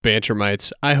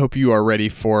Bantermites. I hope you are ready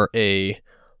for a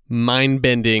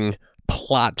mind-bending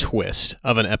plot twist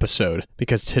of an episode,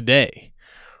 because today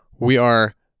we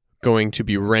are going to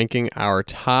be ranking our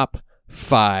top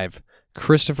 5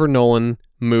 Christopher Nolan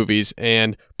movies.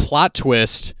 And plot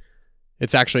twist,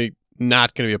 it's actually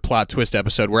not going to be a plot twist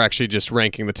episode. We're actually just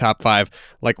ranking the top 5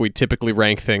 like we typically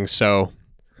rank things. So,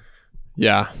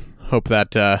 yeah, hope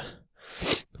that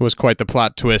was quite the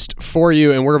plot twist for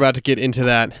you. And we're about to get into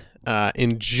that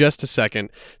in just a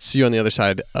second. See you on the other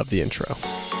side of the intro.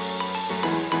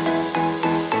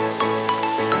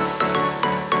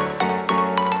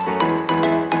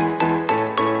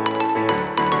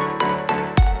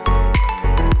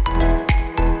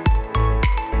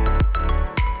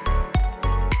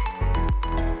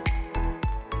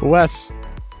 Wes,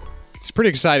 it's pretty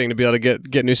exciting to be able to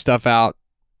get new stuff out,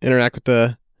 interact with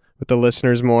the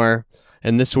listeners more.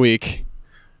 And this week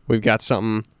we've got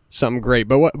something great.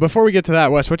 But before we get to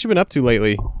that, Wes, what you been up to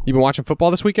lately? You been watching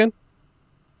football this weekend?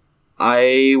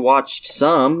 I watched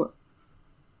some.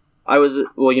 I'm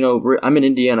in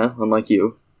Indiana, unlike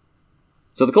you.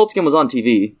 So the Colts game was on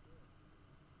TV,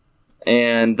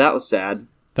 and that was sad.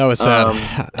 That was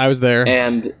sad. I was there.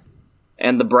 And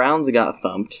the Browns got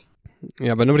thumped.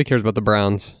 Yeah, but nobody cares about the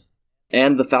Browns.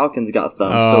 And the Falcons got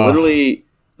thumped. So literally,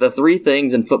 the 3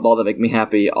 things in football that make me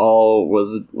happy all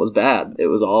was bad. It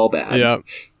was all bad.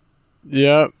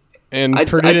 Yep. And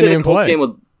Purdue didn't even play.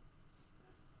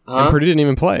 And Purdue didn't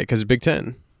even play because Big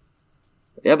Ten.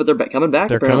 Yeah, but they're coming back.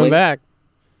 They're coming back.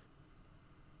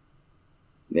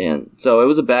 Man, so it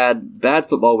was a bad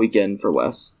football weekend for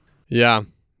Wes. Yeah.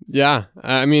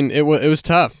 I mean, it was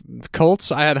tough. The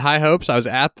Colts, I had high hopes. I was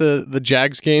at the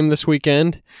Jags game this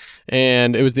weekend,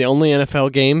 and it was the only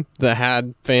NFL game that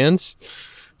had fans.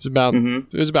 It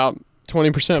was about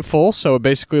 20% full, so it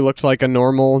basically looked like a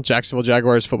normal Jacksonville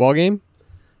Jaguars football game.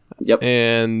 Yep.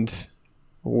 And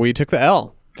we took the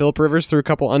L. Phillip Rivers threw a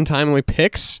couple untimely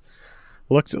picks.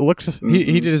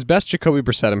 He did his best Jacoby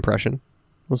Brissett impression.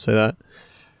 We'll say that.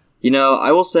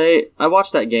 I will say I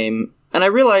watched that game, and I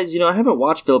realized, I haven't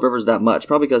watched Phillip Rivers that much,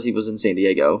 probably because he was in San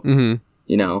Diego.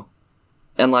 Mm-hmm.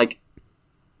 And like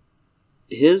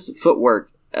his footwork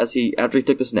after he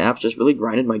took the snaps just really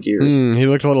grinded my gears. He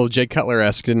looked a little Jay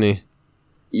Cutler-esque, didn't he?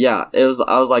 Yeah, I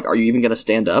was like, are you even going to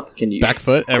stand up? Can you back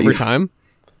foot every time?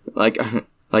 Like,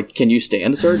 can you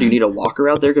stand, sir? Do you need a walker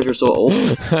out there because you're so old?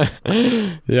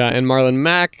 Yeah, and Marlon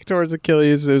Mack towards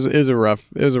Achilles. It was a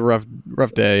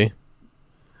rough day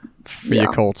for you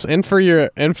Colts, and for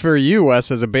you,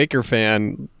 Wes, as a Baker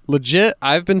fan. Legit,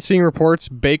 I've been seeing reports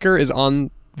Baker is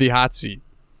on the hot seat.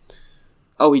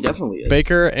 Oh, he definitely is.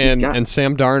 Baker and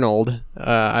Sam Darnold.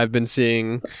 I've been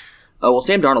seeing. Oh, well,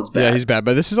 Sam Darnold's bad. Yeah, he's bad.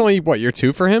 But this is only, year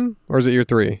 2 for him? Or is it year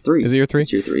 3? 3. Is it year 3?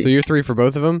 It's year 3. So year 3 for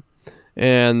both of them.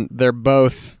 And they're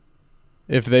both,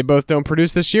 if they both don't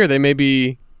produce this year, they may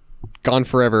be gone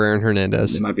forever, Aaron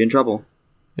Hernandez. They might be in trouble.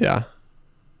 Yeah.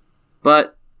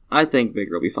 But I think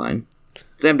Baker will be fine.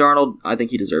 Sam Darnold, I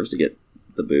think he deserves to get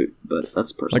the boot, but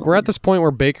that's personal. Like, we're at this point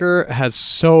where Baker has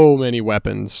so many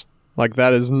weapons. Like,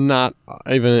 that is not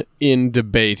even in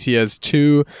debate. He has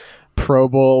 2 Pro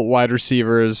Bowl wide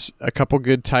receivers, a couple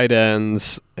good tight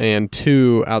ends, and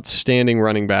 2 outstanding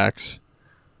running backs.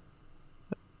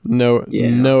 No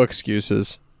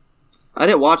excuses. I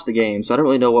didn't watch the game, so I don't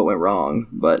really know what went wrong,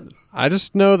 but I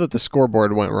just know that the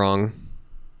scoreboard went wrong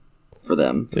for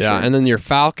them. Sure. And then your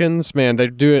Falcons, man, they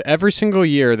do it every single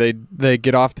year. They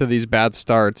get off to these bad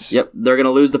starts. Yep, they're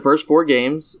gonna lose the first 4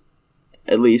 games,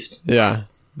 at least. Yeah.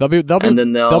 They'll be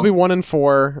 1-4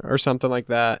 or something like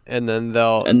that, and then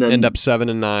they'll end up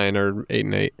 7-9 or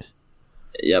 8-8.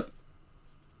 Yep.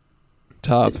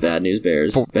 Tough. It's bad news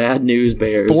Bears. Bad news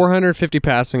Bears. 450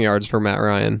 passing yards for Matt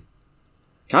Ryan.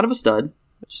 Kind of a stud,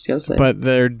 just gotta say. But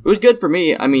it was good for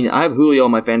me. I mean, I have Julio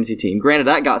on my fantasy team. Granted,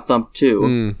 that got thumped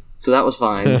too, so that was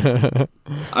fine.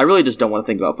 I really just don't want to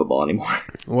think about football anymore.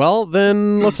 Well,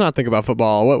 then let's not think about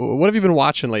football. What have you been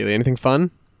watching lately? Anything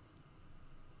fun?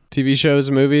 TV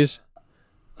shows, movies?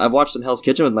 I've watched some Hell's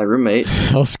Kitchen with my roommate.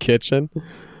 Hell's Kitchen?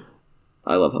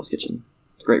 I love Hell's Kitchen.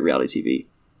 It's great reality TV.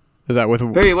 Is that with...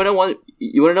 Barry, you want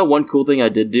to know one cool thing I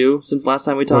did do since last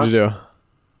time we talked? What did you do?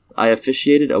 I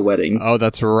officiated a wedding. Oh,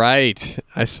 that's right.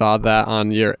 I saw that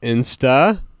on your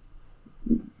Insta.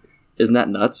 Isn't that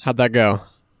nuts? How'd that go?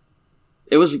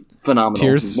 It was phenomenal.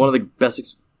 Tears? One of the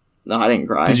best... No, I didn't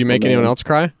cry. Did you make anyone else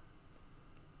cry?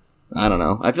 I don't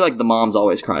know. I feel like the moms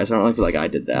always cry, so I don't really feel like I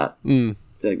did that. I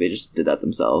feel like they just did that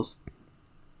themselves.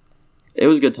 It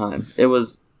was a good time.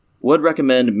 Would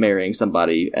recommend marrying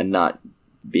somebody and not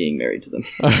being married to them.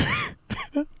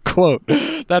 quote.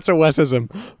 That's a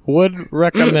Wesism. Would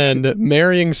recommend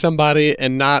marrying somebody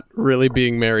and not really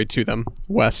being married to them.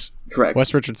 Wes. Correct.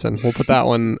 Wes Richardson. We'll put that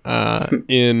one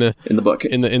in the book,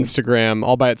 in the Instagram,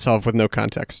 all by itself with no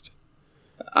context.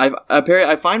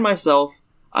 I find myself,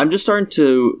 I'm just starting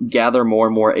to gather more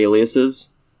and more aliases,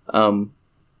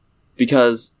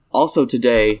 because also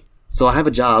today, so I have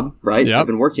a job, right? Yep. I've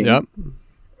been working. Yep.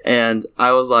 And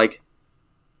I was like,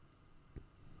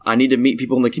 I need to meet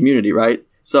people in the community, right?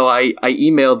 So I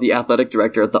emailed the athletic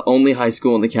director at the only high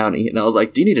school in the county, and I was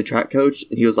like, do you need a track coach?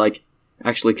 And he was like,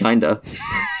 actually, kinda.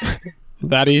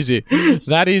 That easy.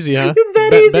 That easy, huh? It's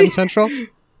that easy. Benton Central?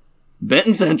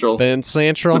 Benton Central. Benton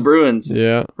Central? The Bruins.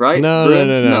 Yeah. Right? No,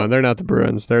 Bruins? no. They're not the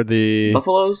Bruins. They're the...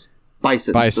 Buffaloes?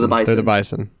 Bison. Bison. They're the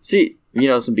Bison. See,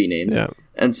 some B names. Yeah.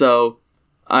 And so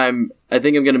I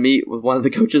think I'm going to meet with one of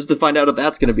the coaches to find out if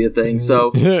that's going to be a thing.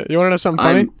 So you want to know something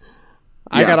funny?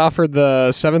 I got offered the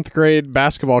 7th grade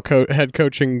basketball head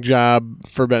coaching job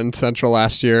for Benton Central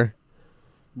last year.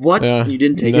 What? Yeah. You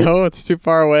didn't take it? No, it's too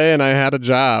far away, and I had a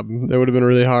job. It would have been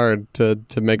really hard to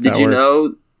make that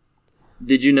work.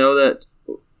 Did you know that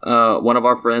one of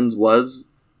our friends was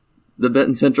the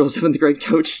Benton Central 7th grade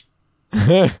coach?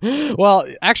 Well,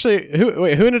 actually, who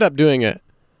ended up doing it?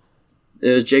 It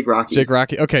was Jake Rocky. Jake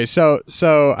Rocky. Okay, so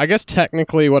I guess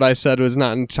technically what I said was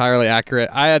not entirely accurate.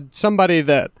 I had somebody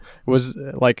that was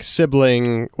like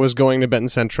sibling was going to Benton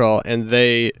Central, and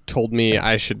they told me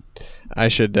I should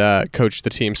coach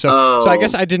the team. So I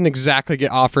guess I didn't exactly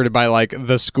get offered by like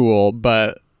the school,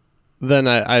 but then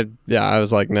I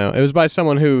was like, no, it was by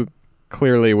someone who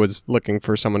clearly was looking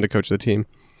for someone to coach the team.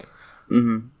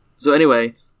 Mm-hmm. So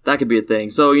anyway, that could be a thing.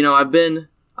 So I've been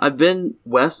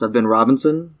West. I've been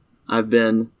Robinson. I've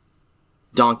been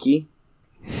Donkey.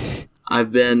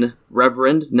 I've been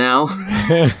Reverend now.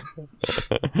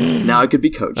 Now I could be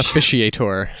Coach.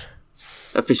 Officiator.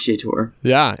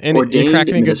 Yeah. And you crack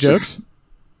any good jokes?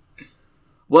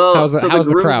 Well, how's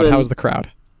the crowd? How was the crowd?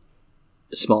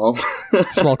 Small.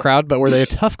 Small crowd, but were they a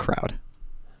tough crowd?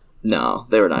 No,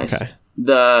 they were nice. Okay.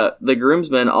 The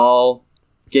groomsmen all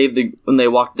gave when they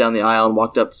walked down the aisle and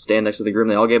walked up to stand next to the groom,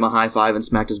 they all gave him a high five and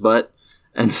smacked his butt.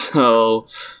 And so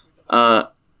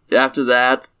after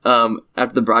that,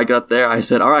 after the bride got up there, I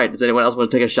said, all right, does anyone else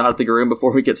want to take a shot at the groom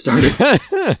before we get started?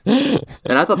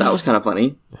 And I thought that was kind of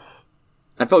funny.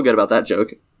 I felt good about that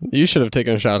joke. You should have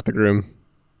taken a shot at the groom.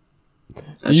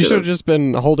 You should have just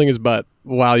been holding his butt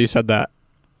while you said that.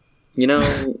 We had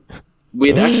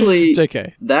actually...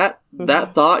 JK. That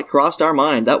thought crossed our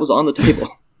mind. That was on the table.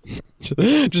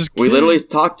 We literally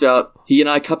talked about he and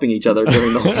I cupping each other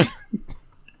during the whole...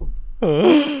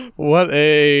 What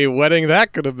a wedding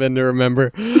that could have been to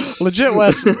remember. Legit,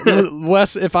 Wes,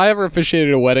 if I ever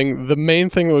officiated a wedding, the main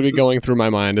thing that would be going through my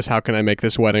mind is how can I make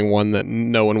this wedding one that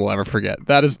no one will ever forget.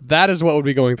 That is what would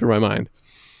be going through my mind.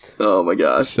 Oh my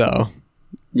gosh. So,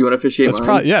 you want to officiate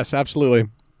mine? Yes, absolutely.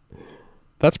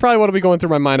 That's probably what will be going through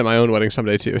my mind at my own wedding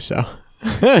someday too, so...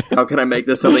 How can I make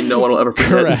this something no one will ever forget?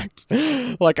 Correct.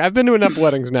 Like, I've been to enough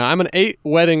weddings now. I'm an 8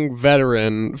 wedding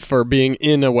veteran for being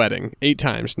in a wedding 8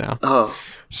 times now. Oh,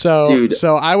 so dude.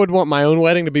 So I would want my own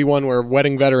wedding to be one where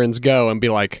wedding veterans go and be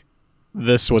like,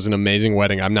 this was an amazing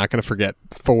wedding. I'm not going to forget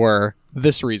for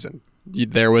this reason.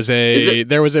 There was a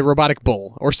robotic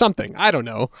bull or something. I don't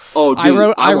know. Oh,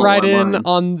 dude, I ride in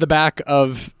on the back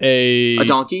of a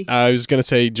donkey. I was going to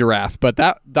say giraffe, but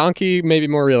that donkey may be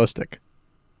more realistic.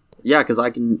 Yeah, because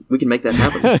we can make that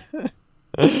happen.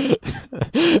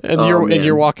 And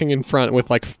you're walking in front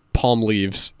with like palm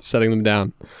leaves, setting them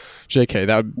down. JK,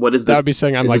 that would be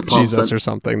saying I'm like Jesus or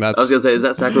something. I was gonna say, is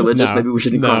that sacrilegious? No, Maybe we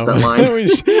shouldn't cross that line. I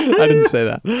didn't say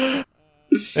that.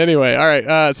 Anyway, all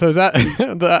right. So is that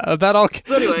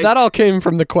that all came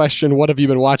from the question, what have you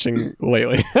been watching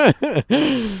lately?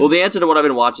 Well, the answer to what I've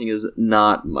been watching is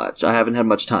not much. I haven't had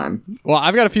much time. Well,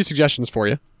 I've got a few suggestions for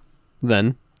you.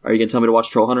 Then. Are you going to tell me to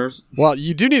watch Troll Hunters? Well,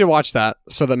 you do need to watch that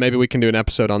so that maybe we can do an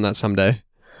episode on that someday.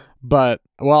 But,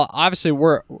 well, obviously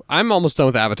I'm almost done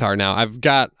with Avatar now.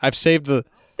 I've saved the...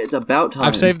 It's about time.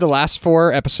 I've saved the last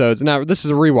 4 episodes. Now, this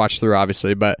is a rewatch through,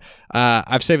 obviously, but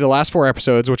I've saved the last 4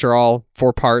 episodes, which are all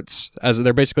 4 parts, as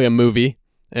they're basically a movie,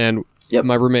 and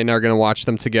my roommate and I are going to watch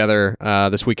them together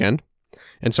this weekend.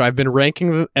 And so I've been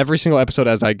ranking every single episode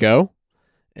as I go.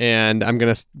 And I'm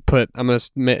gonna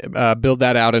build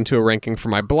that out into a ranking for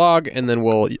my blog, and then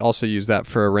we'll also use that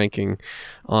for a ranking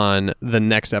on the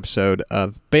next episode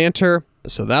of Banter.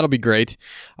 So that'll be great.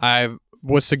 I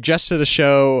was suggested a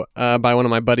show by one of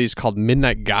my buddies called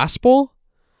Midnight Gospel,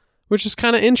 which is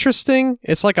kind of interesting.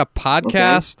 It's like a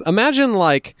podcast. Okay. Imagine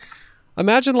like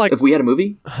if we had a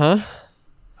movie. Huh?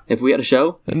 If we had a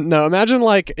show? No, imagine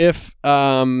like if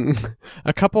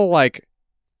a couple like,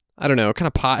 I don't know, kind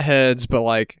of potheads, but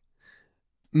like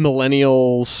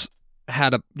millennials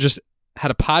had a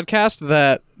podcast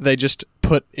that they just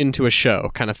put into a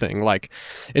show kind of thing. Like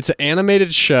it's an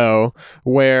animated show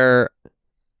where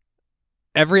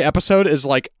every episode is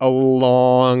like a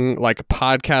long like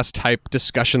podcast type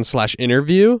discussion /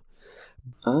 interview.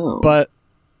 Oh. But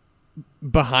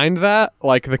behind that,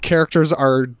 like the characters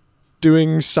are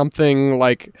doing something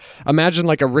like, imagine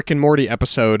like a Rick and Morty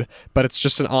episode, but it's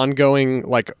just an ongoing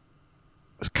like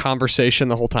conversation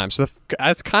the whole time. So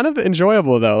it's kind of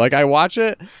enjoyable though. Like I watch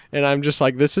it and I'm just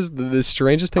like, this is the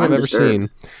strangest thing I've ever seen.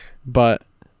 But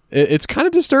it's kind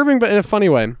of disturbing, but in a funny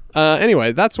way.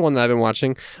 Anyway, that's one that I've been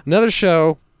watching. Another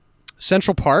show,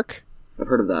 Central Park. I've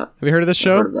heard of that. Have you heard of this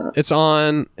show? I've heard of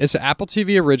that. It's an Apple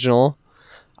TV original.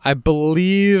 I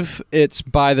believe it's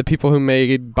by the people who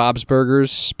made Bob's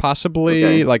Burgers, possibly.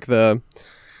 Okay. Like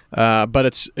but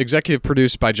it's executive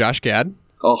produced by Josh Gad.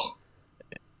 Oh.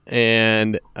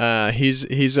 And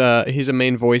he's a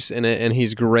main voice in it, and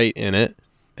he's great in it.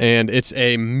 And it's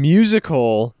a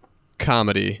musical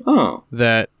comedy. Oh.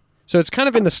 So it's kind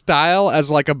of in the style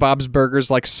as like a Bob's Burgers,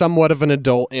 like somewhat of an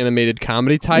adult animated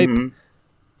comedy type. Mm-hmm.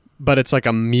 But it's like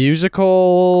a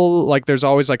musical, like there's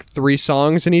always like 3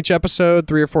 songs in each episode,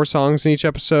 3 or 4 songs in each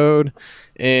episode.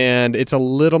 And it's a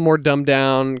little more dumbed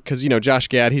down because, you know, Josh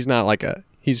Gad, he's not like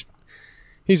he's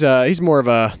more of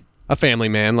a family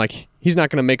man. Like he's not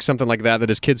going to make something like that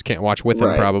his kids can't watch with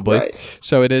him probably. Right.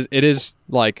 So it is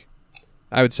like,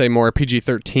 I would say more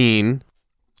PG-13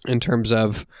 in terms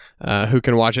of who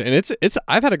can watch it. And it's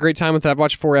I've had a great time with it. I've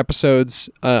watched 4 episodes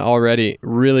already.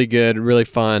 Really good, really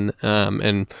fun,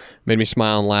 and made me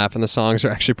smile and laugh. And the songs are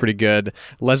actually pretty good.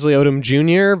 Leslie Odom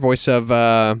Jr., voice of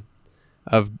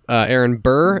Aaron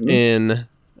Burr in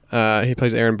he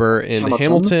plays Aaron Burr in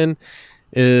Hamilton,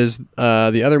 is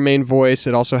the other main voice.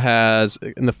 It also has,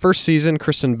 in the first season,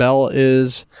 Kristen Bell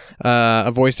is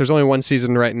a voice. There's only 1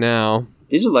 season right now.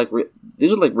 These are like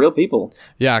real people.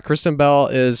 Yeah, Kristen Bell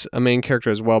is a main character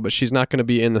as well, but she's not going to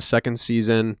be in the 2nd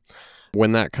season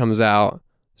when that comes out.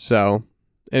 So,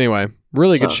 anyway,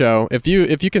 really good show. If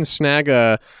you can snag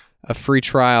a free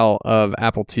trial of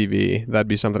Apple TV, that'd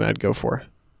be something I'd go for.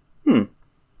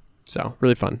 So,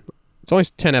 really fun. It's only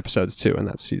 10 episodes too in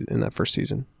that first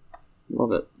season.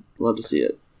 Love it. Love to see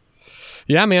it.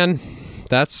 Yeah, man.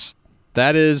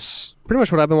 That is pretty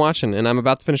much what I've been watching, and I'm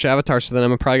about to finish Avatar, so then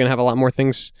I'm probably going to have a lot more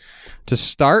things to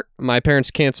start. My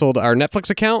parents canceled our Netflix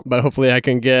account, but hopefully I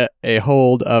can get a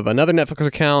hold of another Netflix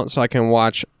account so I can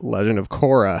watch Legend of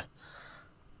Korra.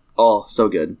 Oh, so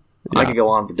good. Yeah. I could go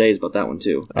on for days about that one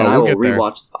too. And I'll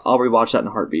rewatch that in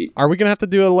a heartbeat. Are we going to have to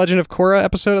do a Legend of Korra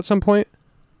episode at some point?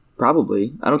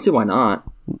 Probably. I don't see why not.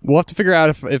 We'll have to figure out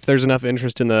if there's enough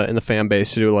interest in the fan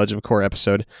base to do a Legend of Korra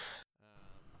episode.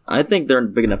 I think they're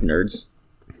big enough nerds.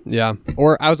 Yeah.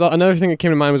 Or another thing that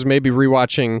came to mind was maybe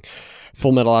rewatching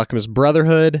Full Metal Alchemist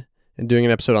Brotherhood and doing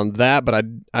an episode on that, but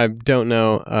I don't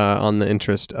know on the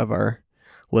interest of our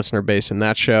listener base in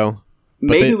that show.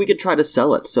 But maybe we could try to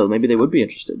sell it, so maybe they would be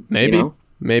interested. Maybe. You know?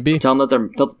 Maybe. Tell them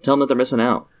that they're missing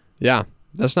out. Yeah,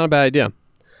 that's not a bad idea.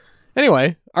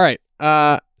 Anyway, all right.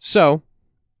 So,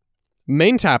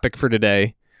 main topic for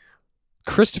today,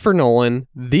 Christopher Nolan,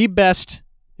 the best,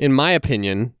 in my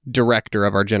opinion, director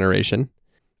of our generation.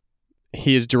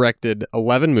 He has directed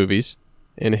 11 movies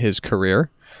in his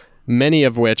career, many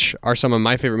of which are some of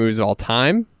my favorite movies of all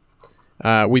time.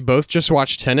 We both just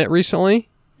watched Tenet recently.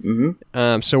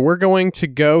 Mm-hmm. So we're going to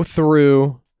go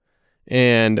through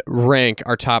and rank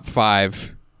our top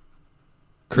 5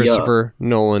 Christopher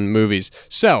Nolan movies.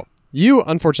 So, you,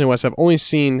 unfortunately, Wes, have only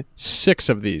seen 6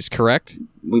 of these, correct?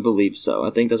 We believe so. I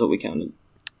think that's what we counted.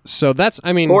 So that's,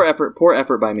 I mean... Poor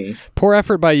effort by me. Poor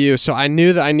effort by you. So I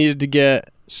knew that I needed to get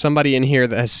somebody in here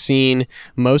that has seen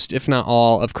most, if not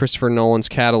all, of Christopher Nolan's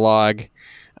catalog,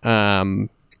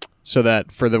 so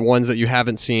that for the ones that you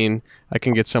haven't seen, I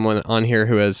can get someone on here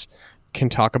who can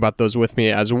talk about those with me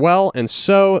as well. And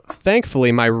so,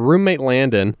 thankfully, my roommate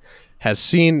Landon has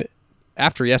seen,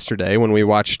 after yesterday when we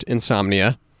watched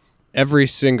Insomnia, every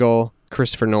single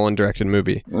Christopher Nolan directed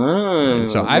movie. Oh, and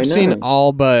so I've seen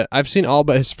all but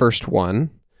his first one.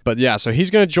 But yeah, so he's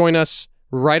going to join us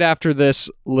right after this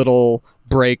little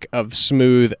break of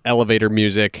smooth elevator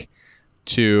music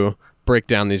to break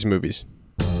down these movies.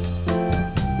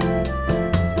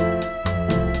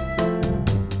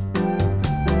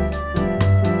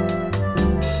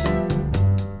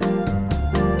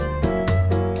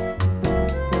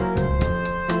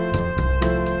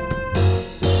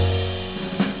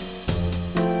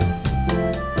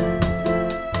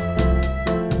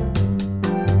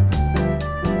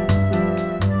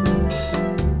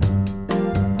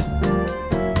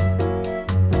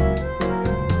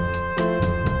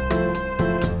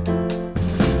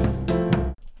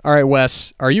 All right,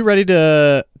 Wes, are you ready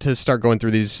to start going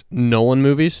through these Nolan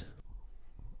movies?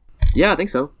 Yeah, I think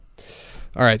so.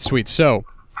 All right, sweet. So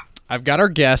I've got our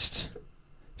guest,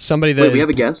 somebody that Wait, we have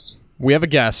a guest? We have a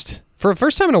guest for the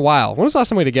first time in a while. When was the last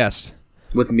time we had a guest?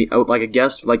 With me? Oh, like a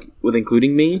guest, like with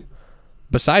including me?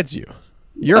 Besides you.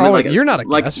 You're not a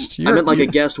guest. I meant a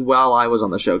guest while I was on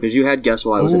the show, because you had guests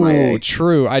while I was MIA. Oh,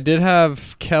 true. I did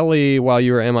have Kelly while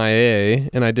you were MIA,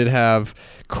 and I did have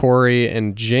Corey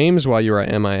and James while you were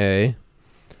at MIA.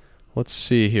 Let's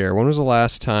see here. When was the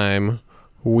last time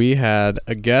we had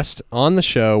a guest on the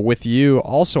show with you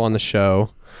also on the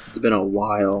show? It's been a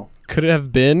while. Could it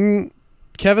have been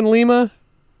Kevin Lima?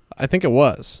 I think it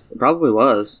was. It probably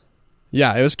was.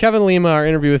 Yeah, it was Kevin Lima. Our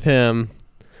interview with him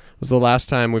was the last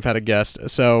time we've had a guest.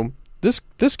 So this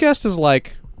guest is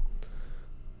like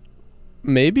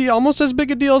maybe almost as big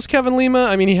a deal as Kevin Lima.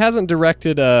 I mean, he hasn't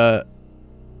directed a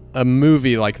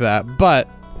movie like that, but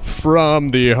from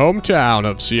the hometown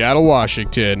of Seattle,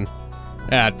 Washington,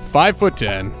 at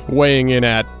 5'10", weighing in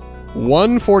at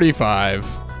 145,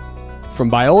 from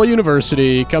Biola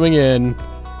University, coming in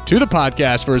to the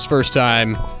podcast for his first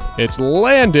time, it's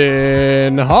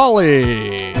Landon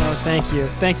Hawley. Oh, thank you.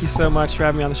 Thank you so much for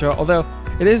having me on the show. Although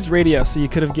it is radio, so you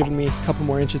could have given me a couple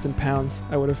more inches in pounds.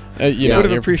 I would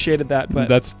have appreciated that.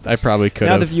 But I probably could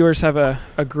now have. the viewers have a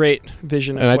great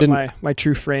vision of what my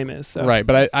true frame is. So. Right,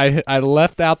 but I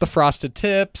left out the frosted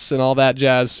tips and all that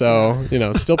jazz, so,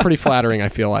 still pretty flattering, I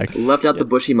feel like. Left out the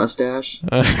bushy mustache.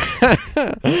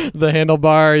 The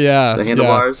handlebar, yeah. The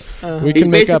handlebars. Yeah. He's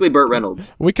basically Burt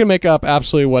Reynolds. We can make up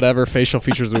absolutely whatever facial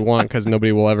features we want because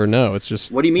nobody will ever know. It's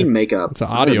just... What do you mean make up? It's an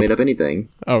audio. I haven't made up anything.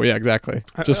 Oh, yeah, exactly.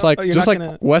 Just like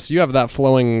Wes, you have that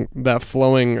flowing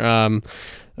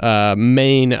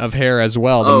mane of hair as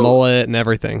well, the mullet and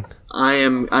everything.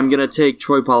 I'm gonna take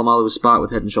Troy Polamalu's spot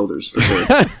with Head and Shoulders for sure.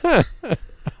 I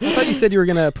thought you said you were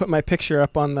gonna put my picture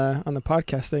up on the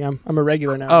podcast thing. I'm a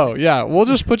regular now. Oh yeah, we'll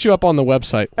just put you up on the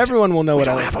website. Everyone will know what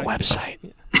I look have like. a website.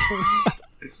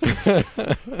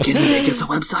 Can you make us a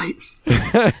website?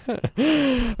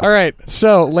 All right,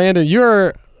 so Landon,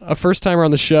 you're a first timer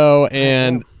on the show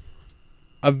and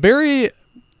a very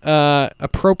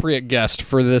appropriate guest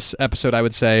for this episode, I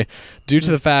would say, due to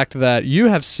the fact that you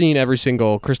have seen every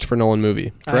single Christopher Nolan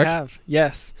movie, correct? I have,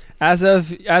 yes. As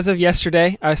of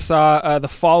yesterday, I saw The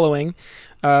Following,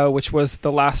 which was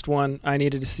the last one I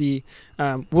needed to see.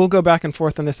 We'll go back and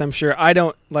forth on this, I'm sure. I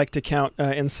don't like to count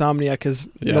Insomnia because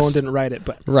Nolan didn't write it,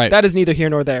 but that is neither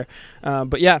here nor there.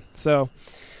 But yeah, so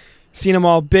seen them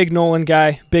all. Big Nolan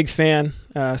guy, big fan.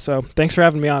 So thanks for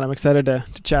having me on. I'm excited to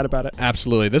chat about it.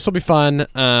 Absolutely. This will be fun.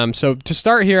 So to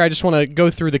start here, I just want to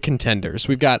go through the contenders.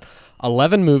 We've got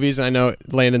 11 movies. I know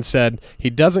Landon said he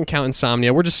doesn't count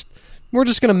Insomnia. We're just going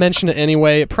to mention it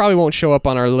anyway. It probably won't show up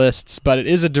on our lists, but it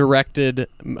is a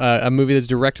movie that's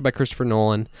directed by Christopher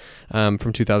Nolan from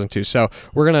 2002. So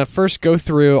we're going to first go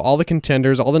through all the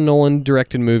contenders, all the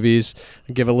Nolan-directed movies,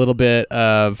 give a little bit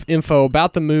of info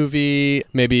about the movie,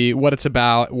 maybe what it's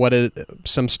about,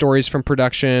 some stories from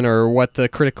production, or what the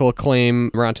critical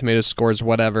acclaim, Rotten Tomatoes scores,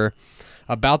 whatever,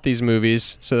 about these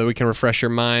movies, so that we can refresh your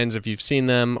minds if you've seen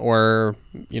them, or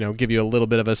give you a little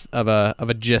bit of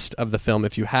a gist of the film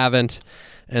if you haven't,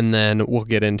 and then we'll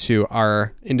get into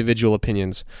our individual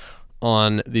opinions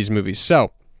on these movies.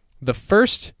 So the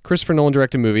first Christopher Nolan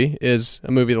directed movie is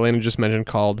a movie that Landon just mentioned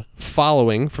called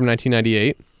Following from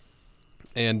 1998.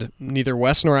 And neither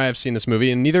Wes nor I have seen this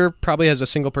movie, and neither probably has a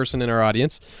single person in our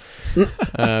audience.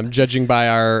 Judging by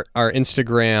our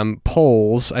Instagram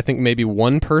polls, I think maybe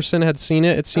one person had seen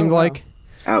it, it seemed like.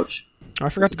 Ouch. I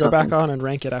forgot to go back on and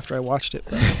rank it after I watched it.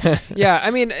 Yeah,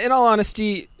 I mean, in all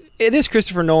honesty, it is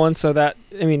Christopher Nolan, so that,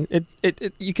 I mean,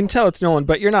 it you can tell it's Nolan,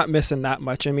 but you're not missing that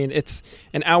much. I mean, it's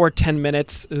an hour, 10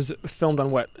 minutes. It was filmed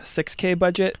on, what, a $6,000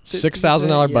 budget?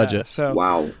 $6,000 budget. So,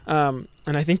 wow.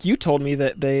 And I think you told me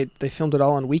that they filmed it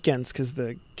all on weekends because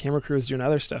the camera crew was doing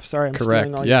other stuff. Sorry, I'm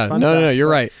stealing all your fun facts. No, you're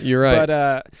right. You're right.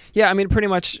 But, yeah, I mean, pretty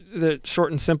much the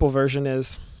short and simple version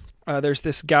is there's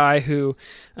this guy who...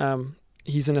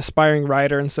 he's an aspiring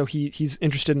writer, and so he's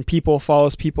interested in people,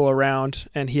 follows people around,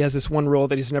 and he has this one rule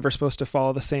that he's never supposed to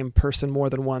follow the same person more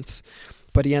than once.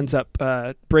 But he ends up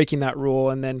breaking that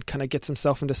rule and then kind of gets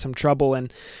himself into some trouble.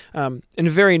 And in a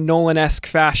very Nolan-esque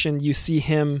fashion, you see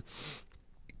him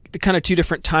the kind of two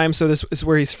different times. So this is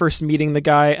where he's first meeting the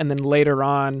guy, and then later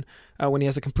on when he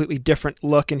has a completely different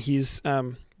look, and he's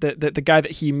the guy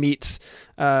that he meets,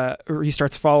 or he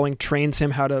starts following, trains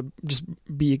him how to just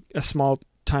be a small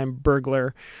time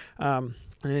burglar, and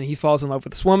then he falls in love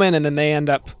with this woman, and then they end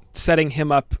up setting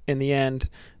him up in the end,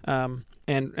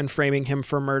 and framing him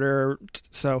for murder.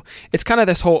 So it's kind of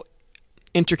this whole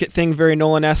intricate thing, very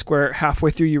Nolan-esque, where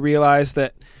halfway through you realize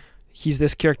that he's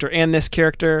this character and this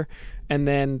character, and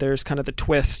then there's kind of the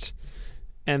twist,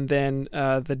 and then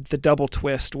the double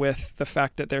twist with the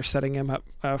fact that they're setting him up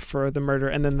for the murder,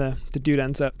 and then the dude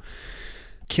ends up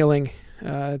killing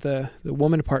the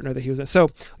woman partner that he was in. So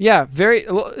yeah,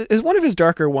 is one of his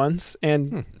darker ones,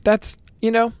 and that's,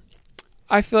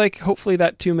 I feel like hopefully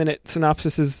that 2-minute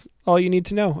synopsis is all you need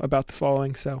to know about the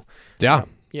following. So yeah.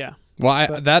 Yeah.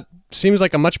 Well, that seems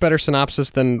like a much better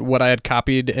synopsis than what I had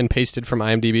copied and pasted from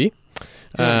IMDb.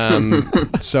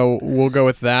 So we'll go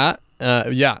with that.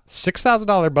 Yeah,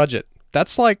 $6,000 budget.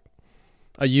 That's like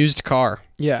a used car.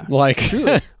 Yeah. Like,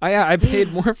 truly. I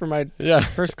paid more for my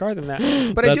first car than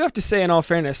that. But I do have to say, in all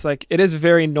fairness, like, it is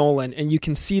very Nolan, and you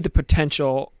can see the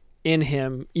potential in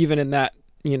him, even in that,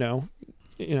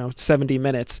 70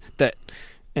 minutes that.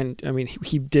 And I mean,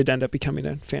 he did end up becoming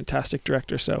a fantastic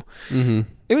director. So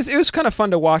it was kind of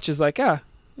fun to watch. Is like,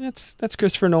 that's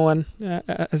Christopher Nolan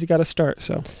as he got to start.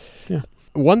 So yeah.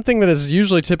 One thing that is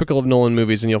usually typical of Nolan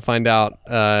movies, and you'll find out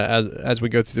as we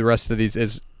go through the rest of these,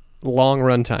 is long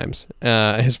run times.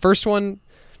 His first one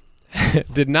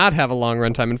did not have a long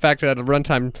runtime. In fact, it had a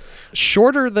runtime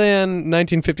shorter than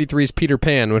 1953's Peter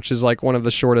Pan, which is like one of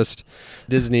the shortest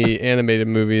Disney animated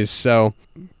movies. So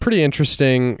pretty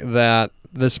interesting that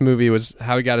this movie was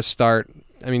how he got to start.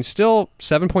 I mean, still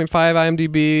 7.5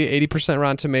 IMDb, 80%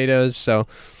 Rotten Tomatoes, so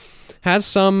has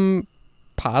some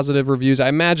positive reviews. I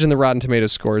imagine the Rotten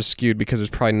Tomatoes score is skewed because there's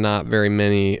probably not very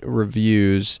many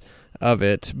reviews of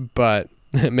it, but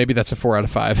maybe that's a 4 out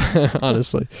of 5,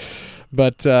 honestly.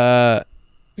 But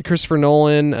Christopher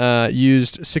Nolan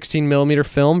used 16mm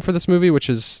film for this movie, which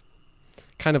is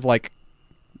kind of like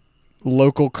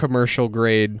local commercial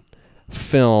grade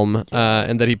film,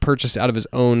 and that he purchased out of his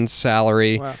own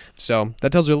salary. Wow. So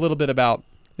that tells you a little bit about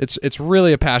it's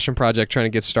really a passion project trying to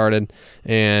get started,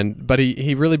 but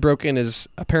he really broke in his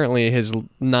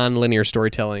non-linear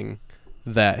storytelling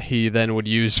that he then would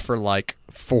use for like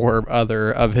 4 other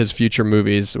of his future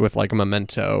movies with like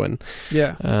Memento and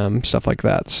stuff like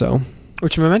that. So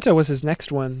which Memento was his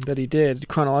next one that he did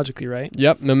chronologically, right?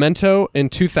 Yep, Memento in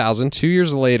 2000, 2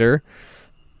 years later.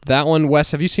 That one,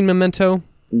 Wes, have you seen Memento?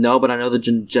 No, but I know the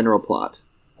general plot.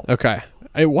 Okay.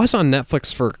 It was on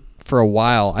Netflix for a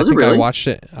while. I think really?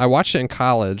 I watched it in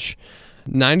college.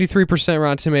 93%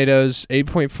 Rotten Tomatoes,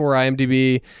 8.4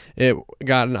 IMDb. It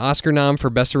got an Oscar nom for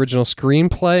Best Original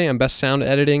Screenplay and Best Sound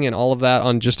Editing, and all of that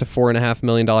on just a $4.5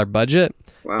 million budget.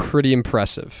 Wow. Pretty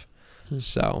impressive.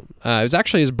 So it was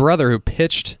actually his brother who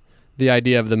pitched the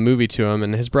idea of the movie to him,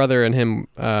 and his brother and him,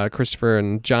 Christopher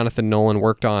and Jonathan Nolan,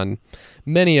 worked on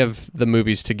many of the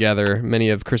movies together. Many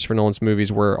of Christopher Nolan's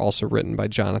movies were also written by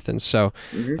Jonathan. So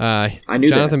I knew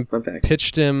Jonathan that. Fun fact.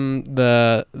 pitched him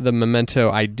the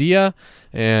Memento idea,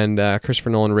 and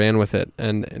Christopher Nolan ran with it.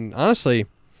 And honestly,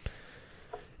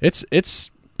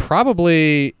 it's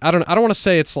probably I don't want to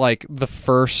say it's like the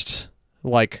first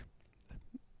like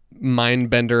mind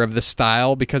bender of the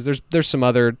style, because there's some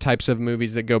other types of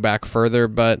movies that go back further,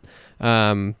 but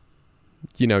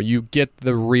you get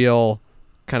the real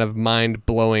kind of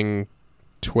mind-blowing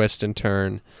twist and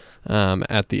turn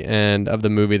at the end of the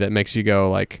movie that makes you go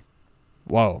like,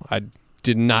 whoa, I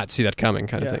did not see that coming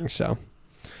kind of thing. So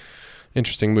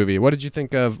interesting movie. What did you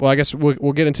think of, well, I guess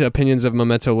we'll get into opinions of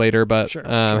Memento later, but Sure.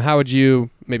 How would you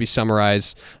maybe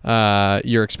summarize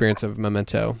your experience of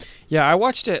Memento? Yeah, I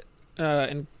watched it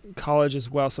in college as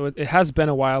well, so it has been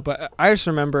a while, but I just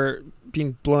remember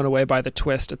being blown away by the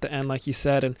twist at the end, like you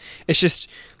said, and it's just,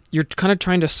 you're kind of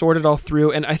trying to sort it all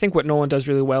through, and I think what Nolan does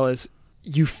really well is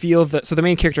you feel that, so the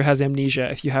main character has amnesia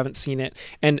if you haven't seen it,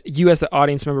 and you as the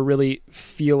audience member really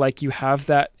feel like you have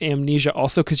that amnesia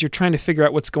also, because you're trying to figure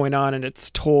out what's going on, and it's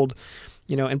told,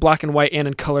 in black and white and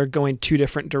in color, going 2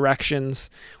 different directions,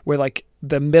 where like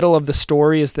the middle of the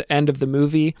story is the end of the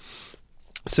movie.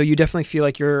 So you definitely feel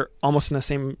like you're almost in the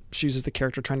same shoes as the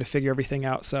character trying to figure everything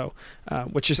out. So,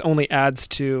 which just only adds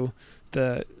to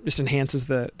just enhances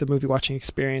the movie watching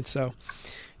experience. So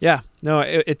yeah, no,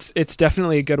 it's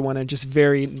definitely a good one, and just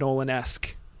very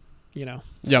Nolan-esque, Yep,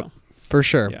 so, for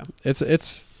sure. Yeah.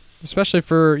 It's especially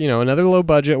for, another low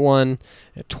budget one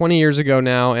 20 years ago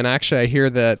now. And actually I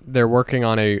hear that they're working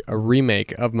on a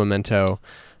remake of Memento.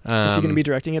 Is he going to be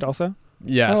directing it also?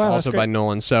 Yes, Oh, wow, also by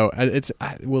Nolan. So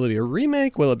will it be a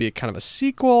remake? Will it be kind of a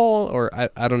sequel? Or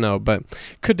I don't know, but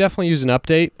could definitely use an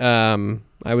update.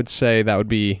 I would say that would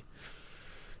be,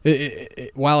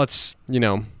 while it's,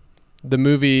 the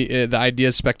movie, the idea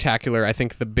is spectacular. I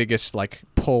think the biggest like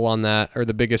pull on that, or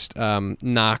the biggest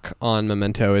knock on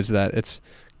Memento, is that it's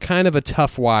kind of a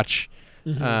tough watch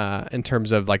in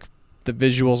terms of like the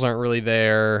visuals aren't really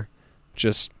there.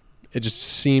 it just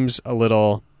seems a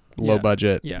little low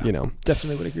budget. Yeah, you know.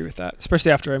 Definitely would agree with that.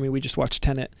 Especially after, we just watched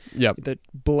Tenet. Yep. The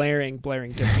blaring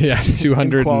difference. Yeah,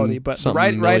 200 in quality, but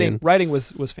million. writing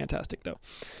was fantastic though.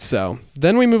 So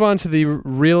then we move on to the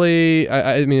really,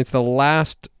 it's the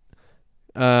last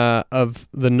of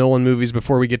the Nolan movies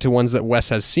before we get to ones that Wes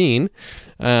has seen.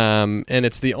 And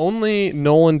it's the only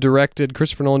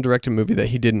Christopher Nolan directed movie that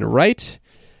he didn't write.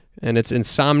 And it's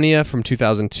Insomnia from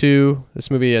 2002. This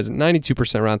movie has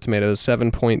 92% Rotten Tomatoes,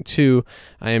 7.2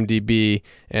 IMDb.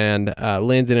 And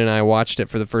Landon and I watched it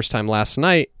for the first time last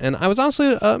night. And I was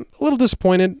honestly a little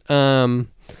disappointed.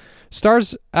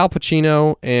 Stars Al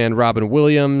Pacino and Robin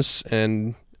Williams.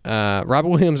 And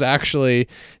Robin Williams, actually,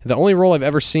 the only role I've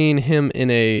ever seen him in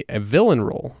a villain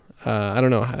role. I don't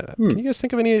know. Can you guys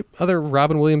think of any other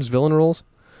Robin Williams villain roles?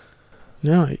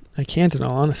 No, I can't, in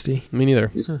all honesty. Me neither.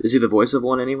 Is he the voice of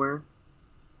one anywhere?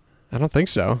 I don't think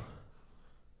so.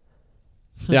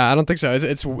 Yeah, I don't think so.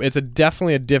 It's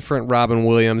definitely a different Robin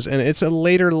Williams, and it's a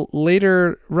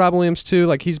later Robin Williams too.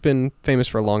 Like, he's been famous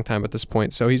for a long time at this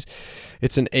point, so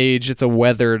it's a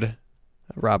weathered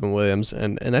Robin Williams,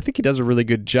 and I think he does a really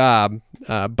good job.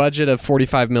 Budget of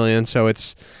 $45 million, so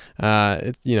it's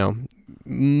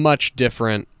much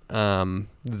different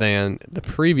than the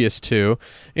previous two.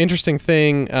 Interesting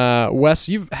thing, Wes,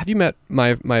 have you met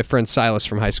my friend Silas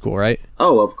from high school, right?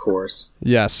 Oh, of course.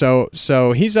 Yeah, so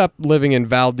he's up living in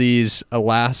Valdez,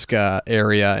 Alaska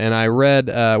area, and I read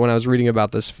when I was reading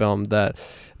about this film that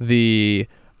the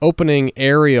opening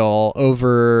aerial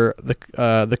over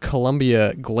the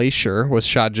Columbia Glacier was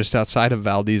shot just outside of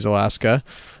Valdez, Alaska,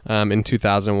 in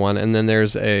 2001, and then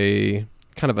there's a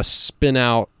kind of a spin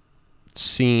out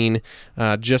scene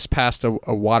just past a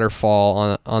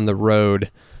waterfall on the road.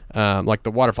 Like,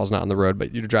 the waterfall's not on the road,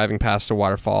 but you're driving past a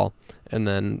waterfall, and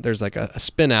then there's like a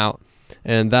spin out,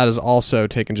 and that is also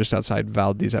taken just outside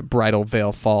Valdez at Bridal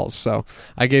Veil Falls. So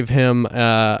I gave him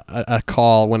a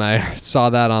call when I saw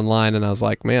that online, and I was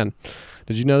like, man,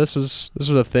 did you know this was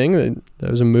a thing? There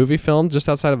was a movie filmed just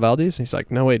outside of Valdez? And he's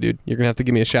like, no way, dude. You're going to have to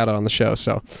give me a shout out on the show.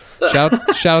 So shout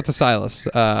out to Silas.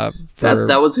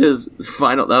 That was his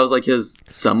final, that was like his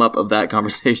sum up of that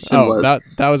conversation.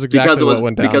 That was exactly what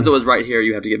went down. Because it was right here,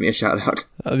 you have to give me a shout out.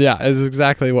 Yeah, it's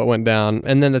exactly what went down.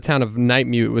 And then the town of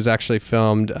Nightmute was actually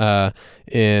filmed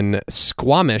in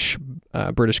Squamish,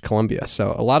 British Columbia.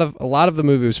 So a lot of the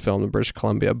movie was filmed in British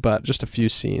Columbia, but just a few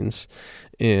scenes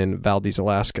in Valdez,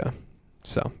 Alaska.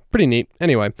 So pretty neat.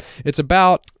 Anyway, it's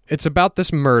about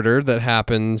this murder that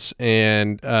happens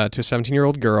and to a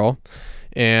 17-year-old girl,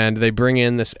 and they bring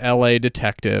in this LA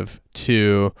detective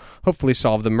to hopefully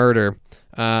solve the murder.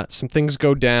 Some things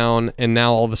go down, and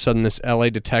now all of a sudden this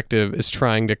LA detective is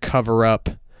trying to cover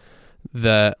up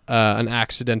an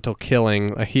accidental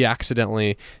killing. He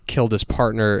accidentally killed his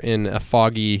partner in a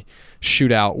foggy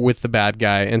shootout with the bad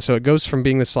guy, and so it goes from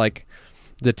being this like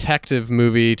detective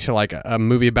movie to like a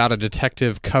movie about a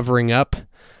detective covering up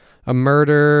a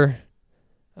murder,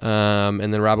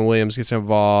 and then Robin Williams gets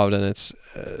involved, and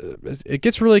it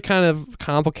gets really kind of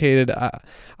complicated.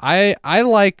 I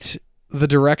liked the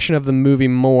direction of the movie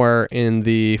more in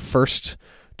the first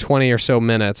 20 or so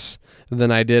minutes than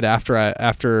I did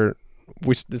after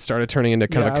it started turning into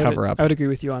kind of a cover up. I would agree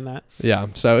with you on that. Yeah,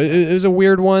 so it was a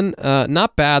weird one.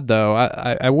 Not bad though.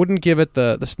 I wouldn't give it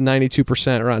the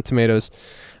 92% Rotten Tomatoes.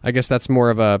 I guess that's more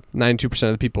of a 92%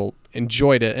 of the people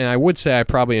enjoyed it, and I would say I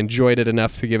probably enjoyed it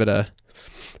enough to give it a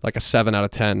 7 out of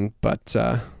 10. But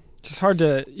just hard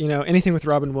to anything with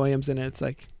Robin Williams in it. It's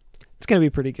like it's gonna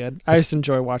be pretty good. I just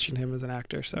enjoy watching him as an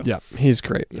actor. So yeah, he's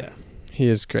great. Yeah, he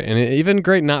is great, and even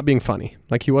great not being funny.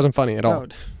 Like, he wasn't funny at all.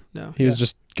 No, he was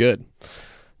just good.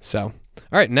 So, all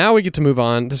right, now we get to move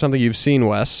on to something you've seen,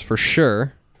 Wes, for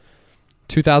sure.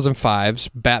 2005's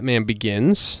Batman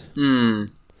Begins. A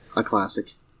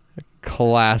classic.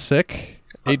 Classic.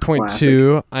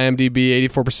 8.2 IMDb,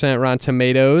 84% Rotten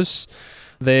Tomatoes.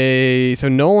 So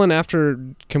Nolan, after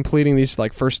completing these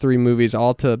first three movies,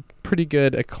 all to pretty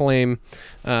good acclaim,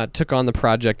 took on the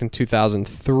project in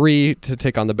 2003 to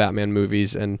take on the Batman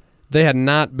movies, and they had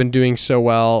not been doing so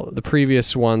well. The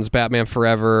previous ones, Batman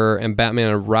Forever and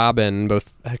Batman and Robin,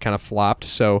 both had kind of flopped.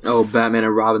 So Batman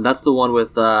and Robin, that's the one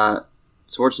with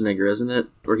Schwarzenegger, isn't it?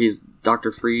 Where he's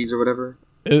Dr. Freeze or whatever.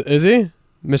 Is he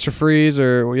Mr. Freeze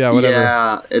or whatever?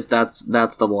 Yeah, that's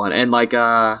the one. And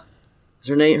is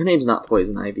her name? Her name's not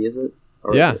Poison Ivy, is it?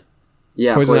 Or yeah. Is it?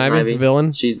 Yeah, Poison Ivy,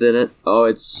 villain. She's in it. Oh,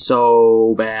 it's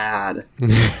so bad.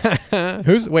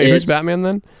 Who's Batman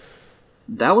then?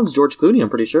 That one's George Clooney, I'm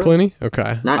pretty sure. Clooney?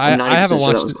 Okay. I haven't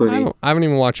watched. That was Clooney. I haven't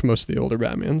even watched most of the older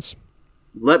Batmans.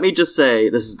 Let me just say,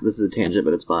 this is a tangent,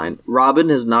 but it's fine. Robin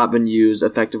has not been used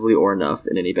effectively or enough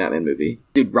in any Batman movie.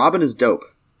 Dude, Robin is dope.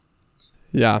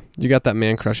 Yeah, you got that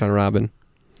man crush on Robin.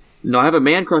 No, I have a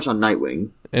man crush on Nightwing.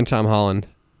 And Tom Holland.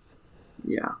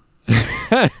 Yeah.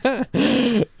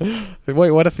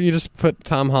 Wait, what if you just put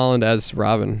Tom Holland as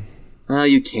Robin?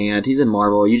 You can't. He's in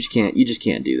Marvel. You just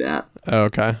can't do that. Oh,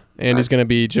 okay. And he's going to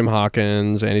be Jim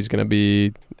Hawkins, and he's going to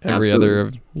be every Absolutely. other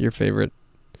of your favorite.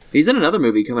 He's in another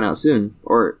movie coming out soon,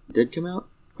 or did come out.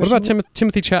 What about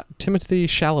Timothy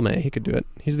Chalamet? He could do it.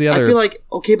 He's the other. I feel like,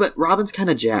 okay, but Robin's kind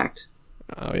of jacked.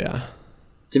 Oh, yeah.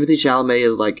 Timothy Chalamet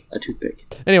is like a toothpick.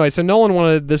 Anyway, so Nolan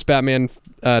wanted this Batman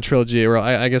trilogy, or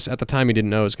I guess at the time he didn't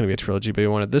know it was going to be a trilogy, but he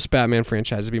wanted this Batman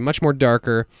franchise to be much more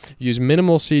darker, use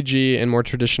minimal CG and more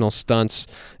traditional stunts,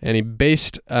 and he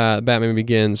based Batman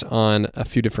Begins on a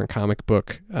few different comic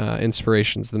book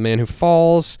inspirations. The Man Who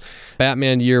Falls,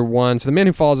 Batman Year One. So The Man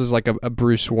Who Falls is like a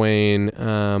Bruce Wayne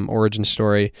origin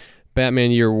story.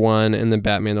 Batman Year One, and then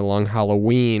Batman The Long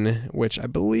Halloween, which I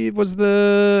believe was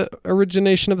the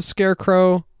origination of the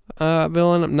Scarecrow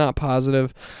villain. I'm not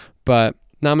positive, but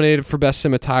nominated for Best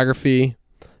Cinematography,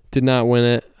 did not win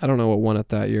it. I don't know what won it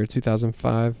that year,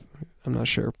 2005. I'm not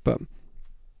sure, but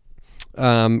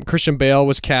Christian Bale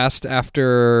was cast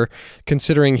after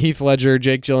considering Heath Ledger,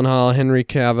 Jake Gyllenhaal, Henry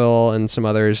Cavill, and some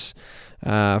others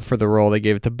for the role. They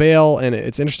gave it to Bale, and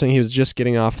it's interesting, he was just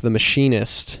getting off The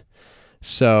Machinist.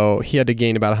 So he had to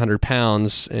gain about 100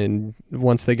 pounds, and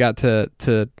once they got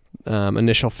to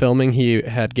initial filming, he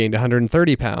had gained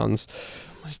 130 pounds.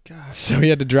 Oh my God. So he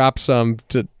had to drop some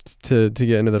to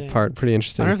get into the part. Pretty I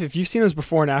interesting. don't know if you've seen those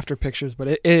before and after pictures, but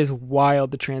it is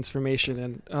wild, the transformation,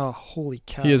 and oh, holy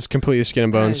cow. He is completely skin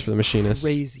and bones That is for The Machinist.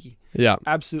 Crazy. Yeah.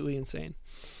 Absolutely insane.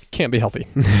 Can't be healthy.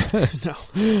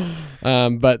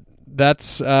 No. But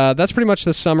that's pretty much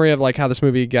the summary of like how this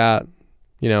movie got,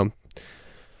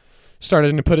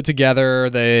 started to put it together.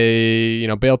 They,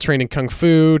 Bale trained in Kung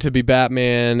Fu to be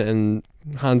Batman, and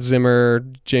Hans Zimmer,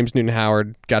 James Newton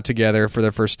Howard got together for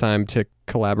their first time to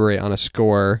collaborate on a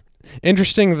score.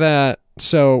 Interesting that,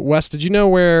 so Wes, did you know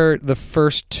where the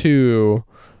first two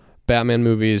Batman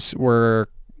movies were,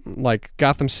 like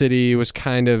Gotham City was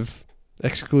kind of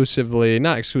not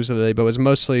exclusively, but was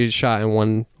mostly shot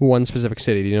in one specific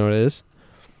city. Do you know what it is?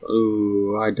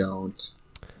 Ooh, I don't.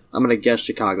 I'm gonna guess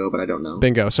Chicago, but I don't know.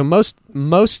 Bingo. So most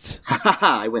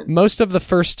I win. most of the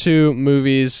first two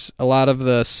movies, a lot of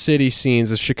the city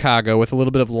scenes is Chicago, with a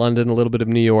little bit of London, a little bit of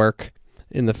New York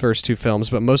in the first two films,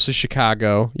 but mostly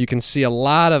Chicago. You can see a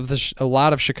lot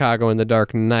of Chicago in The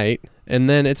Dark Knight, and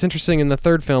then it's interesting in the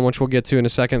third film, which we'll get to in a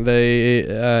second.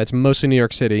 It's mostly New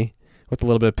York City with a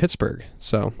little bit of Pittsburgh.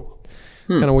 So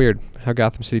kind of weird how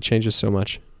Gotham City changes so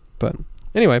much. But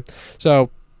anyway, so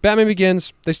Batman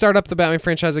Begins. They start up the Batman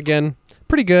franchise again.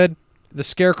 Pretty good. The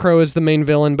Scarecrow is the main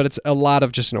villain, but it's a lot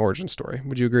of just an origin story.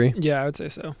 Would you agree? Yeah, I would say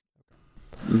so.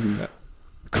 Mm-hmm.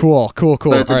 Cool.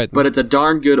 But it's a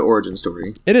darn good origin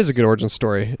story. It is a good origin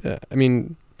story. I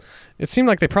mean, it seemed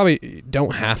like they probably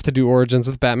don't have to do origins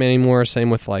with Batman anymore. Same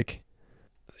with like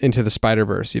Into the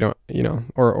Spider-Verse.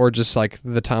 Or just like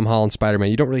the Tom Holland Spider-Man.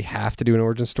 You don't really have to do an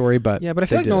origin story, but yeah, but I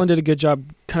feel like Nolan did a good job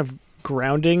kind of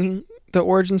grounding the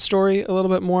origin story a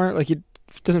little bit more. Like, it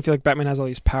doesn't feel like Batman has all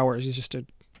these powers. He's just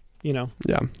you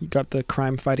got the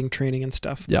crime fighting training and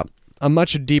stuff. Yeah. A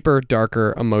much deeper,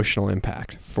 darker emotional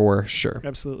impact for sure.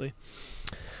 Absolutely.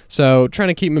 So trying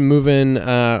to keep them moving,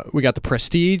 we got The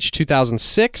Prestige,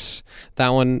 2006. That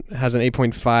one has an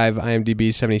 8.5 IMDb,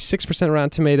 76% Rotten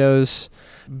Tomatoes.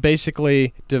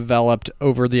 Basically developed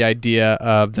over the idea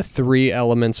of the three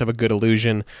elements of a good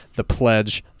illusion: the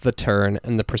pledge, the turn,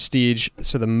 and the prestige.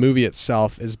 So the movie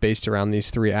itself is based around these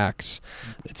three acts.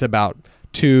 It's about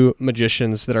two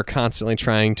magicians that are constantly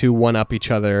trying to one-up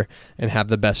each other and have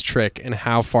the best trick, and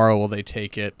how far will they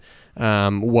take it?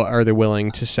 What are they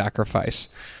willing to sacrifice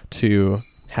to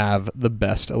have the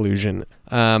best illusion?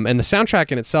 And the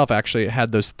soundtrack in itself actually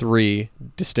had those three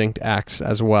distinct acts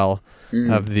as well.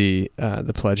 Of the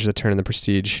pledge, the turn, and the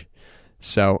prestige.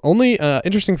 So only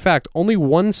interesting fact: only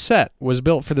one set was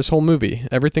built for this whole movie.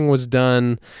 Everything was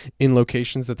done in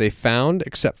locations that they found,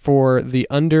 except for the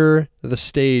under the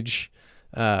stage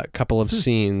couple of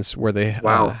scenes where they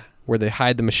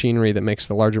hide the machinery that makes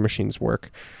the larger machines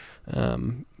work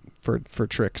for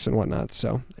tricks and whatnot.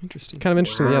 So interesting. Kind of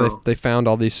interesting. Wow. Yeah, they found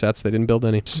all these sets. They didn't build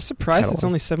any. I'm surprised it's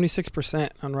only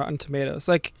 76% on Rotten Tomatoes.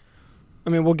 Like, I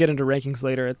mean, we'll get into rankings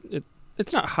later.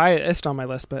 It's not highest on my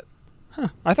list, but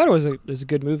I thought it was a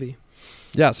good movie.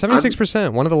 Yeah,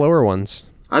 76%, one of the lower ones.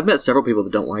 I've met several people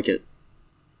that don't like it.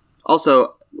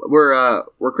 Also,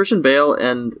 were Christian Bale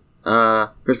and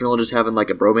Christopher Nolan just having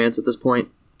like a bromance at this point?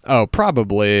 Oh,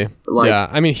 probably. Like- yeah,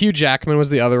 I mean, Hugh Jackman was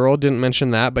the other role. Didn't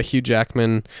mention that, but Hugh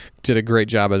Jackman did a great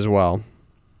job as well.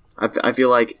 I feel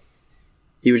like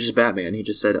he was just Batman. He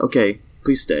just said, "Okay,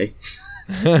 please stay."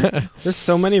 There's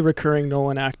so many recurring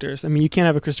Nolan actors. I mean, you can't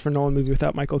have a Christopher Nolan movie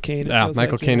without Michael Caine. Yeah,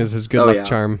 Michael Caine is his good Oh, luck yeah.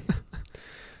 charm.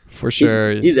 For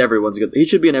sure. He's everyone's good. He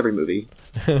should be in every movie.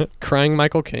 Crying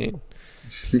Michael Caine.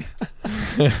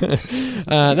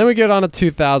 Then we get on to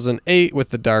 2008 with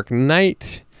The Dark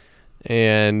Knight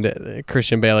and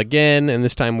Christian Bale again, and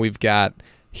this time we've got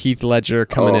Heath Ledger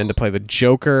coming in to play the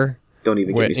Joker Don't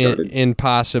even get me started. in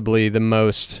possibly the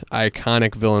most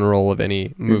iconic villain role of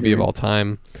any movie of all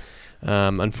time.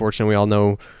 Unfortunately, we all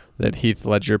know that Heath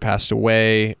Ledger passed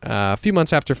away a few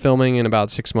months after filming, in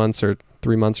about 6 months or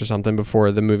 3 months or something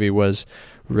before the movie was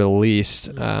released.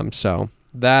 So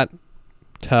that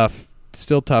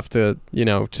still tough to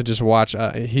to just watch.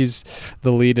 He's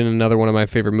the lead in another one of my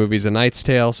favorite movies, A Knight's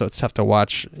Tale. So it's tough to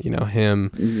watch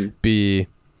him be.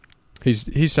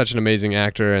 He's such an amazing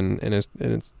actor, and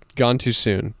it's gone too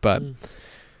soon. But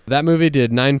that movie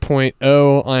did 9.0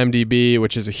 IMDb,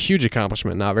 which is a huge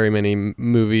accomplishment. Not very many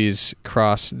movies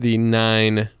cross the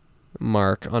 9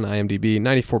 mark on IMDb.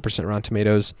 94% Rotten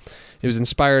Tomatoes. It was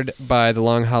inspired by The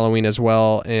Long Halloween as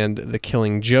well and the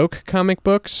Killing Joke comic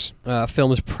books.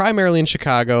 Film is primarily in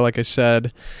Chicago, like I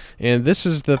said, and this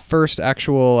is the first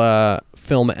actual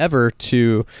film ever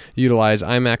to utilize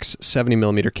IMAX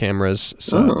 70mm cameras.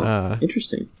 So,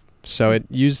 Interesting. So it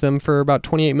used them for about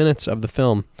 28 minutes of the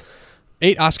film.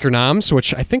 8 Oscar noms,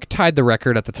 which I think tied the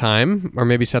record at the time, or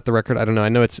maybe set the record. I don't know. I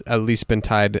know it's at least been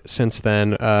tied since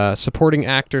then. Supporting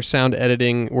actor, sound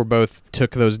editing,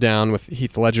 took those down with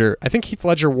Heath Ledger. I think Heath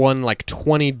Ledger won like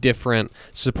 20 different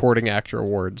supporting actor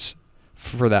awards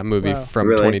for that movie from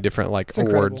Really? 20 different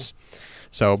awards.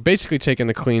 So basically taking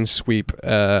the clean sweep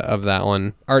of that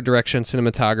one. Art direction,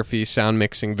 cinematography, sound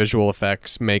mixing, visual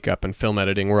effects, makeup, and film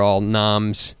editing were all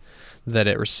noms that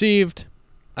it received.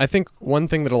 I think one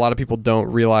thing that a lot of people don't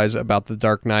realize about The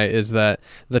Dark Knight is that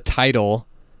the title,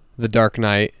 The Dark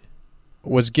Knight,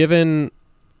 was given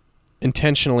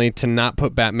intentionally to not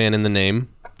put Batman in the name,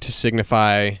 to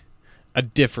signify a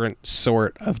different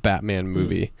sort of Batman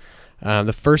movie.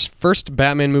 The first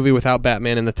Batman movie without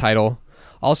Batman in the title.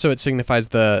 Also, it signifies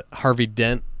the Harvey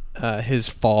Dent, his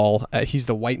fall. He's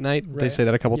the White Knight. Right. They say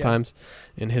that a couple times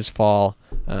in his fall.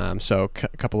 So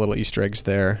a couple little Easter eggs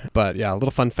there. But yeah, a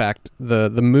little fun fact. The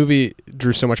movie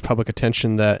drew so much public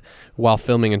attention that while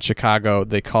filming in Chicago,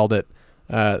 they called it,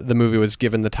 the movie was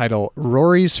given the title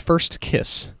Rory's First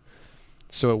Kiss.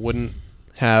 So it wouldn't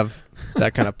have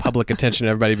that kind of public attention.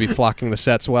 Everybody be flocking the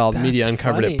sets. Well, the media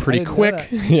uncovered it pretty quick.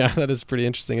 Yeah, that is pretty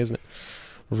interesting, isn't it?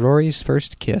 Rory's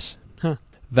First Kiss. Huh.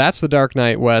 That's The Dark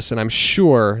Knight, Wes, and I'm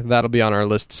sure that'll be on our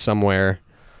list somewhere.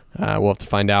 We'll have to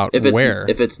find out where.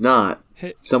 If it's not,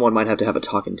 someone might have to have a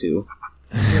talking to.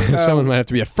 Someone might have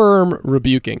to be a firm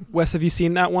rebuking. Wes, have you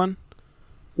seen that one?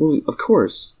 Well, of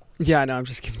course. Yeah, no, I'm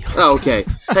just kidding. Oh, okay.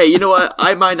 Hey, you know what?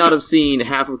 I might not have seen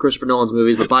half of Christopher Nolan's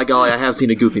movies, but by golly, I have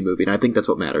seen a Goofy movie, and I think that's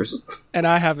what matters. And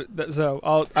I haven't. So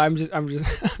I'm just.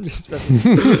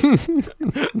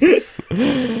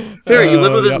 Barry, you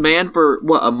lived with this man for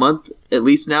what, a month at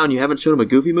least now, and you haven't shown him a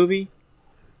Goofy movie?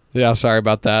 Yeah, sorry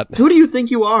about that. Who do you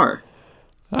think you are?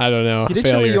 I don't know. You did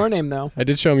show me Your Name, though. I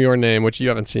did show him Your Name, which you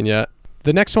haven't seen yet.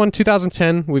 The next one,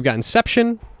 2010, we've got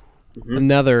Inception.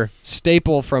 Another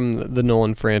staple from the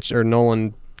Nolan franchise or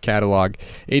Nolan catalog.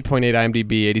 8.8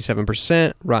 IMDb,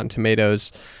 87% Rotten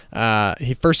Tomatoes.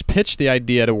 He first pitched the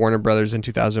idea to Warner Brothers in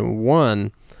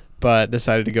 2001, but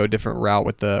decided to go a different route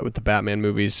with the Batman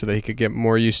movies so that he could get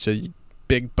more used to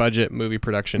big budget movie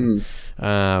production.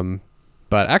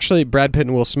 But actually, Brad Pitt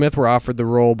and Will Smith were offered the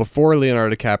role before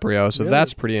Leonardo DiCaprio, so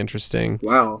that's pretty interesting.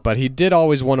 Wow. But he did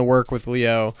always want to work with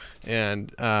Leo,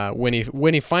 and when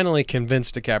he finally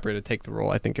convinced DiCaprio to take the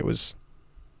role, I think it was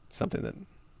something that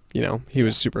he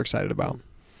was super excited about.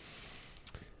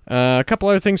 A couple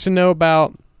other things to know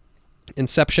about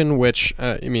Inception, which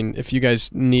if you guys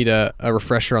need a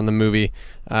refresher on the movie,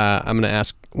 I'm going to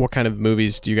ask, what kind of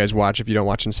movies do you guys watch if you don't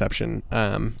watch Inception?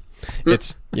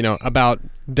 It's about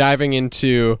diving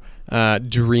into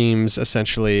dreams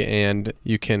essentially, and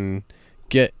you can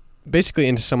get basically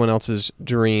into someone else's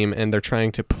dream, and they're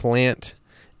trying to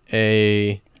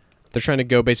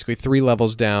go basically 3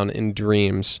 levels down in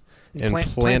dreams and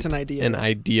plant an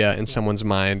idea in someone's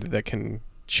mind that can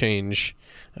change,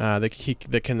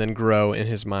 that can then grow in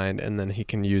his mind, and then he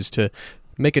can use to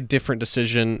make a different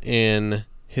decision in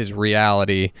his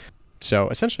reality. So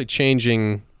essentially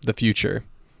changing the future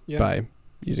by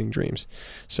using dreams.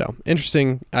 So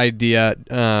interesting idea.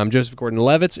 Joseph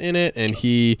Gordon-Levitt's in it, and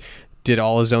he did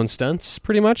all his own stunts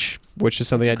pretty much, which is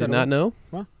something That's I did not know.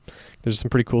 Wow. There's some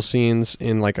pretty cool scenes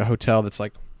in like a hotel that's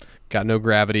like got no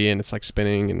gravity and it's like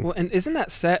spinning and Well, and isn't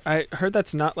that set? I heard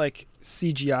that's not like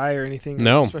CGI or anything.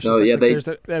 No. Special No, effects. yeah, Like,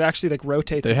 there's that actually like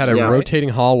rotates. they and had a stuff, right? rotating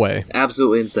hallway.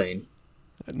 Absolutely insane.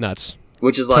 Nuts.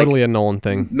 Which is like Totally a Nolan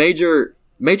thing. major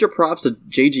props to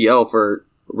JGL for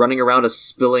running around a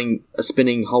spinning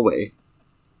hallway.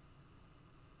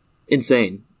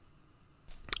 Insane.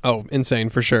 Oh, insane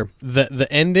for sure. The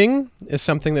ending is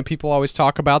something that people always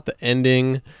talk about. The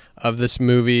ending of this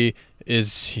movie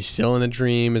is he's still in a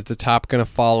dream. Is the top going to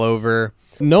fall over?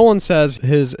 Nolan says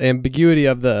his ambiguity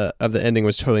of the ending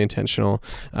was totally intentional.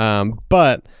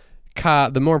 But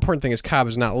Cobb, the more important thing is Cobb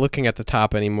is not looking at the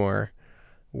top anymore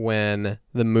when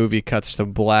the movie cuts to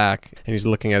black and he's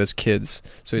looking at his kids.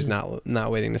 So he's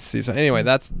not waiting to see. So anyway,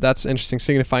 that's interesting,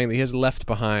 signifying that he has left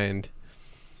behind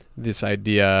this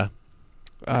idea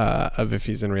of if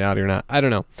he's in reality or not. I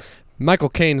don't know. Michael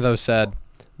Caine, though, said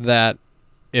that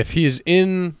if he is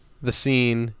in the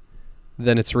scene,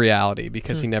 then it's reality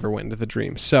because he never went into the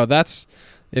dream. So that's,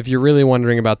 if you're really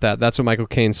wondering about that, that's what Michael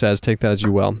Caine says. Take that as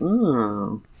you will.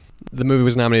 Oh. The movie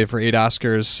was nominated for 8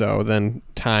 Oscars, so then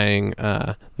tying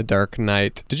The Dark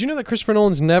Knight. Did you know that Christopher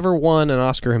Nolan's never won an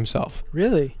Oscar himself?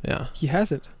 Really? Yeah. He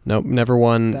hasn't. Nope, never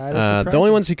won. That is The only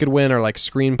surprising. ones he could win are like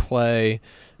screenplay,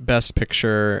 best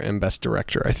picture, and best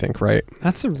director, I think, right?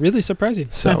 That's really surprising.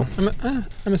 So-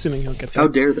 I'm assuming he'll get that. How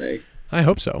dare they? I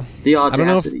hope so. The I don't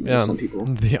know if- audacity yeah. of some people.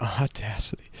 The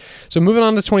audacity. So moving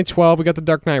on to 2012, we got The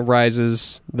Dark Knight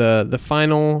Rises, the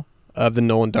final of the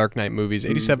Nolan Dark Knight movies.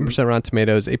 87% Rotten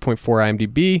Tomatoes, 8.4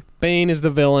 IMDb. Bane is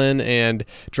the villain and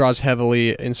draws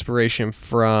heavily inspiration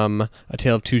from A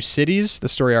Tale of Two Cities, the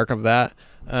story arc of that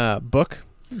book.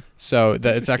 So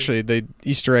that it's actually the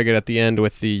Easter egg at the end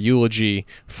with the eulogy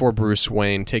for Bruce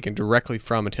Wayne taken directly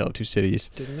from A Tale of Two Cities.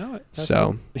 Didn't know it. That's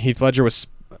So Heath Ledger was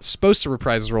supposed to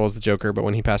reprise his role as the Joker, but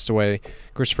when he passed away,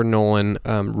 Christopher Nolan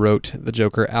wrote the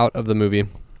Joker out of the movie.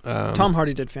 Tom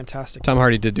Hardy did fantastic. Tom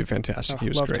Hardy did do fantastic. He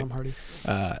was love great. Tom Hardy.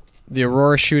 The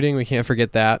Aurora shooting, we can't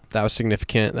forget that. That was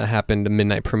significant. That happened, a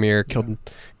midnight premiere,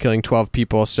 killing 12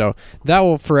 people. So that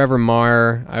will forever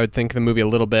mar, I would think, the movie a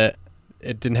little bit.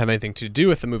 It didn't have anything to do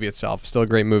with the movie itself. Still a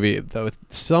great movie, though it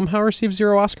somehow received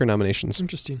 0 Oscar nominations.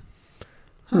 Interesting.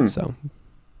 So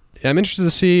yeah, I'm interested to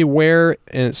see where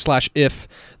and / if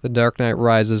The Dark Knight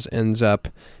Rises ends up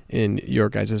in your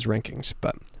guys' rankings.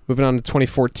 But moving on to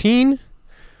 2014,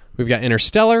 we've got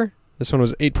Interstellar. This one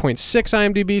was 8.6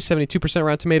 IMDb, 72%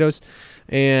 Rotten Tomatoes,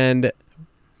 and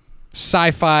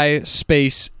sci-fi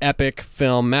space epic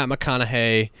film. Matt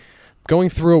McConaughey going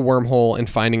through a wormhole and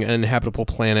finding an inhabitable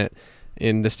planet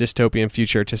in this dystopian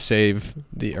future to save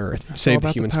the Earth, It's all save the about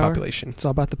the humans' power. population. It's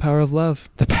all about the power of love.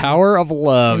 The power of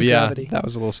love. And Yeah, gravity. that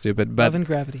was a little stupid, but Love and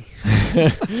gravity.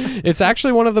 it's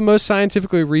actually one of the most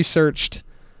scientifically researched,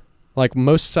 like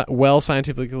most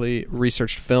scientifically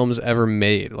researched films ever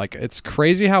made. Like, it's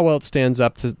crazy how well it stands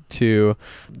up to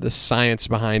the science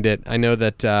behind it. I know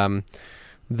that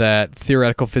that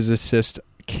theoretical physicist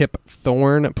Kip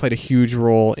Thorne played a huge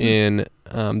role in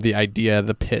the idea,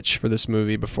 the pitch for this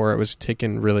movie before it was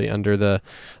taken really under the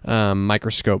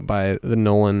microscope by the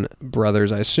Nolan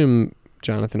brothers. I assume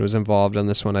Jonathan was involved on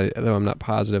this one, though I'm not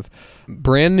positive.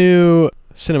 Brand new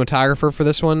cinematographer for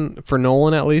this one, for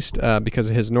Nolan at least, because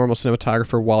his normal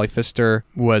cinematographer, Wally Pfister,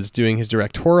 was doing his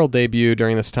directorial debut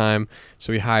during this time.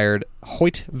 So he hired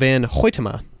Hoyt van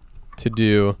Hoytema to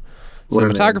do What a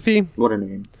name. cinematography. What a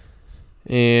name.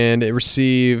 And it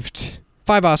received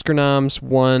 5 Oscar noms.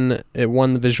 It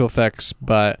won the visual effects,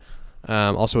 but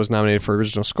also was nominated for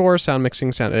original score, sound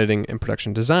mixing, sound editing, and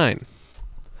production design.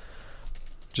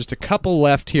 Just a couple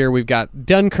left here. We've got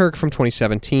Dunkirk from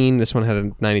 2017. This one had a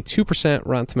 92%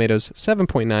 Rotten Tomatoes,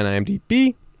 7.9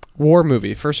 IMDb. War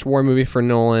movie. First war movie for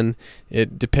Nolan.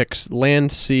 It depicts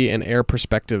land, sea, and air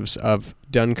perspectives of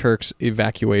Dunkirk's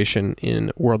evacuation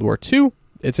in World War II.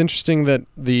 It's interesting that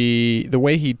the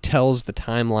way he tells the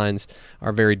timelines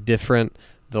are very different.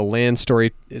 The land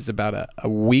story is about a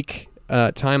week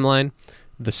timeline.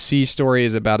 The sea story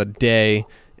is about a day.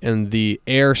 And the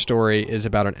air story is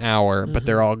about an hour, but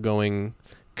they're all going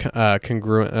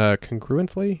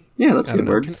congruently. Yeah, that's I a don't good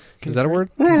know. word. Is that a word?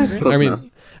 Yeah, it's close enough.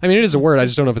 I mean, it is a word. I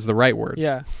just don't know if it's the right word.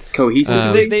 Yeah. Cohesive.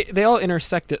 'Cause they all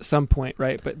intersect at some point,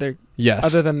 right? But they're Yes.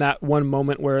 other than that one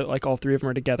moment where like all three of them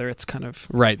are together, it's kind of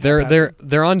Right.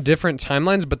 They're on different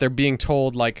timelines, but they're being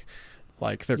told like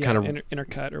they're kind of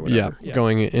intercut or whatever.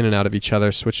 going in and out of each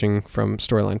other, switching from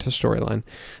storyline to storyline.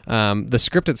 The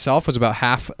script itself was about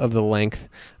half of the length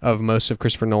of most of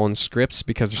Christopher Nolan's scripts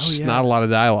because there's just not a lot of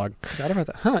dialogue. Forgot about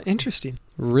that. Huh, interesting.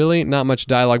 Really not much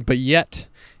dialogue, but yet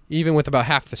even with about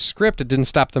half the script, it didn't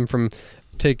stop them from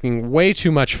taking way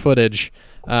too much footage.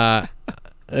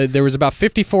 There was about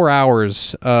 54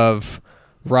 hours of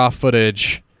raw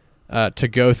footage to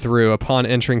go through upon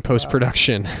entering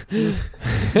post-production.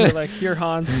 You're like, here,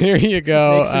 Hans. Here you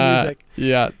go. Make some music.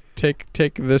 Yeah,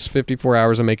 take this 54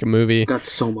 hours and make a movie.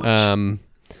 That's so much.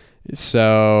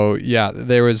 So, yeah,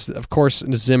 there was, of course,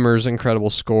 Zimmer's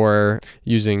incredible score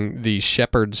using the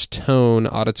Shepherd's Tone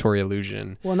auditory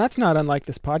illusion. Well, and that's not unlike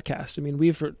this podcast.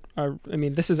 I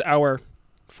mean, this is our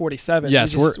 47.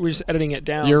 Yes, we're just editing it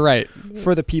down. You're right.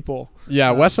 For the people.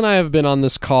 Yeah, Wes and I have been on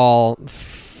this call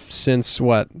since,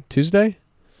 Tuesday?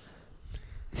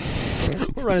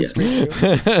 We're running straight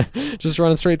through. Just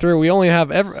running straight through. We only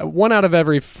have one out of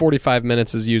every 45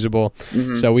 minutes is usable,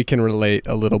 so we can relate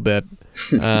a little bit.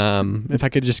 If I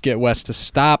could just get Wes to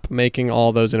stop making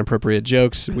all those inappropriate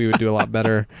jokes, we would do a lot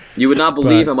better. You would not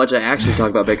believe how much I actually talk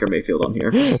about Baker Mayfield on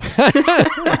here.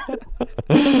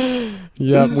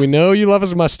 Yeah, we know you love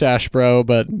his mustache, bro,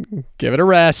 but give it a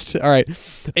rest. All right,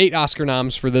 8 Oscar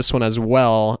noms for this one as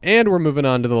well, and we're moving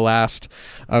on to the last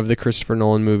of the Christopher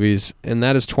Nolan movies, and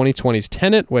that is 2020's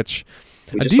Tenet, which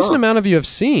a decent amount of you have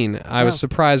seen. I was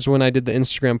surprised when I did the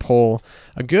Instagram poll.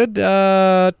 A good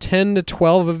 10 to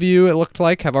 12 of you, it looked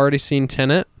like, have already seen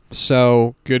Tenet.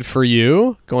 So good for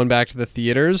you. Going back to the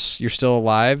theaters. You're still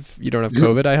alive. You don't have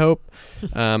COVID, I hope.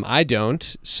 I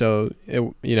don't. So,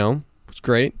 it's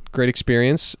great. Great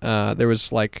experience. There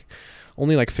was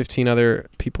only 15 other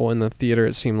people in the theater,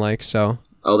 it seemed like. So.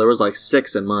 Oh, there was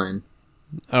 6 in mine.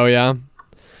 Oh, yeah?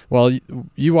 Well,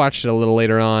 you watched it a little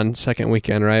later on, second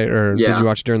weekend, right? Or did you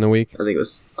watch it during the week?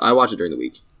 I watched it during the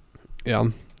week. Yeah.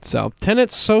 So,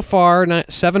 Tenet so far,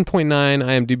 7.9,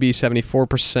 IMDb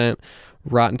 74%,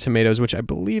 Rotten Tomatoes, which I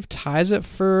believe ties it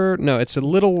for... No, it's a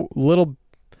little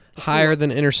higher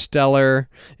than Interstellar.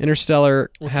 Interstellar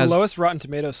has... the lowest Rotten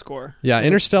Tomatoes score. Yeah,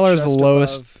 Interstellar is the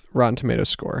lowest Rotten Tomatoes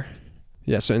score.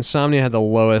 Yeah, so Insomnia had the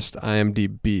lowest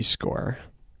IMDb score.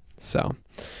 So...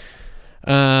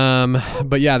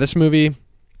 but yeah, this movie,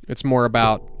 it's more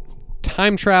about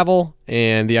time travel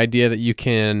and the idea that you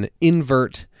can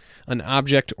invert an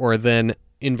object or then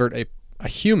invert a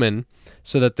human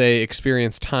so that they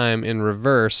experience time in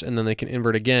reverse, and then they can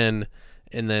invert again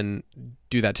and then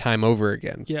do that time over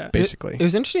again. Yeah, basically. It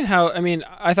was interesting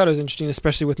I thought it was interesting,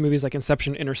 especially with movies like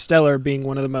Inception, Interstellar being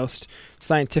one of the most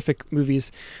scientific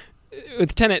movies.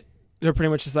 With Tenet, they're pretty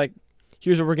much just like,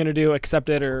 here's what we're going to do, accept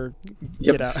it or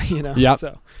get out, Yep.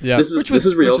 So, yeah. This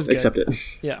is real, accept it.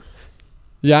 Yeah.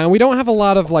 Yeah, and we don't have a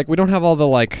lot of we don't have all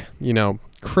the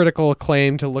critical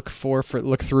acclaim to look through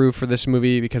for this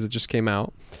movie because it just came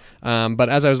out. But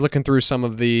as I was looking through some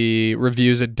of the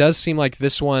reviews, it does seem like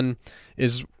this one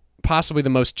is possibly the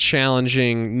most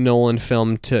challenging Nolan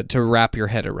film to wrap your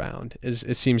head around.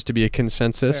 It seems to be a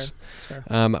consensus. It's fair.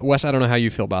 Wes, I don't know how you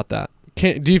feel about that.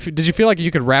 Did you feel like you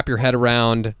could wrap your head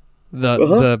around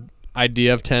the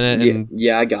idea of Tenet? And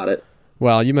yeah, I got it.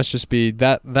 Well, you must just be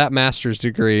that master's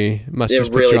degree must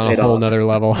just really put you on a whole nother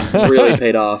level. Really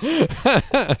paid off.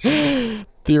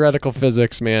 Theoretical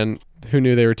physics, man. Who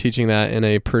knew they were teaching that in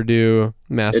a Purdue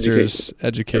master's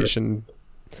education?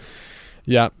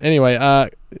 Yeah. Anyway,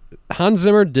 Hans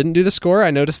Zimmer didn't do the score.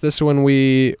 I noticed this when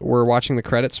we were watching the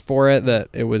credits for it, that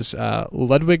it was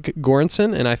Ludwig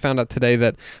Göransson, and I found out today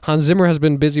that Hans Zimmer has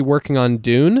been busy working on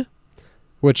Dune,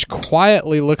 which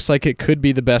quietly looks like it could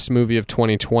be the best movie of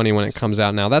 2020 when it comes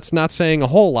out now. That's not saying a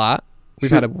whole lot.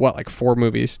 We've had, 4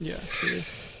 movies? Yeah.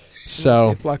 So we'll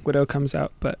see if Black Widow comes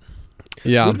out, but...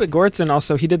 Yeah. Ludwig Göransson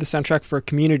also, he did the soundtrack for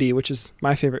Community, which is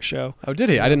my favorite show. Oh, did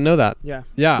he? I didn't know that. Yeah.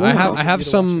 Yeah, Wow. I have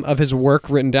some of his work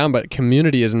written down, but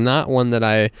Community is not one that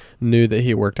I knew that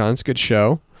he worked on. It's a good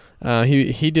show.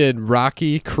 He did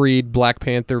Rocky, Creed, Black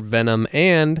Panther, Venom,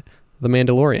 and The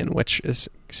Mandalorian, which is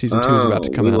season 2 is about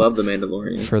to come out. We love The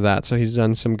Mandalorian. For that. So he's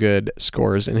done some good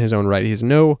scores in his own right. He's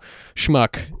no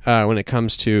schmuck when it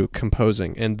comes to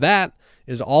composing. And that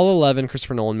is all 11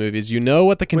 Christopher Nolan movies. You know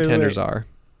what the contenders are.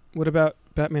 What about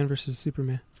Batman versus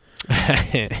Superman?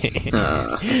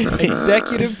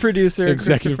 Executive producer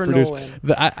Christopher Nolan.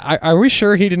 Are we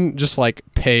sure he didn't just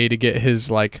pay to get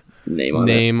his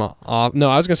name off?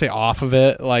 No, I was gonna say off of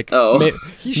it.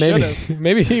 He should have.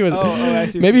 Maybe he was. I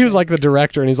see. Maybe he was the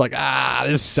director, and he's like,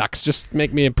 this sucks. Just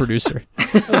make me a producer.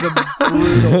 That was a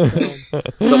brutal film.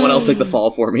 Someone else take the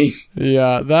fall for me.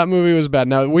 Yeah, that movie was bad.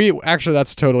 Now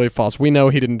that's totally false. We know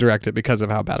he didn't direct it because of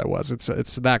how bad it was.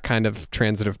 It's that kind of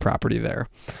transitive property there.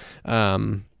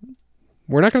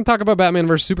 We're not going to talk about Batman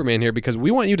versus Superman here because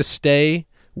we want you to stay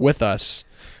with us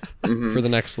for the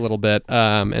next little bit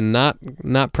and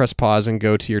not press pause and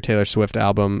go to your Taylor Swift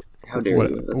album, How dare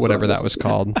you? whatever that was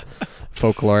called.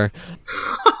 folklore.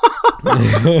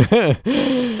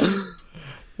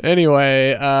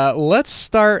 Anyway, let's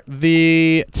start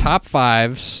the top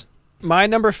fives. My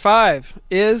number 5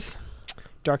 is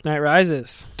Dark Knight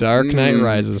Rises. Dark Knight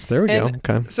Rises. There we And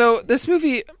go. Okay. So this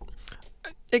movie,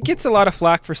 it gets a lot of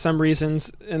flack for some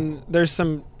reasons, and there's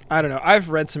some, I don't know, I've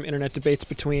read some internet debates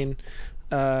between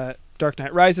Dark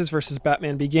Knight Rises versus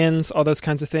Batman Begins, all those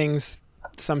kinds of things.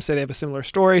 Some say they have a similar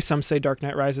story. Some say Dark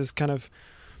Knight Rises kind of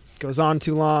goes on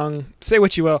too long. Say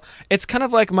what you will. It's kind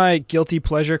of like my guilty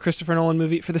pleasure Christopher Nolan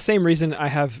movie. For the same reason I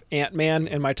have Ant-Man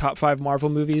in my top 5 Marvel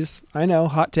movies. I know,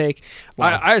 hot take.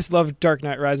 Wow. I just love Dark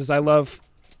Knight Rises. I love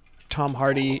Tom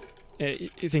Hardy. I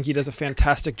think he does a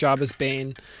fantastic job as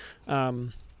Bane. I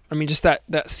mean, just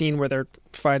that scene where they're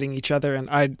fighting each other,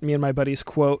 and me and my buddies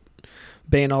quote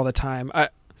Bane all the time.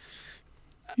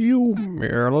 You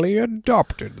merely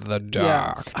adopted the dark.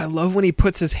 Yeah, I love when he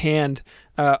puts his hand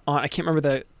on. I can't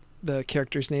remember the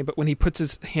character's name, but when he puts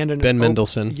his hand in Ben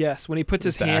Mendelsohn. Yes, when he puts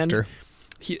his The hand. actor.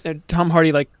 Tom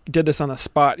Hardy did this on the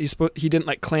spot. He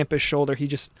didn't clamp his shoulder. He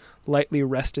just lightly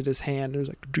rested his hand. It was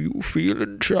like, "Do you feel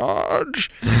in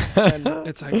charge?" And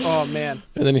it's like, oh man.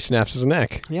 And then he snaps his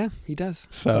neck. Yeah, he does.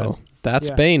 So that's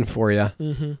yeah. Bane for you.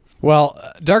 Mm-hmm. Well,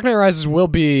 Dark Knight Rises will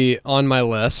be on my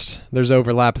list. There's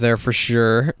overlap there for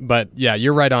sure. But yeah,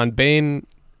 you're right on. Bane,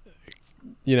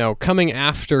 coming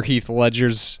after Heath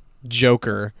Ledger's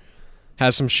Joker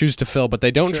has some shoes to fill, but they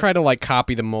don't try to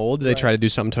copy the mold. They try to do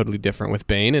something totally different with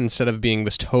Bane. Instead of being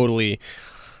this totally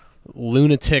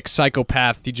lunatic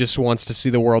psychopath, he just wants to see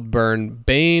the world burn.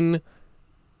 Bane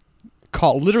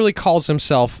literally calls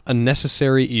himself a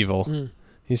necessary evil.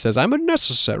 He says, "I'm a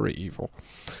necessary evil."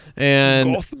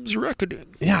 And Gotham's Reckoning.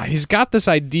 Yeah, he's got this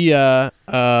idea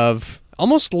of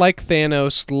almost like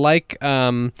Thanos, like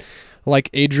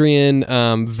Adrian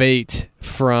Veidt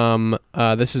from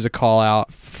this is a call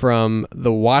out from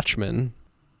The Watchmen.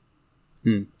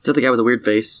 Is that the guy with the weird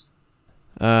face?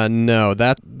 No,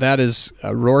 that is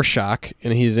Rorschach,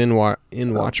 and he's in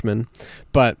Watchmen.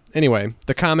 But anyway,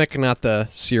 the comic, not the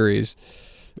series,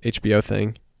 HBO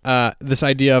thing. This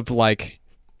idea of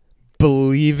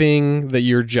believing that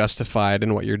you're justified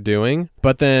in what you're doing,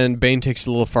 but then Bane takes it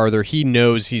a little farther. He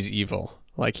knows he's evil,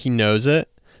 he knows it,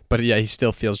 but yeah, he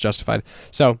still feels justified.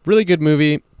 So really good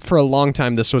movie. For a long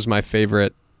time, this was my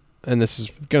favorite, and this is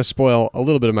gonna spoil a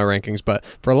little bit of my rankings, but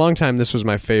for a long time, this was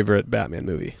my favorite Batman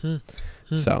movie.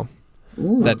 So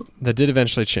that did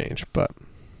eventually change, but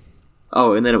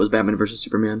and then it was Batman versus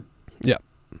Superman. yeah.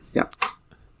 Yep.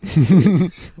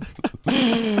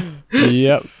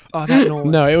 Oh, that Nolan.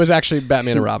 No, it was actually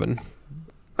Batman and Robin.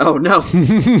 Oh no.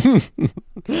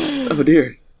 Oh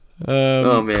dear.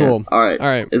 Oh man. Cool. All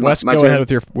right. Wes, my go turn? ahead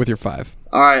with your 5.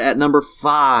 All right. At number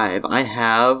 5, I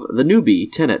have the newbie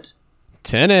Tenet.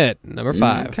 Tenet, number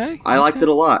 5. Okay. I liked it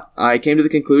a lot. I came to the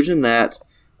conclusion that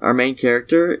our main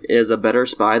character is a better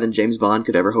spy than James Bond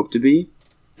could ever hope to be,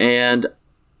 and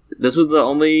this was the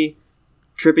only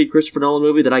trippy Christopher Nolan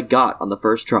movie that I got on the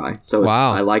first try. So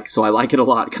wow. I like it a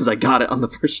lot because I got it on the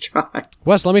first try.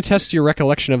 Wes, let me test your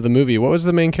recollection of the movie. What was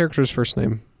the main character's first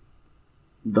name?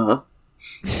 I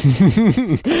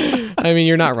mean,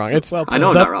 you're not wrong. It's I know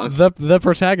I'm not wrong. The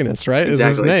protagonist, right?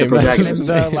 Exactly, Is his name. the That's protagonist. his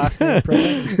The name. last name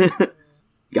protagonist.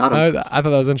 Got him. I thought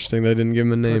that was interesting. They didn't give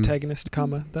him a name. Protagonist,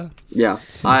 the. Yeah,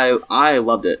 I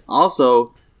loved it.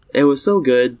 Also, it was so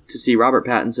good to see Robert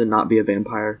Pattinson not be a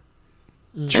vampire.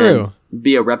 True. And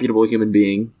be a reputable human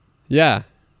being. Yeah.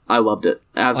 I loved it.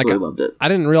 Absolutely loved it. I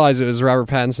didn't realize it was Robert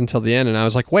Pattinson until the end, and I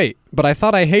was like, wait, but I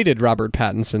thought I hated Robert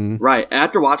Pattinson. Right.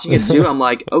 After watching it too, I'm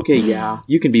like, okay, yeah,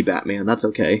 you can be Batman. That's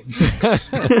okay.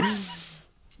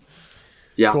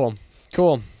 Yeah.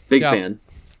 Cool. Big Yeah. fan.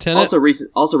 Tenet,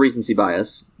 Also recency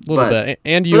bias. a little bit.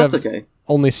 And you have that's okay.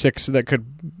 only 6 that could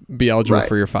be eligible Right.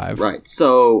 for your 5. Right.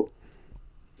 So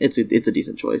it's a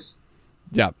decent choice.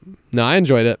 Yeah. No, I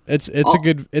enjoyed it. It's a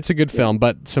good film,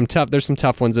 but there's some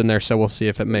tough ones in there, so we'll see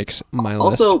if it makes my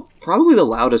list. Also, probably the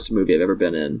loudest movie I've ever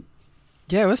been in.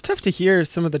 Yeah, it was tough to hear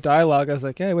some of the dialogue. I was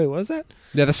like, hey, wait, what was that?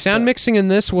 Yeah, the sound mixing in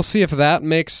this, we'll see if that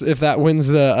wins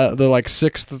the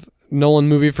 6th Nolan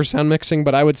movie for sound mixing,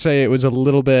 but I would say it was a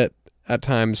little bit at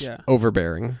times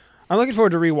overbearing. I'm looking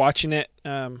forward to rewatching it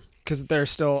because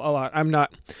there's still a lot.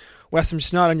 Wes, I'm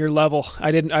just not on your level.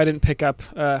 I didn't pick up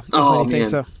as many things,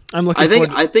 so I'm looking forward.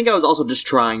 I think I was also just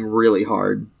trying really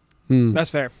hard. That's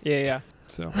fair. Yeah.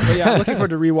 So, but yeah, I'm looking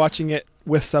forward to rewatching it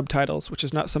with subtitles, which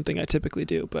is not something I typically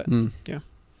do. But yeah.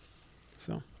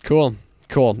 So Cool.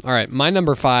 All right, my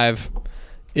number 5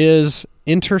 is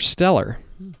Interstellar.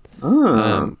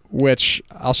 Which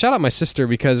I'll shout out my sister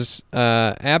because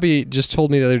Abby just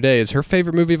told me the other day is her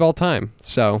favorite movie of all time.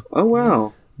 So, oh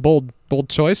wow, bold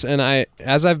choice. And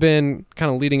as I've been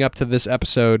kind of leading up to this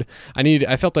episode,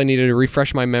 I felt I needed to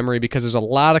refresh my memory because there's a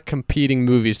lot of competing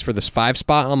movies for this 5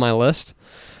 spot on my list.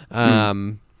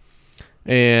 And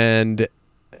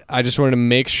I just wanted to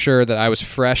make sure that I was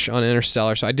fresh on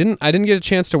Interstellar. So I didn't get a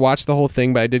chance to watch the whole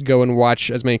thing, but I did go and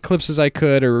watch as many clips as I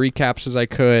could or recaps as I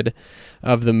could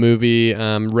of the movie,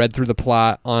 read through the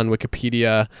plot on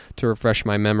Wikipedia to refresh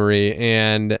my memory.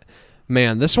 And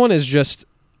man, this one is just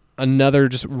another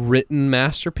just written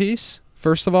masterpiece.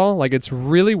 First of all, like, it's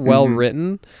really well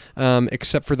written,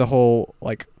 except for the whole,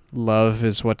 like, love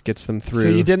is what gets them through. So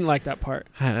you didn't like that part?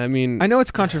 I mean, I know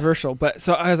it's controversial, but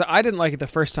so I didn't like it the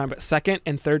first time, but second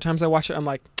and third times I watched it, I'm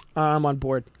like, I'm on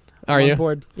board. Are you? On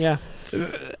board, yeah.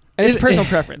 And it's personal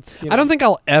preference. You know? I don't think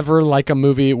I'll ever like a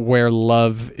movie where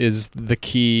love is the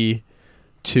key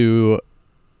to,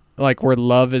 like, where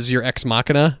love is your ex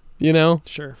machina, you know?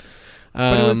 Sure.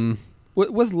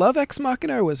 But was love ex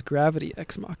machina or was gravity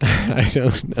ex machina? I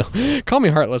don't know. Call me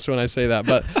heartless when I say that,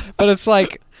 but it's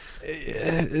like,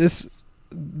 it's,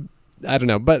 I don't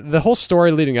know. But the whole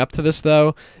story leading up to this,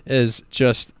 though, is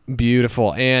just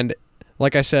beautiful. And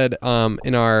like I said,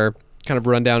 in our kind of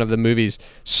rundown of the movies,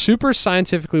 super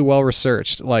scientifically well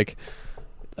researched, like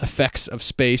effects of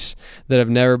space that have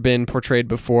never been portrayed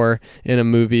before in a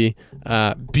movie.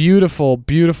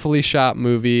 Beautifully shot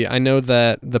movie. I know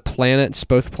that the planets,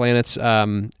 both planets,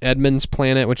 Edmund's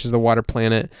planet, which is the water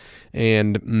planet,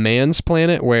 and Man's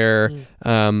planet, where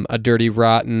a dirty,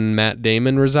 rotten Matt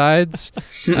Damon resides,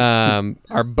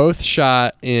 are both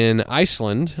shot in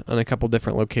Iceland on a couple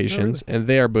different locations, and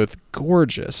they are both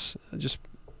gorgeous, just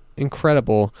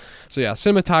incredible. So yeah,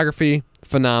 cinematography,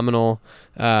 phenomenal.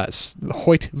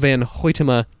 Hoyt van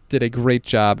Hoytema did a great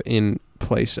job in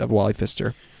place of Wally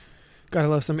Pfister. Gotta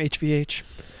love some HVH.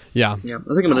 Yeah. I think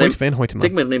I'm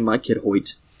gonna name my kid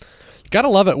Hoyt. Gotta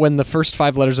love it when the first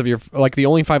 5 letters of your, like, the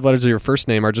only 5 letters of your first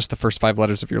name are just the first 5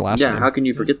 letters of your last name. Yeah, how can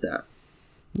you forget that?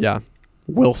 Yeah.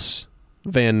 Wils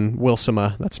van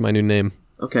Wilsema. That's my new name.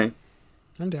 Okay.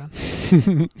 I'm down.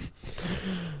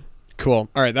 Cool.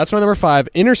 All right, that's my number 5.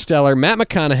 Interstellar. Matt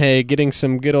McConaughey getting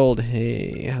some good old,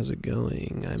 hey, how's it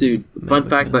going? Dude, fun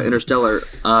fact about Interstellar.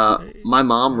 My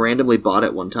mom randomly bought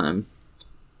it one time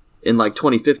in, like,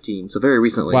 2015, so very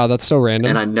recently. Wow, that's so random.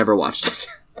 And I never watched it.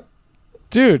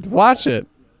 Dude, watch it.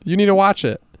 You need to watch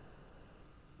it.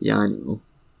 Yeah, I know.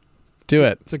 Do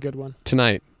it. It's a good one.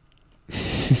 Tonight.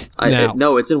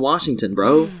 No, it's in Washington,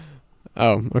 bro.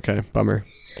 Oh, okay. Bummer.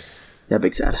 Yeah,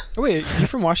 big sad. Oh, wait, you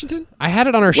from Washington? I had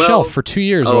it on our shelf for 2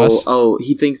 years, Wes.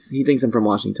 He thinks I'm from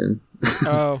Washington.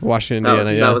 Oh, Washington,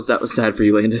 Indiana. That was sad for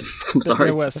you, Landon. I'm sorry.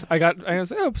 It was. I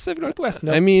was like, Pacific Northwest.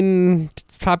 No. I mean,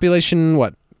 population,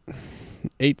 what?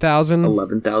 8,000?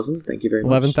 11,000. Thank you very much.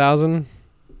 11,000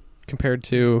 compared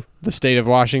to the state of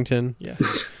Washington. Yeah.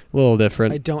 A little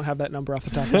different. I don't have that number off the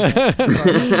top of my head.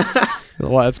 Sorry.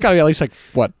 Well, it's got to be at least like,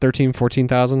 what, 13,000,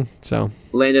 14,000? So,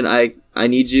 Landon, I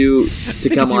need you to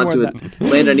come on to it.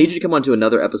 Landon, I need you to come on to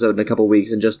another episode in a couple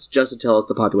weeks and just to tell us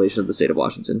the population of the state of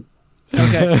Washington.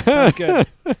 Okay, sounds good.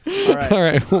 All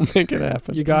right, we'll make it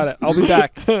happen. You got it. I'll be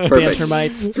back.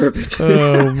 Bantermites. Perfect.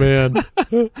 Oh, man.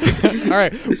 All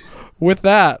right. With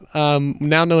that,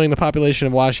 now knowing the population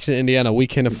of Washington, Indiana, we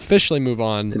can officially move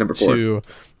on to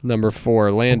number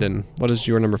 4. Landon, what is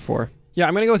your number 4? Yeah,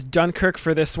 I'm gonna go with Dunkirk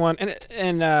for this one,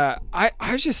 and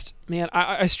I just, man,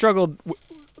 I struggled.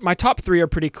 My top 3 are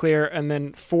pretty clear, and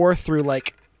then 4 through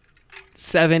like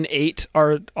 7, 8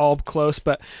 are all close.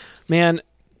 But man,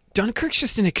 Dunkirk's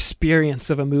just an experience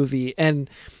of a movie, and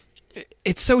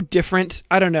it's so different.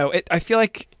 I don't know. I feel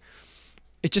like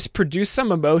it just produced some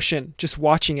emotion just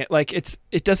watching it. Like it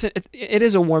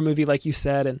is a war movie, like you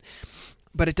said,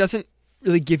 but it doesn't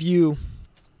really give you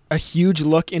a huge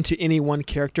look into any one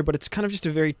character, but it's kind of just a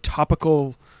very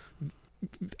topical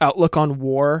outlook on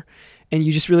war, and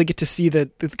you just really get to see the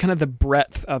kind of the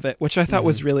breadth of it, which I thought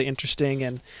was really interesting.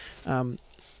 And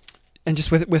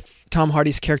just with Tom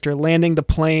Hardy's character landing the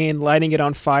plane, lighting it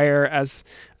on fire as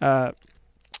I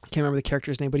can't remember the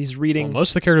character's name, but he's reading. Well, most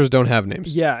of the characters don't have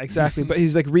names. Yeah, exactly. But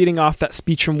he's like reading off that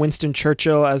speech from Winston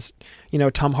Churchill as, you know,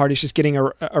 Tom Hardy's just getting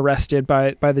arrested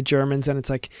by the Germans, and it's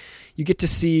like you get to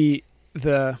see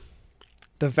the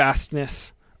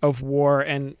vastness of war,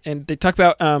 and they talk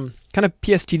about kind of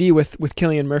PSTD with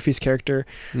Cillian Murphy's character,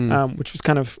 which was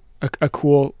kind of a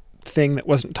cool thing that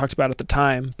wasn't talked about at the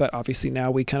time, but obviously now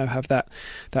we kind of have that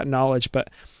knowledge. But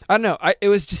I don't know, it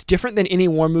was just different than any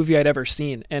war movie I'd ever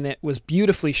seen, and it was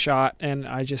beautifully shot, and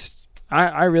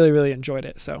I really, really enjoyed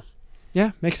it. So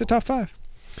yeah, makes the top 5.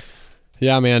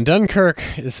 Yeah, man, Dunkirk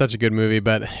is such a good movie,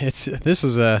 but this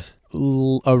is a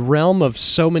a realm of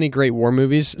so many great war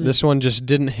movies. This one just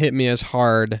didn't hit me as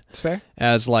hard It's fair.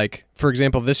 as, like, for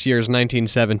example, this year's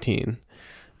 1917,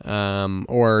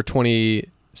 or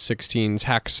 2016's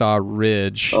Hacksaw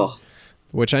Ridge, Oh,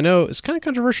 which I know is kind of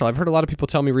controversial. I've heard a lot of people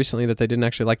tell me recently that they didn't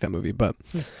actually like that movie, but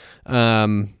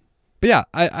yeah,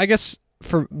 I guess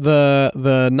for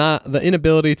the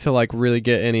inability to, like, really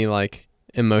get any, like,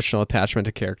 emotional attachment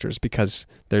to characters because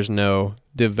there's no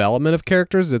development of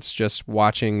characters. It's just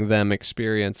watching them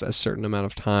experience a certain amount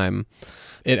of time.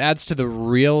 It adds to the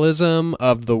realism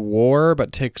of the war,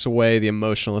 but takes away the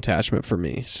emotional attachment for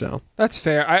me. So That's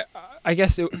fair. I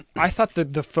guess I thought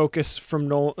that the focus from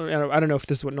Nolan, I don't know if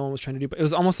this is what Nolan was trying to do, but it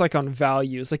was almost like on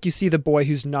values. Like you see the boy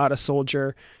who's not a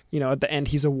soldier, at the end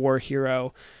he's a war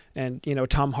hero, and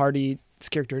Tom Hardy's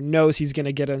character knows he's going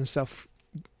to get himself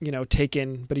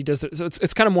taken, but he does it. So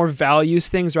it's kind of more values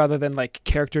things rather than like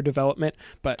character development.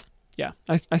 But yeah,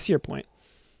 I see your point.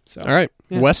 So all right,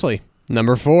 yeah. Wesley,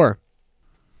 number 4.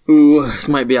 ooh, this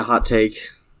might be a hot take.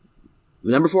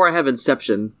 Number 4, I have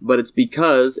Inception, but it's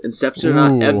because Inception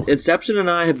and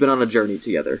I have been on a journey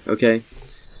together. Okay,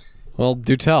 Well,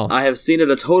 do tell. I have seen it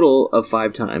a total of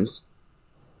 5 times.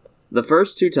 The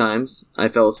first 2 times, I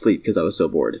fell asleep because I was so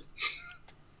bored.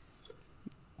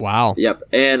 Wow. Yep,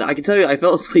 and I can tell you, I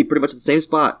fell asleep pretty much at the same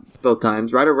spot both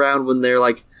times, right around when they're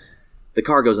like, the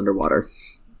car goes underwater.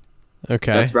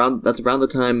 Okay. That's around the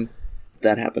time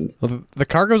that happened. Well, the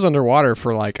car goes underwater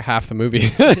for like half the movie.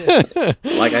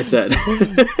 Like I said,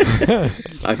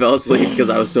 I fell asleep because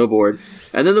I was so bored.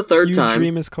 And then the third Your time,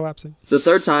 dream is collapsing. the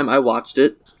third time I watched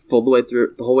it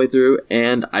the whole way through,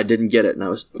 and I didn't get it, and I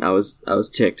was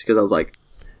ticked because I was like,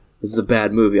 this is a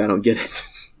bad movie. I don't get it.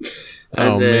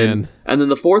 Man. And then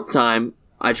the fourth time,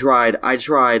 I tried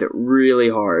really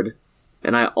hard,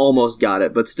 and I almost got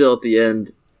it, but still at the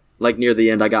end, like near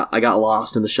the end, I got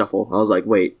lost in the shuffle. I was like,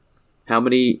 wait, how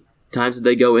many times did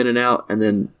they go in and out? And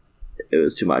then it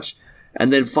was too much.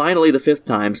 And then finally, the 5th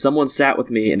time, someone sat with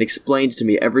me and explained to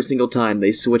me every single time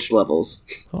they switched levels,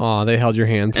 Oh, they held your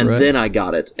hand through and it. then I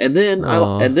got it. And then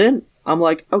I'm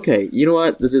like, okay, you know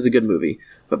what? This is a good movie.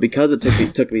 But because it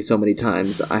took me so many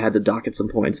times, I had to dock it some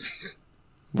points.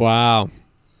 Wow.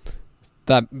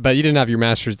 But you didn't have your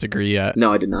master's degree yet.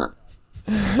 No, I did not.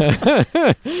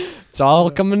 It's all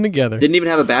coming together. Didn't even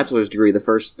have a bachelor's degree the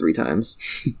first 3 times.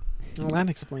 Well, that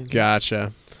explains it.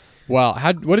 Gotcha. Well,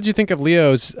 what did you think of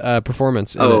Leo's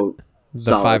performance in it? The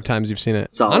solid. 5 times you've seen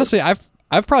it. Solid. Honestly, I've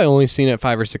probably only seen it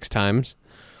 5 or 6 times.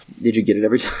 Did you get it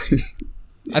every time?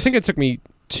 I think it took me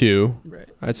 2. Right.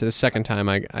 I'd say the second time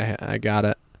I got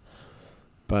it.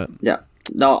 But Yeah.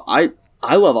 No, I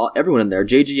love everyone in there.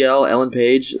 JGL, Ellen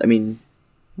Page. I mean,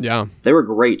 yeah. they were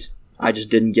great. I just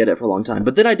didn't get it for a long time.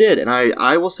 But then I did, and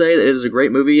I will say that it is a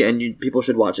great movie, and people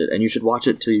should watch it, and you should watch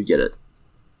it till you get it.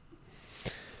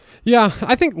 Yeah,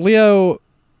 I think Leo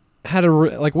had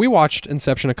we watched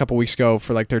Inception a couple weeks ago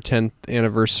for like their 10th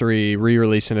anniversary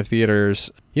re-release into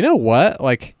theaters. You know what?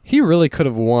 Like he really could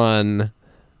have won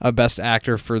a Best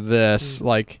Actor for this.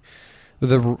 Like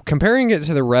comparing it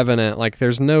to The Revenant, like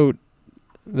they're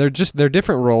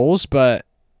different roles, but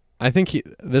I think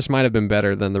this might have been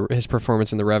better than his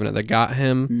performance in The Revenant that got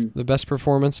him the best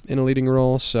performance in a leading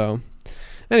role. So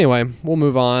anyway, we'll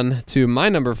move on to my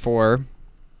number 4,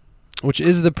 which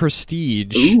is The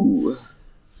Prestige. Ooh.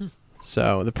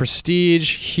 So The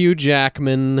Prestige, Hugh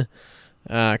Jackman,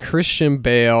 Christian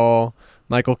Bale,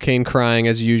 Michael Caine crying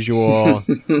as usual.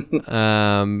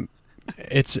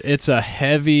 It's a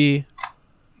heavy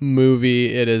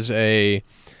movie. It is a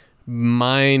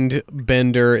mind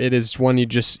bender. It is one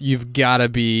you've got to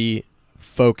be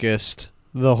focused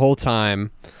the whole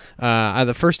time.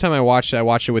 The first time I watched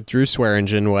it with Drew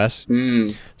Swearingen, Wes,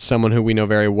 someone who we know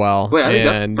very well. Wait,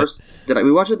 I think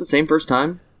we watch it the same first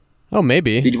time? Oh,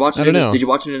 maybe. Did you watch it? Did you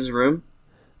watch it in his room?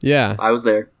 Yeah. I was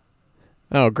there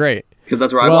Oh, great. because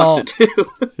that's where I watched it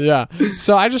too. Yeah.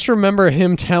 So I just remember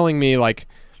him telling me, like,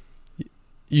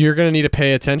 you're going to need to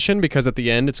pay attention because at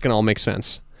the end it's going to all make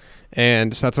sense.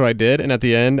 And so that's what I did. And at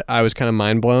the end, I was kind of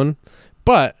mind blown.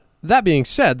 But that being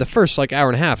said, the first like hour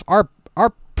and a half are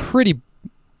pretty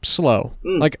slow.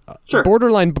 Like sure.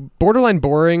 borderline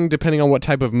boring depending on what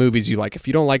type of movies you like. If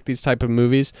you don't like these type of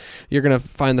movies, you're going to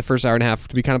find the first hour and a half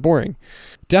to be kind of boring.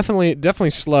 Definitely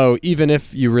slow, even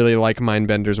if you really like mind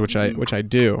benders, which I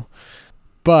do.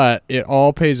 But it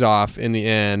all pays off in the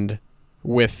end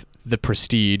with The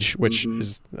Prestige, which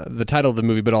is the title of the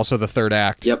movie, but also the third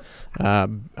act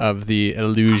of The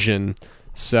Illusion.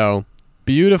 So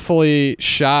beautifully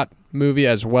shot movie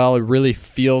as well. It really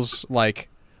feels like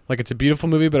it's a beautiful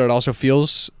movie, but it also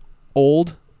feels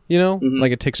old, you know,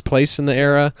 like it takes place in the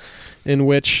era in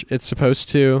which it's supposed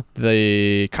to.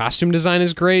 The costume design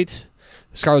is great.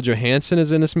 Scarlett Johansson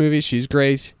is in this movie. She's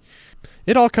great.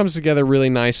 It all comes together really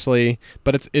nicely,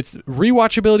 but it's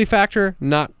rewatchability factor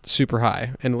not super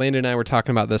high. And Landon and I were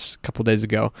talking about this a couple days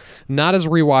ago. Not as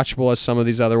rewatchable as some of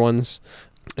these other ones,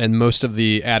 and most of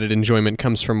the added enjoyment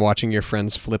comes from watching your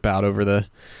friends flip out over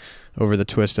the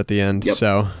twist at the end. Yep.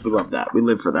 So we love that. We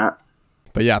live for that.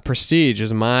 But yeah, Prestige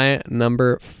is my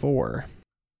number 4.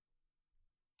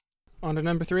 On to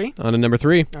number 3. On to number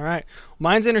 3. All right.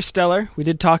 Mine's Interstellar. We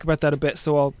did talk about that a bit,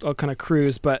 so I'll kind of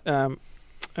cruise. But,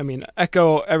 I mean,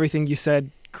 echo everything you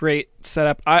said. Great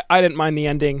setup. I didn't mind the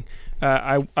ending.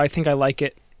 I think I like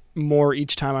it more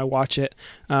each time I watch it.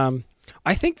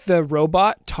 I think the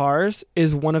robot, TARS,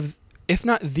 is one of, if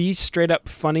not the straight-up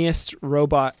funniest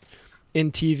robot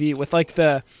in TV, with, like,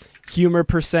 the humor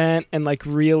percent and, like,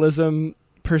 realism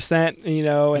percent, you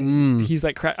know, and he's,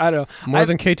 like, I don't know. More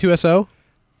than K2SO?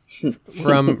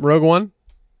 From Rogue One?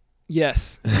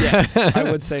 Yes, I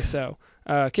would say so.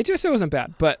 K2SO wasn't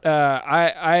bad, but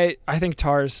I think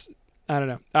TARS, I don't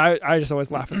know. I just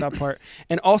always laugh at that part.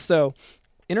 And also,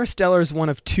 Interstellar is one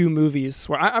of 2 movies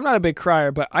where I'm not a big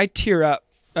crier, but I tear up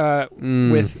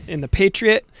with in The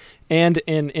Patriot and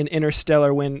in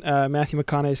Interstellar when Matthew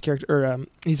McConaughey's character, or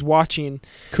he's watching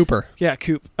Cooper. Yeah,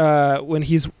 Coop. When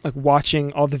he's like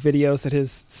watching all the videos that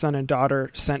his son and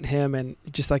daughter sent him, and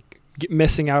just like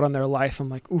missing out on their life. I'm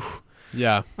like, ooh.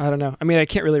 Yeah. I don't know. I mean, I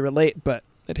can't really relate, but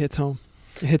it hits home.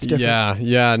 It hits different.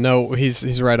 Yeah. No,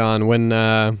 he's right on. When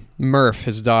Murph,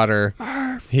 his daughter,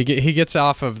 he gets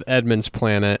off of Edmund's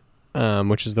planet,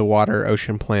 which is the water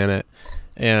ocean planet,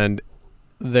 and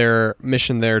their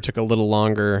mission there took a little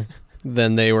longer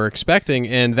than they were expecting,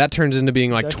 and that turns into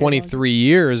being like 23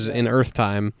 years in Earth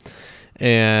time.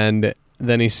 And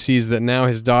then he sees that now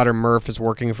his daughter Murph is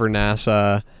working for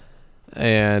NASA,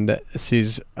 and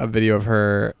sees a video of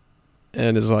her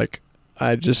and is like,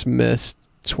 I just missed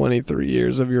 23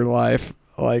 years of your life.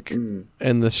 Like, and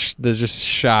there's just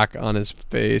shock on his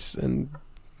face and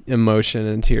emotion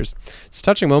and tears. It's a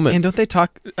touching moment. And don't they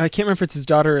talk, I can't remember if it's his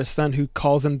daughter or his son who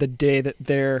calls him the day that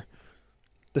they're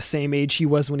the same age he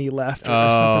was when he left,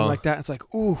 or something like that. It's like,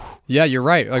 ooh. Yeah, you're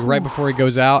right. Like right before he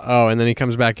goes out. Oh, and then he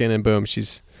comes back in and boom,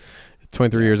 she's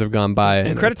 23 years have gone by.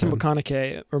 And credit to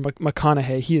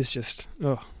McConaughey. He is just,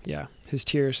 his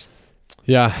tears.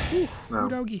 Yeah.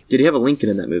 Wow. Did he have a Lincoln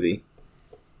in that movie?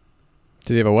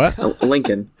 Did he have a what? A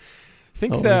Lincoln. I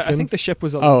think the ship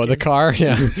was a Lincoln. Lincoln. The car,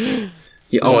 yeah.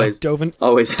 He always dove into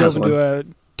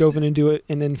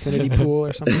an infinity pool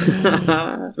or something.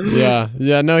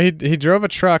 Yeah. No, he drove a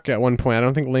truck at one point. I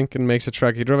don't think Lincoln makes a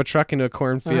truck. He drove a truck into a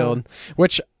cornfield,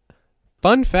 which,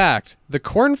 fun fact, the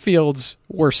cornfields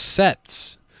were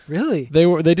sets. Really? They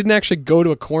didn't actually go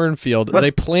to a cornfield. What?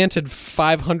 They planted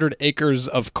 500 acres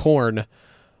of corn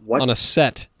on a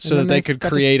set so that they could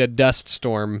create a dust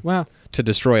storm to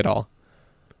destroy it all.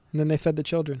 And then they fed the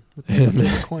children with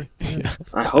the corn. Yeah.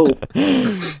 I hope.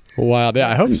 Wow, yeah,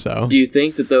 I hope so. Do you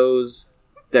think that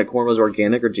that corn was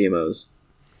organic or GMOs?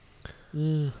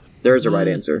 There's a right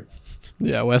answer.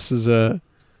 Yeah, Wes has an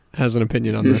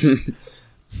opinion on this.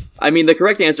 I mean, the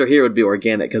correct answer here would be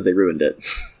organic because they ruined it.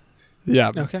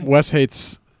 Yeah, okay. Wes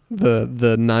hates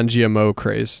the non-GMO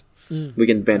craze. We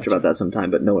can banter about that sometime,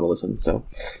 but no one will listen. So,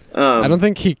 I don't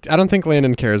think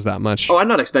Landon cares that much. Oh, I'm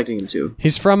not expecting him to.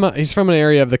 He's from an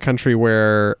area of the country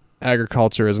where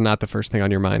agriculture is not the first thing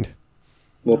on your mind.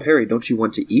 Well, Perry, don't you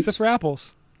want to eat? Except for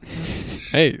apples.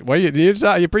 Hey,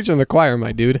 you're preaching to the choir,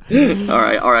 my dude. All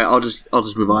right. I'll just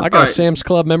move on. I got a Sam's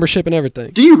Club membership and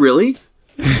everything. Do you really?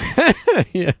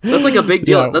 Yeah, that's like a big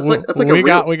deal. That's like we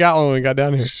got one when we got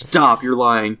down here. Stop! You're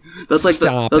lying. That's like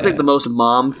the most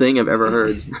mom thing I've ever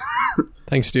heard.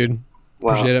 Thanks, dude.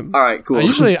 Wow. Appreciate it. All right, cool.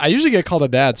 I usually get called a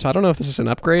dad, so I don't know if this is an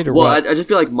upgrade or what. I just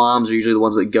feel like moms are usually the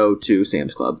ones that go to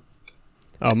Sam's Club.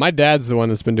 Oh, my dad's the one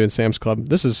that's been doing Sam's Club.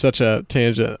 This is such a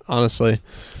tangent, honestly.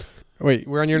 Wait,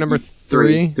 we're on your number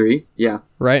 3? 3, yeah.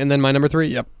 Right, and then my number 3?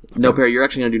 Yep. Okay. No, Perry, you're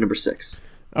actually going to do number 6.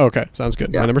 Okay, sounds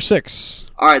good. Yeah. My number 6.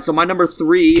 All right, so my number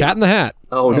 3... Cat in the Hat.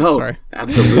 Oh no. Sorry.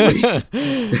 Absolutely.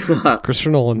 Christopher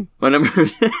Nolan. My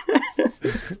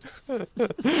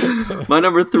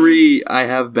number 3, I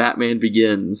have Batman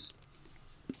Begins.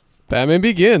 Batman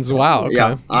Begins. Wow. Okay.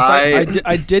 Yeah,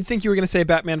 I did think you were going to say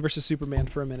Batman versus Superman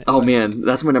for a minute. Oh, man.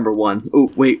 That's my number 1.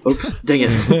 Oh, wait. Oops. Dang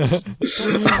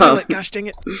it. Gosh, dang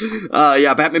it.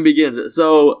 Yeah, Batman Begins.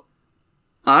 So,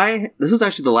 this was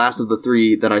actually the last of the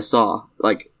 3 that I saw,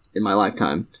 like, in my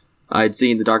lifetime. I'd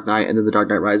seen The Dark Knight and then The Dark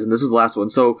Knight Rises, and this was the last one.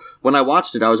 So, when I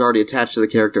watched it, I was already attached to the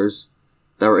characters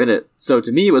that were in it. So,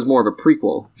 to me, it was more of a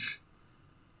prequel.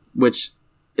 Which,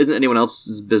 isn't anyone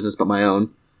else's business but my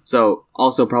own. So,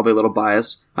 also probably a little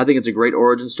biased. I think it's a great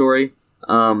origin story.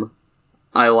 I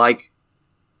like,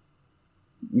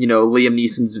 Liam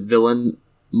Neeson's villain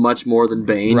much more than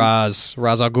Bane. Ra's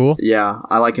al Ghul. Yeah,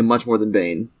 I like him much more than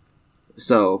Bane.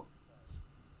 So,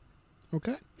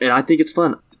 Okay. and I think it's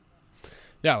fun.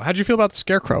 Yeah, how'd you feel about the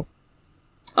Scarecrow?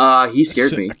 He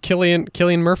scares me.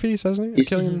 Cillian Murphy, says he? He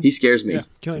scares me. Yeah,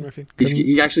 Cillian Murphy.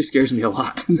 He actually scares me a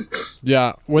lot.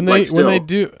 Yeah, when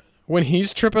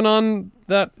he's tripping on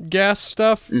that gas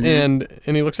stuff, and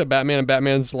he looks at Batman, and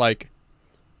Batman's like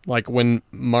when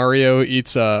Mario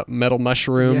eats a metal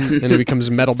mushroom and he becomes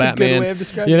Metal That's Batman. a good way of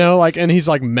describing it. And he's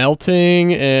like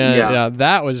melting, and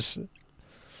that was a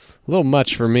little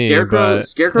much for me. Scarecrow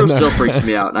still freaks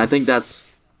me out, and I think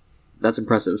that's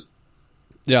impressive.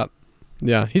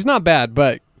 Yeah, he's not bad,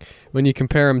 but when you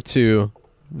compare him to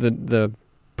the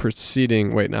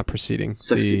succeeding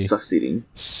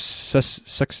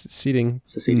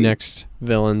next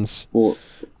villains. Well,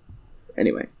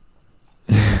 anyway.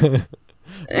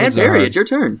 And Barry, it's your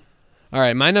turn. All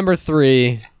right, my number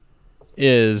 3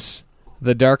 is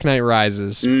The Dark Knight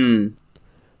Rises from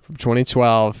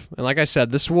 2012, and like I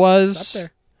said, this was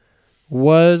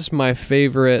my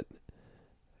favorite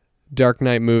Dark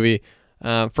Knight movie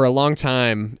for a long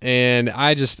time, and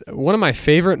one of my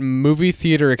favorite movie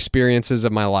theater experiences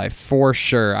of my life, for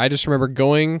sure. I just remember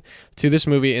going to this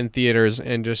movie in theaters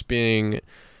and just being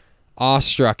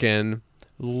awestruck and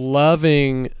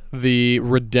loving the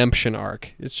redemption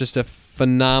arc. It's just a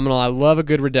phenomenal. I love a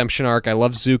good redemption arc. I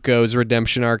love Zuko's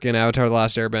redemption arc in Avatar: The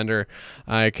Last Airbender.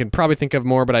 I can probably think of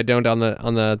more, but I don't on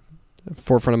the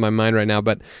forefront of my mind right now.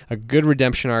 But a good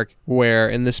redemption arc where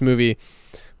in this movie,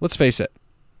 let's face it,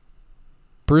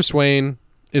 Bruce Wayne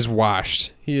is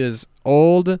washed. He is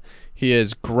old. He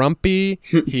is grumpy.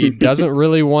 He doesn't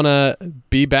really want to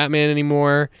be Batman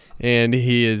anymore, and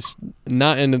he is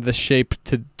not in the shape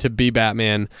to be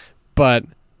Batman. But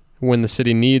when the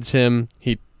city needs him,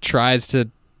 he tries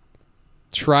to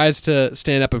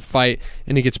stand up and fight,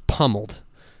 and he gets pummeled.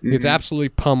 He gets absolutely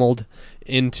pummeled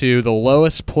into the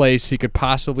lowest place he could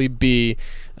possibly be,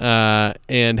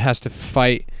 and has to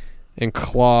fight and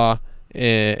claw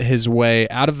his way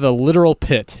out of the literal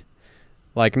pit.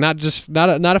 Like not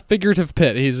a figurative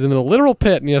pit. He's in the literal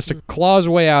pit, and he has to claw his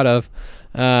way out of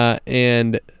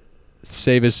and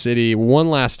save his city one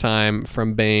last time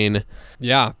from Bane.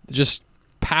 Yeah, just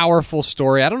powerful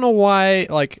story. I don't know why,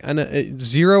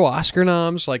 0 Oscar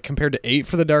noms, compared to 8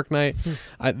 for The Dark Knight.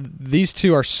 These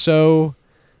two are so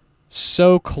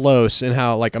close in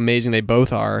how amazing they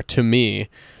both are to me.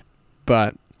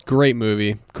 But great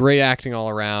movie, great acting all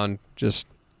around. Just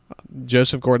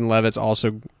Joseph Gordon-Levitt's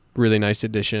also really nice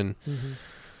addition.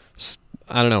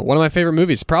 I don't know, one of my favorite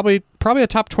movies, probably a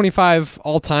top 25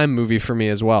 all-time movie for me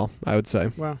as well, I would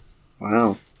say.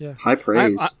 Wow. Yeah. High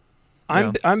praise.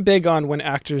 I'm big on when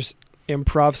actors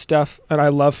improv stuff, and I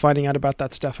love finding out about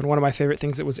that stuff. And one of my favorite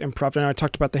things that was improv, and I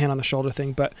talked about the hand on the shoulder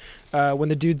thing, but when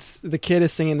the kid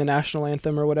is singing the national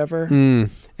anthem or whatever,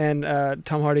 and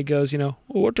Tom Hardy goes, "Oh,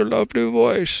 what a lovely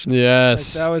voice."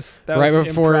 Yes, that was right was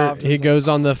before improv. he goes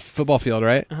on the football field,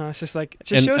 right? It's just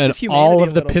shows his humanity all of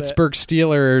a the little bit. Pittsburgh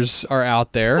Steelers are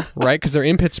out there, right? Because they're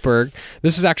in Pittsburgh.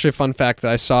 This is actually a fun fact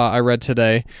that I read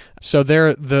today. So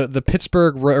they're the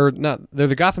Pittsburgh, they're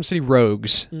the Gotham City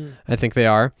Rogues, I think they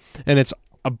are, and it's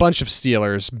a bunch of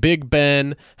Steelers: Big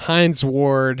Ben, Hines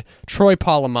Ward, Troy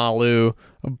Polamalu,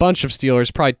 a bunch of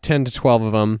Steelers, probably 10 to 12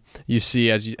 of them. You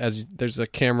see as there's a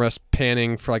camera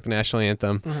panning for the national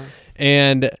anthem,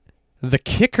 and the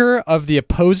kicker of the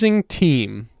opposing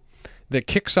team that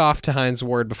kicks off to Hines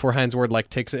Ward before Hines Ward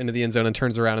takes it into the end zone and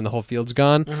turns around and the whole field's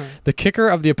gone. The kicker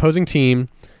of the opposing team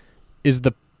is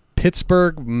the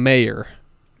Pittsburgh mayor.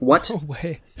 What? No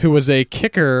way. Who was a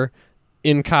kicker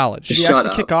in college. Did he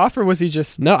actually kick off, or was he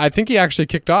just... No, I think he actually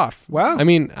kicked off. Wow. I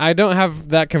mean, I don't have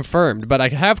that confirmed, but I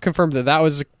have confirmed that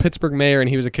was a Pittsburgh mayor and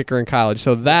he was a kicker in college.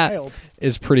 So that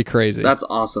is pretty crazy. That's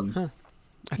awesome. Huh.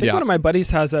 I think one of my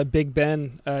buddies has a Big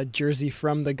Ben jersey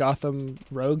from the Gotham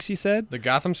Rogues, he said. The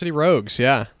Gotham City Rogues,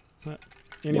 yeah.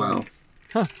 Anyway. Wow.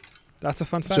 Huh. That's a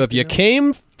fun fact. So if you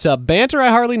came to Banter I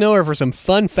Hardly Know Her for some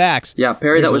fun facts, yeah,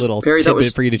 Perry, that was a little Perry, tidbit that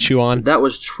was for you to chew on. That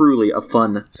was truly a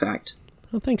fun fact.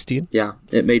 Oh, thanks, dude. Yeah,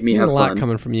 it made me You have a fun. lot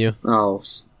coming from you. Oh,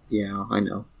 yeah, I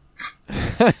know.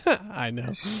 I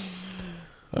know.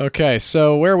 Okay,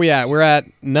 so where are we at? We're at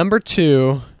number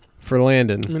 2 for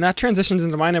Landon. I mean, that transitions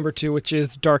into my number 2, which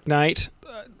is Dark Knight.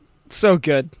 So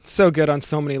good on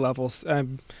so many levels.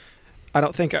 I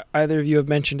don't think either of you have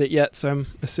mentioned it yet, so I'm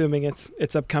assuming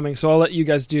it's upcoming. So I'll let you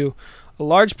guys do a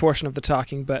large portion of the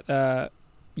talking. But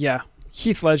yeah,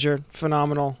 Heath Ledger,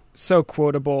 phenomenal, so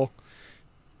quotable,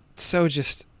 so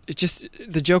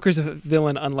the Joker's a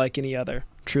villain unlike any other.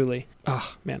 Truly,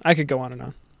 oh man, I could go on and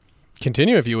on.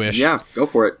 Continue if you wish. Yeah, go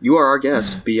for it. You are our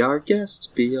guest. Be our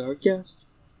guest. Be our guest.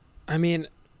 I mean,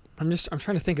 I'm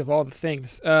trying to think of all the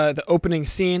things. The opening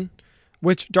scene,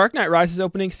 which Dark Knight Rises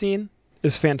opening scene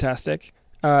is fantastic,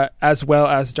 as well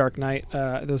as Dark Knight.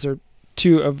 Those are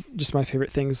two of just my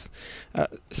favorite things,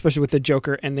 especially with the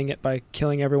Joker ending it by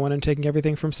killing everyone and taking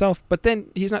everything for himself. But then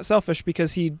he's not selfish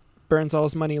because he burns all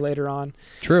his money later on.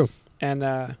 True.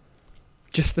 And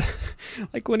just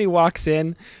like when he walks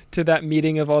in to that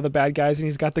meeting of all the bad guys and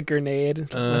he's got the grenade.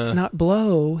 Let's not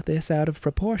blow this out of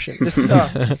proportion. Just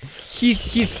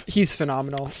he's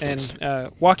phenomenal.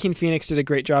 And Joaquin Phoenix did a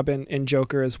great job in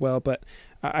Joker as well. But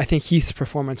I think Heath's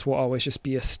performance will always just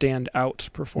be a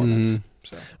standout performance.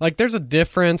 So. Like, there's a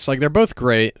difference. Like, they're both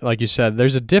great. Like you said,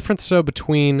 there's a difference though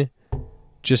between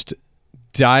just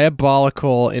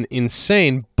diabolical and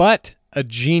insane, but a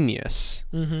genius.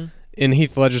 Mm-hmm. In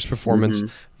Heath Ledger's performance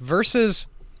versus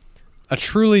a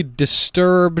truly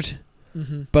disturbed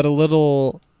but a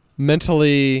little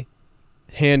mentally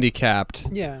handicapped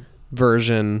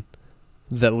version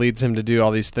that leads him to do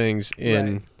all these things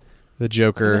in the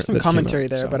Joker. There's some commentary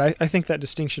there, but I think that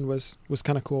distinction was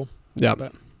kind of cool. Yeah.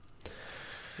 But,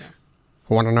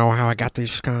 want to know how I got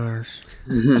these scars?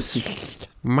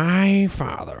 My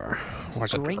father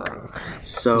was a drunk.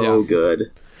 So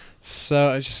good.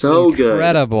 So it's so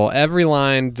incredible. Good. Every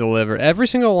line delivered, every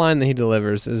single line that he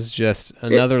delivers is just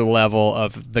another level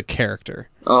of the character.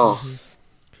 Oh,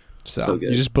 so good.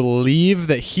 You just believe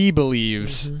that he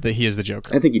believes that he is the Joker.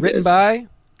 I think he did. Written by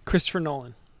Christopher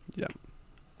Nolan. Yeah,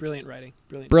 brilliant writing.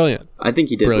 Brilliant. I think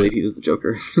he did believe he was the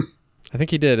Joker. I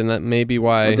think he did, and that may be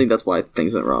why. I think that's why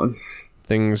things went wrong.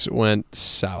 Things went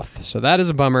south. So that is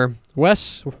a bummer.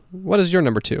 Wes, what is your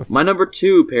number 2? My number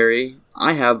 2, Perry.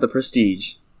 I have The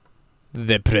Prestige.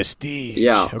 The Prestige.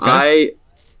 Yeah, okay. I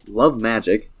love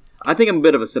magic. I think I'm a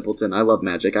bit of a simpleton. I love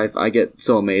magic. I get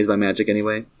so amazed by magic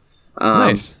anyway.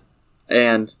 Nice.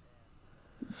 And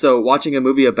so watching a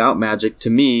movie about magic to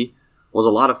me was a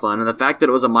lot of fun, and the fact that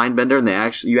it was a mind bender and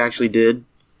you actually did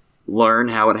learn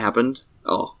how it happened.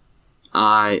 Oh,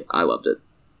 I loved it.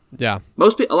 Yeah. A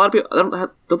lot of people. I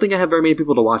don't think I have very many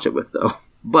people to watch it with though,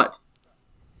 but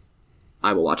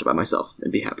I will watch it by myself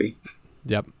and be happy.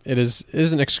 Yep, it is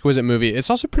an exquisite movie. It's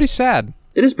also pretty sad.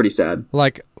 It is pretty sad.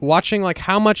 Like, watching like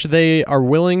how much they are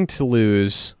willing to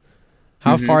lose,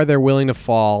 how far they're willing to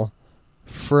fall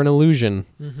for an illusion.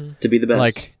 To be the best.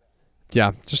 Like,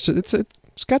 yeah, just it's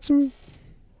got some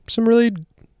really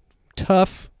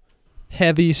tough,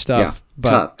 heavy stuff,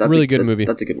 but tough. That's really good movie.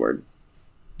 That's a good word.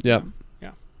 Yep.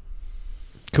 Yeah.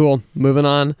 Cool. Moving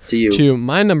on to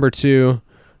my number 2,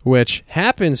 which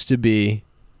happens to be...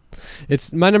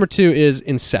 my number 2 is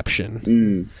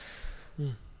Inception.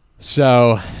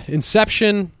 So,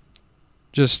 Inception,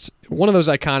 just one of those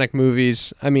iconic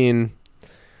movies. I mean,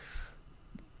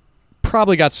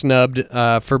 probably got snubbed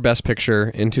for Best Picture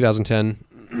in 2010.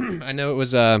 I know it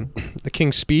was The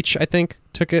King's Speech, I think,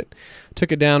 took it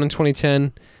down in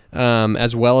 2010,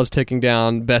 as well as taking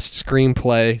down Best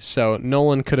Screenplay. So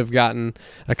Nolan could have gotten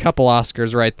a couple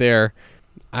Oscars right there.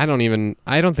 I don't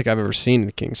think I've ever seen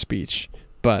The King's Speech,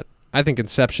 but I think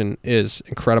Inception is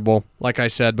incredible. Like I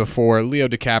said before, Leo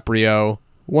DiCaprio,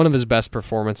 one of his best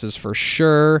performances for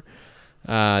sure.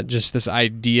 Just this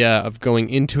idea of going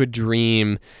into a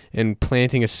dream and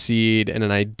planting a seed and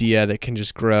an idea that can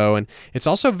just grow. And it's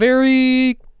also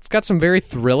it's got some very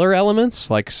thriller elements.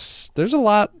 Like, there's a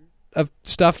lot of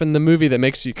stuff in the movie that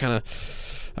makes you kind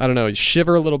of, I don't know,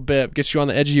 shiver a little bit, gets you on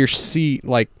the edge of your seat,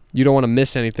 like you don't want to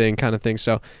miss anything kind of thing.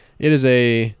 So it is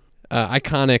a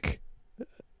iconic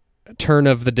turn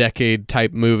of the decade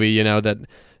type movie, that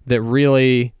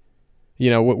really,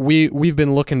 we've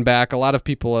been looking back. A lot of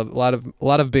people, a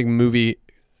lot of big movie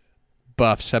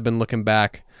buffs have been looking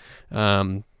back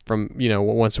from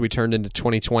once we turned into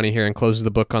 2020 here and closed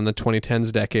the book on the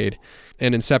 2010s decade.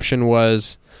 And Inception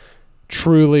was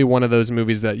truly one of those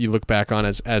movies that you look back on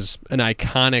as an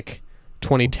iconic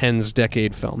 2010s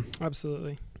decade film.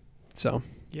 Absolutely. So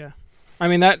yeah. I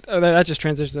mean, that just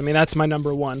transitions. I mean, that's my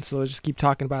number 1, so I'll just keep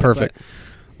talking about Perfect. it.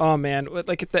 But, oh, man.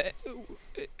 Like, the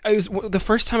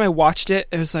first time I watched it,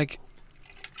 it was like,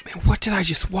 man, what did I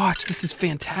just watch? This is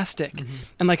fantastic.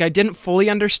 And, like, I didn't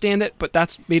fully understand it, but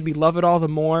that's made me love it all the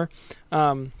more.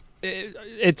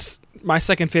 It's my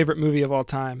second favorite movie of all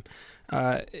time.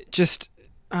 I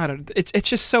don't know. It's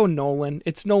just so Nolan.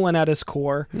 It's Nolan at his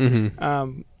core,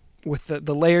 with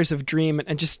the layers of dream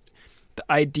and just the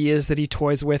ideas that he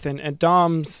toys with, and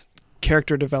Dom's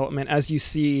character development as you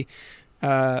see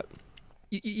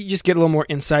you just get a little more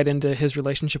insight into his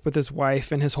relationship with his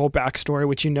wife and his whole backstory,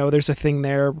 which there's a thing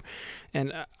there,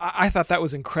 and I thought that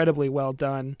was incredibly well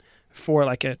done for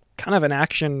like a kind of an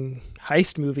action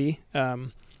heist movie.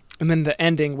 And then the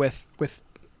ending with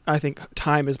I think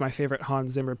Time is my favorite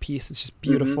Hans Zimmer piece. It's just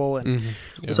beautiful and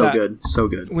so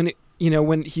good. When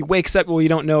when he wakes up, well, you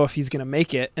don't know if he's gonna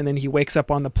make it, and then he wakes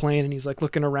up on the plane and he's like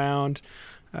looking around.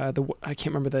 I can't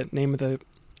remember the name of the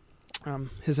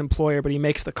his employer, but he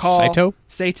makes the call.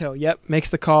 Saito, yep, makes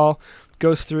the call,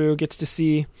 goes through, gets to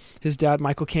see his dad,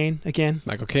 Michael Caine, again.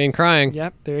 Michael Caine crying.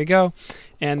 Yep, there you go.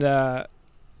 And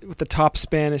with the top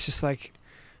spin, it's just like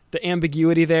the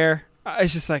ambiguity there.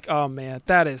 It's just like, oh man,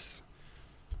 that is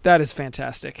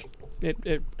fantastic.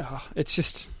 It's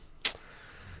just,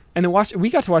 and then we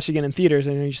got to watch it again in theaters.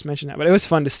 I know you just mentioned that, but it was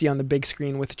fun to see on the big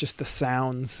screen with just the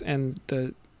sounds and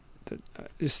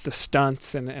just the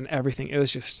stunts and everything. It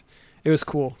was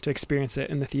cool to experience it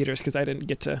in the theaters because I didn't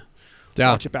get to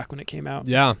watch it back when it came out.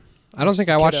 Yeah. I don't think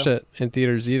I watched it in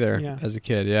theaters either as a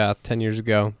kid. Yeah, 10 years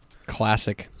ago.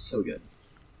 Classic. So good.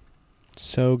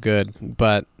 So good.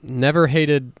 But never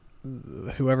hated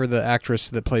whoever the actress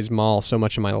that plays Maul so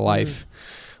much in my life.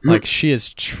 Like, she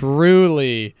is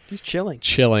truly... She's chilling.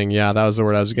 Chilling, yeah. That was the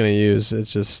word I was going to use.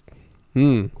 It's just...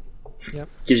 Yep.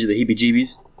 Gives you the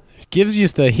heebie-jeebies. Gives you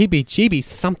the heebie-jeebies,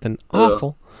 something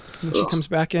awful. When she comes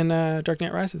back in Dark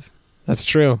Knight Rises. That's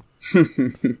true.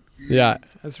 Yeah.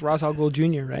 That's Ra's al Ghul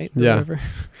Jr., right? Yeah. Whatever.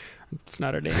 It's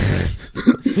not her name.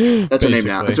 That's her name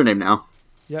now. That's her name now.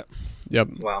 Yep.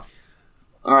 Wow.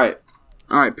 All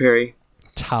right, Perry.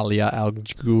 Talia al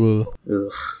Ghul.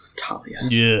 Ugh, Talia.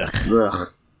 Yeah. Ugh.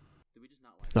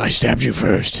 I stabbed you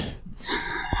first.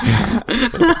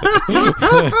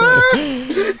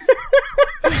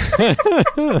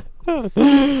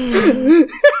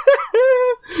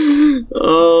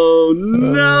 Oh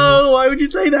no! Why would you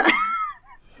say that?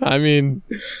 I mean,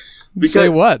 say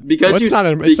what? Because it's not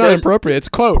inappropriate. It's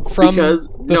quote from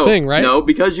the thing, right? No,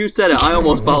 because you said it, I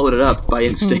almost followed it up by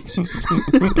instinct.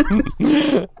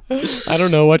 I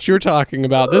don't know what you're talking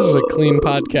about. This is a clean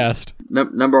podcast.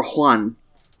 Number one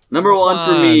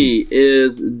for me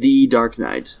is The Dark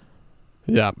Knight.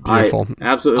 Yeah, beautiful. I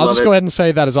absolutely I'll love just it. go ahead and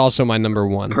say that is also my number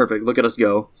one. Perfect. Look at us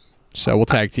go. So we'll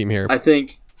tag team here.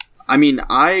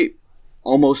 I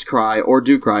almost cry or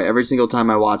do cry every single time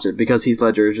I watch it because Heath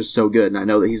Ledger is just so good, and I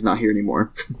know that he's not here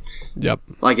anymore. Yep.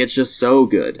 Like, it's just so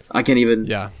good. I can't even...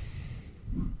 Yeah.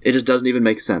 It just doesn't even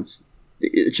make sense.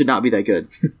 It should not be that good.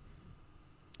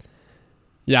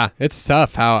 Yeah, it's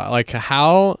tough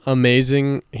how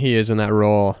amazing he is in that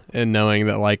role, and knowing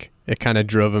that like it kind of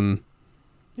drove him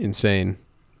insane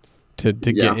to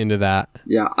get into that.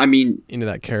 Yeah, I mean... into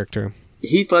that character.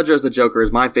 Heath Ledger as the Joker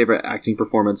is my favorite acting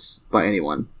performance by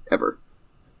anyone, ever.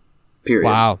 Period.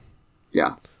 Wow.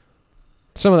 Yeah.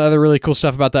 Some of the other really cool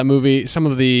stuff about that movie, some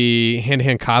of the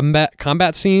hand-to-hand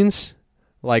combat scenes,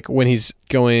 like when he's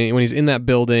in that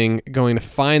building going to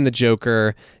find the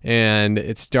Joker, and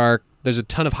it's dark. There's a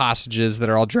ton of hostages that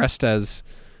are all dressed as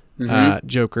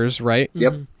Jokers, right?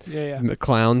 Yep. Yeah.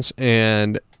 Clowns,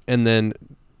 and then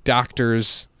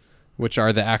doctors, which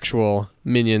are the actual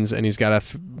minions, and he's got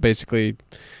to basically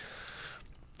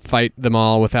fight them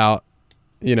all without,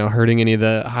 hurting any of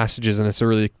the hostages. And it's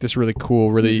this really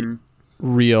cool, really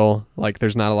real. Like,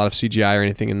 there's not a lot of CGI or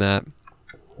anything in that.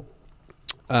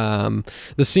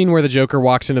 The scene where the Joker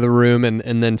walks into the room and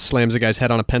then slams a guy's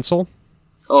head on a pencil.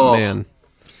 Oh man,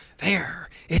 there,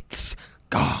 it's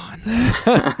gone.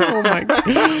 Oh my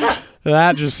God.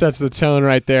 That just sets the tone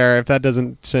right there. If that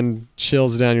doesn't send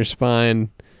chills down your spine,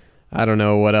 I don't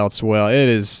know what else will. It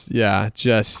is,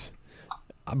 just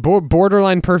a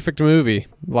borderline perfect movie.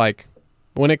 Like,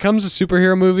 when it comes to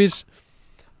superhero movies,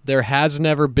 there has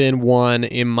never been one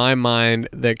in my mind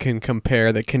that can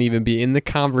compare, that can even be in the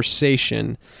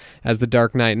conversation as The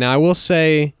Dark Knight. Now, I will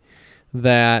say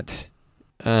that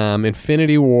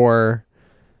Infinity War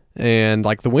and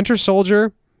like The Winter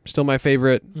Soldier, still my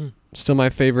favorite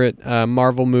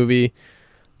Marvel movie.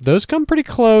 Those come pretty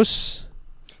close.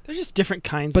 They're just different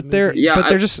kinds of movies.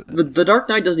 They're just... The Dark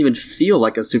Knight doesn't even feel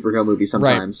like a superhero movie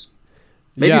sometimes. Right.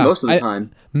 Maybe most of the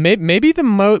time. Maybe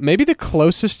the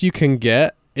closest you can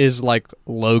get is like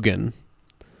Logan.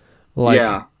 Like,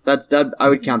 that I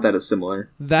would count that as similar.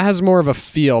 That has more of a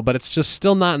feel, but it's just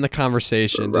still not in the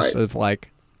conversation. Right. Just of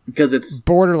like, because it's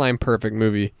borderline perfect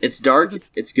movie. It's dark,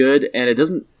 it's good, and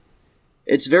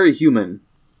it's very human.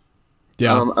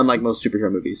 Yeah. Unlike most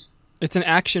superhero movies. It's an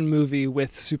action movie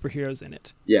with superheroes in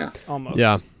it. Yeah. Almost.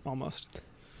 Yeah. Almost.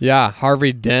 Yeah.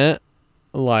 Harvey Dent,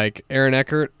 like Aaron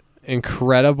Eckhart,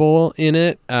 incredible in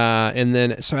it. And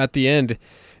then, so at the end,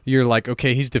 you're like,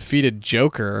 okay, he's defeated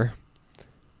Joker.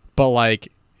 but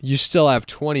like you still have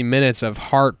 20 minutes of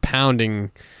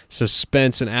heart-pounding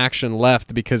suspense and action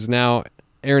left, because now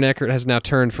Aaron Eckhart has now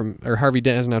turned from, or Harvey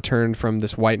Dent has now turned from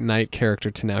this White Knight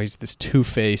character to now he's this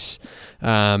Two-Face,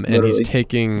 and he's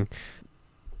taking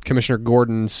Commissioner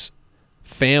Gordon's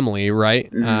family,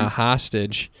 right,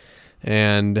 hostage,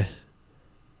 and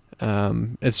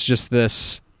it's just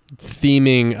this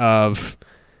theming of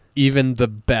even the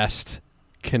best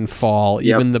can fall,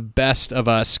 even the best of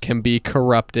us can be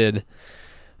corrupted,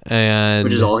 and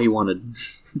which is all he wanted.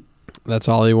 That's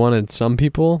all he wanted. Some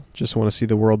people just want to see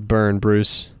the world burn,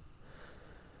 Bruce.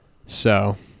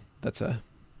 So, that's a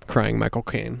crying Michael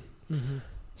Caine. Mm-hmm.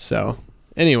 So,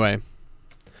 anyway.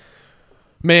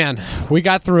 Man, we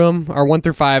got through them, our 1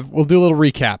 through 5. We'll do a little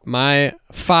recap. My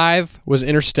 5 was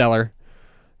Interstellar.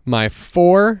 My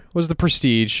 4 was The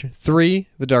Prestige. 3,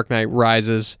 The Dark Knight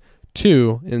Rises.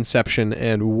 2, Inception.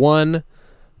 And 1,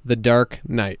 The Dark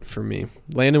Knight for me.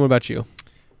 Landon, what about you?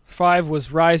 5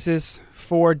 was Rises,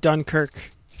 4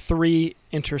 Dunkirk, 3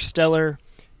 Interstellar,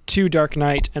 2 Dark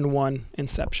Knight, and 1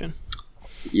 Inception.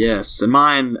 Yes, and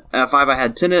mine, at 5 I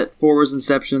had Tenet, 4 was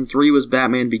Inception, 3 was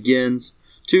Batman Begins,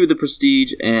 2 The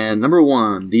Prestige, and number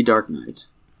 1, The Dark Knight.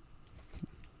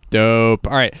 Dope.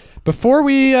 All right, before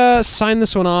we sign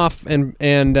this one off and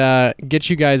get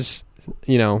you guys,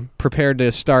 prepared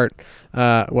to start...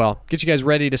 get you guys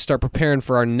ready to start preparing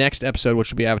for our next episode,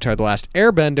 which will be Avatar: The Last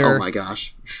Airbender. Oh my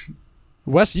gosh.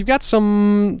 Wes, you've got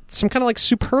some kind of like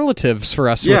superlatives for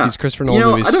us with these Christopher Nolan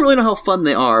movies. I don't really know how fun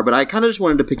they are, but I kind of just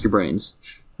wanted to pick your brains.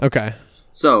 Okay.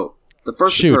 So, the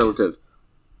first superlative.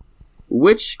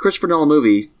 Which Christopher Nolan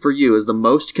movie, for you, is the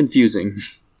most confusing?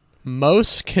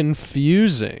 Most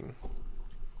confusing?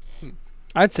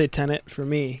 I'd say Tenet for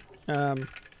me.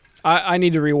 I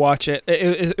need to rewatch it.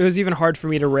 It was even hard for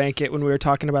me to rank it when we were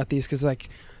talking about these, because I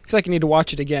feel like I need to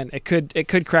watch it again. It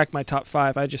could crack my top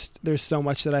 5. There's so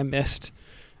much that I missed.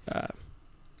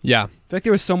 Yeah, I feel like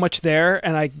there was so much there,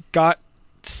 and I got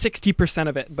 60%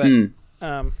 of it, but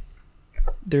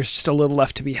there's just a little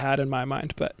left to be had in my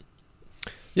mind. But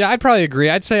yeah, I'd probably agree.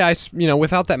 I'd say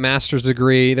without that master's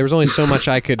degree, there was only so much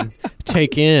I could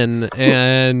take in,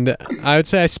 and I would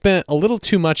say I spent a little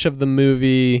too much of the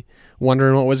movie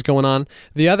wondering what was going on.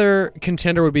 The other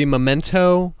contender would be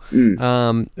Memento,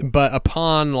 but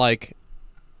upon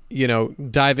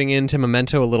diving into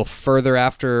Memento a little further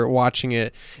after watching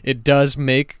it, it does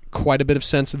make quite a bit of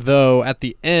sense, though at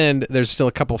the end there's still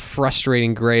a couple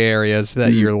frustrating gray areas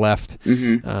that you're left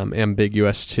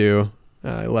ambiguous to,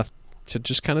 left to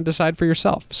just kind of decide for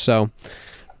yourself. So,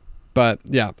 but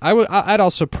yeah, I'd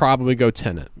also probably go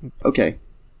Tenet. Okay,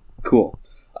 cool.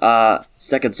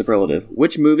 Second superlative.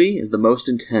 Which movie is the most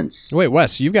intense? Wait,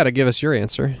 Wes, you've got to give us your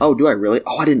answer. Oh, do I really?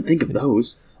 Oh, I didn't think of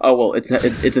those. Oh, well, it's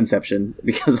Inception,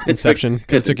 because Inception.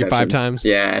 It took you 5 times.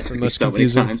 Yeah, it took me so many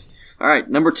times. All right,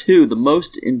 number 2, the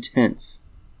most intense.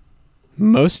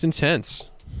 Most intense.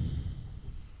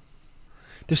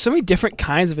 There's so many different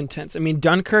kinds of intense. I mean,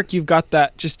 Dunkirk, you've got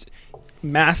that just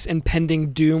mass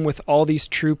impending doom with all these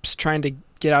troops trying to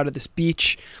get out of this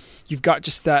beach. You've got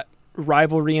just that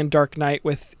rivalry in Dark Knight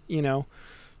with,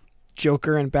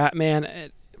 Joker and Batman.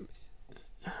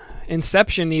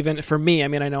 Inception, even for me, I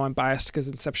mean, I know I'm biased because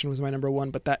Inception was my number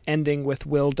 1, but that ending with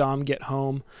Will Dom get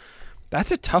home,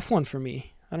 that's a tough one for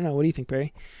me. I don't know. What do you think,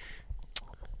 Barry?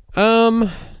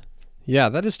 Yeah,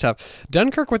 that is tough.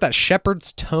 Dunkirk with that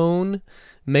shepherd's tone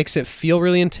makes it feel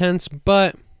really intense,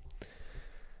 but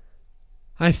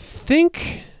I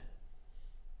think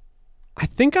I'm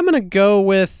going to go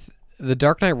with The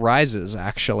Dark Knight Rises,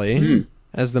 actually,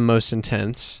 as the most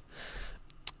intense.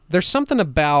 There's something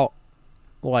about,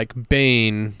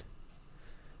 Bane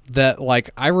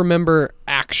that, I remember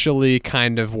actually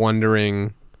kind of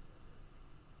wondering,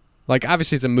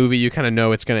 obviously it's a movie, you kind of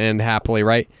know it's going to end happily,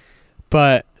 right?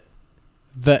 But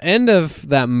the end of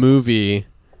that movie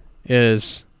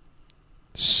is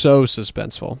so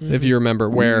suspenseful, if you remember,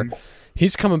 where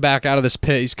he's coming back out of this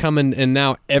pit. He's coming, and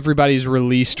now everybody's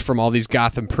released from all these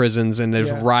Gotham prisons, and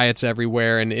there's riots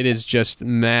everywhere, and it is just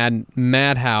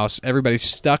madhouse. Everybody's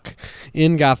stuck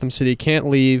in Gotham City, can't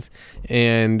leave,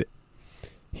 and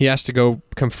he has to go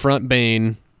confront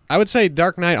Bane. I would say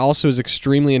Dark Knight also is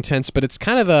extremely intense, but it's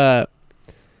kind of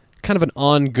an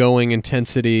ongoing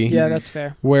intensity. Yeah, that's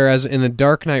fair. Whereas in The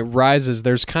Dark Knight Rises,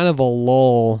 there's kind of a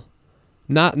lull.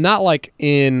 Not like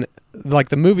in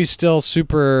the movie's still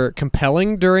super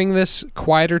compelling during this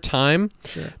quieter time,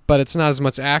 but it's not as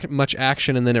much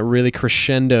action, and then it really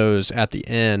crescendos at the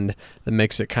end that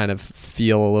makes it kind of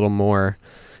feel a little more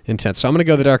intense. So I'm going to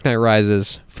go The Dark Knight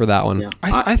Rises for that one. Yeah.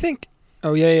 I think.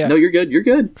 Oh yeah. No, you're good. You're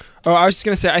good. Oh, I was just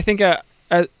going to say, I think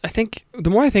I think the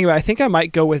more I think about it, I think I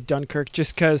might go with Dunkirk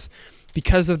just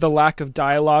because of the lack of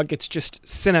dialogue. It's just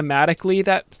cinematically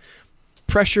that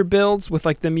pressure builds with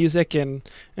like the music and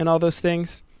all those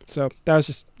things. So that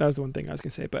was the one thing I was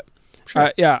gonna say. But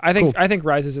Sure. I think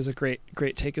Rises is a great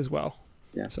take as well.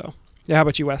 Yeah. So yeah, how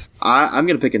about you, Wes? I'm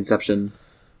gonna pick Inception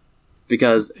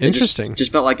because it Interesting.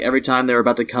 just felt like every time they were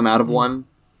about to come out of one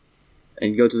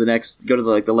and go to the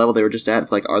the level they were just at,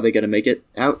 it's like, are they gonna make it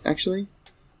out actually?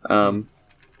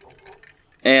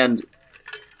 And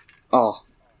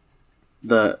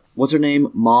what's her name?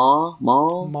 Maul.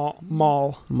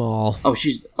 Mall. Oh,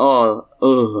 she's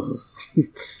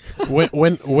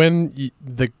when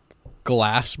the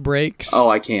glass breaks. Oh,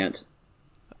 I can't.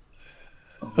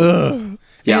 Ugh.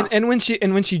 Yeah. And when she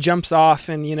jumps off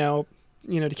and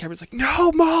DiCaprio's like,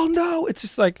 no, Maul, no. It's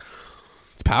just like,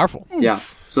 It's powerful. Yeah.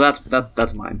 So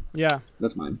that's mine. yeah,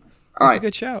 That's mine. All that's right. a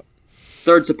good shout.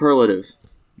 Third superlative.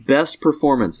 Best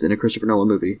performance in a Christopher Nolan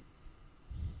movie.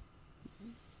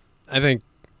 I think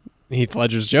Heath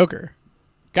Ledger's Joker.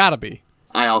 Gotta be.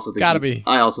 I also think Gotta be. Heath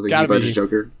Ledger's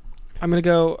Joker. I'm gonna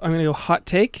go hot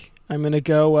take. I'm gonna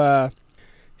go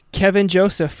Kevin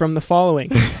Joseph from The Following.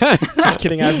 Just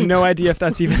kidding. I have no idea if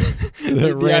that's even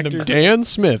The random actors. Dan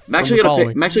Smith. I'm actually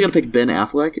gonna pick Ben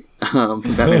Affleck from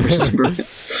Batman vs Superman.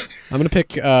 I'm gonna pick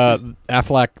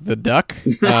Affleck the duck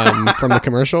from the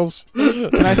commercials.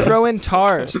 Can I throw in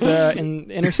Tars, the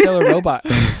interstellar robot?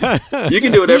 You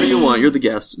can do whatever you want. You're the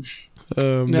guest.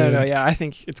 No, yeah, I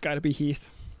think it's got to be Heath.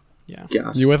 Yeah.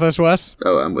 Yeah. You with us, Wes?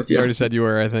 Oh, I'm with you. You already said you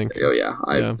were, I think. Oh yeah,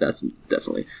 Yeah. That's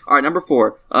definitely. All right, number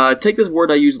 4. Take this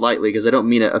word I use lightly because I don't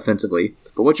mean it offensively.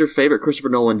 But what's your favorite Christopher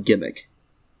Nolan gimmick?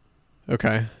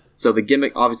 Okay. So the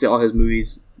gimmick, obviously, all his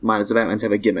movies, minus the Batman's,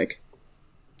 have a gimmick.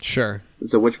 Sure.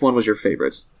 So which one was your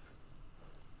favorite?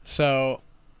 So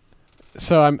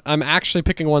I'm actually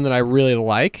picking one that I really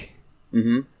like.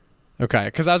 Mm-hmm. Okay,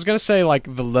 because I was gonna say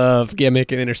like the love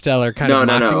gimmick in Interstellar kind of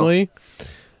No. mockingly.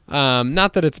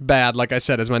 Not that it's bad, like I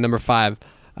said, as my number 5.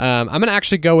 I'm gonna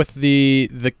actually go with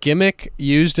the gimmick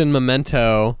used in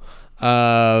Memento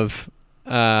of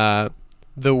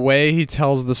the way he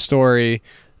tells the story.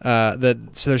 So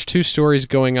there's 2 stories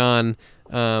going on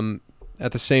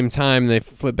at the same time. They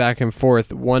flip back and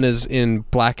forth. One is in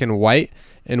black and white,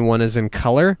 and one is in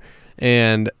color.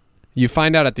 And you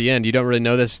find out at the end. You don't really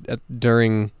know this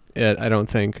during it, I don't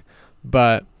think,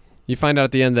 but you find out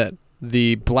at the end that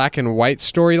the black and white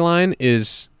storyline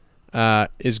is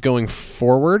going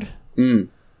forward,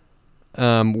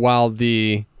 while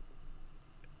the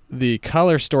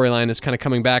color storyline is kind of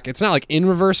coming back. It's not like in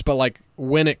reverse, but like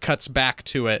when it cuts back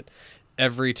to it,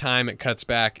 every time it cuts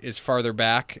back is farther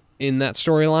back in that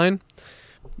storyline,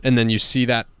 and then you see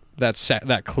that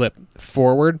clip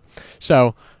forward.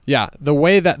 So yeah, the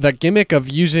way that the gimmick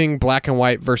of using black and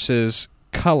white versus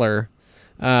color,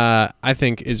 I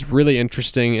think is really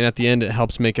interesting, and at the end it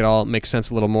helps make it all make sense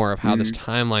a little more of how this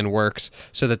timeline works,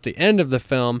 so that at the end of the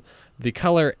film, the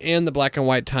color and the black and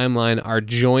white timeline are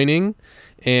joining,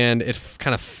 and it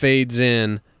kind of fades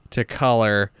in to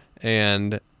color,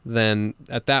 and then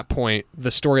at that point, the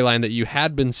storyline that you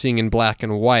had been seeing in black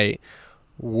and white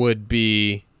would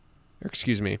be,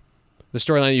 the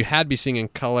storyline you had been seeing in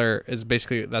color is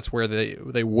basically, that's where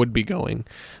they would be going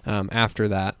after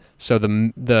that. So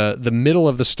the middle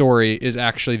of the story is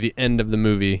actually the end of the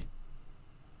movie,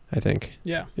 I think.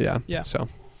 Yeah. So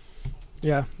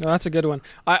Yeah, no, that's a good one.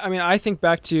 I mean, I think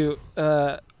back to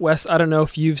Wes. I don't know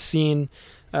if you've seen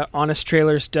Honest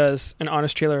Trailers does an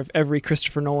honest trailer of every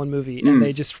Christopher Nolan movie, and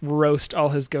they just roast all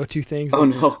his go-to things. Oh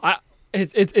no!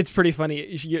 It's pretty funny.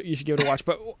 You should give it a watch.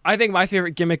 But I think my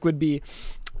favorite gimmick would be,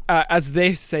 as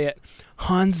they say it,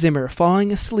 Hans Zimmer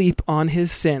falling asleep on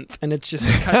his synth, and it's just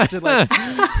cuts to like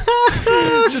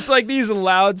just like these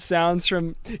loud sounds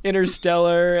from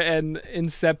Interstellar and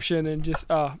Inception, and just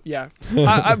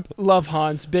I love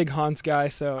Hans, big Hans guy.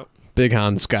 So big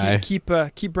Hans guy. Keep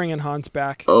bringing Hans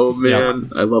back. Oh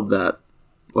man, I love that.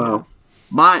 Wow,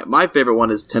 my favorite one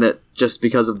is Tenet, just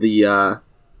because of the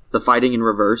fighting in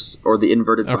reverse or the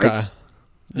inverted fights.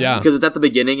 Yeah, because it's at the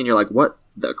beginning and you're like, what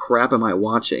the crap am I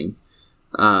watching?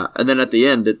 And then at the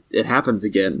end, it happens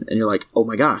again, and you're like, oh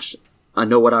my gosh, I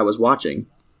know what I was watching.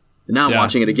 And now I'm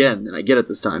watching it again, and I get it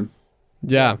this time.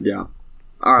 Yeah. Yeah.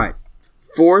 All right.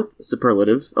 4th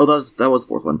superlative. Oh, that was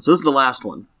the 4th one. So this is the last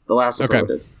one. The last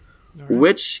superlative. Okay. Right.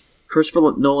 Which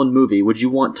Christopher Nolan movie would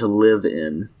you want to live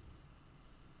in?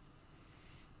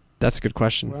 That's a good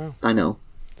question. Wow. I know.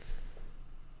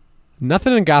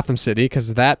 Nothing in Gotham City,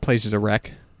 because that place is a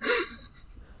wreck.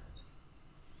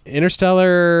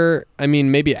 Interstellar, I mean,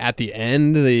 maybe at the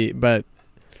end, but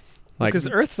Like because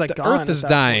Earth's like the gone. Earth is at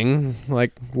that dying,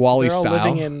 like Wall-E point. They're all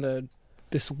style. living in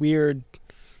this weird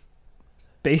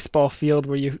baseball field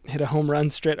where you hit a home run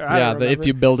straight. Yeah, if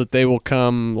you build it, they will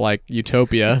come, like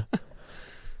Utopia.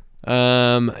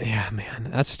 Yeah, man,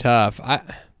 that's tough.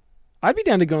 I'd be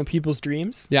down to go in people's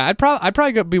dreams. Yeah, I'd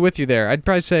probably be with you there. I'd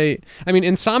probably say, I mean,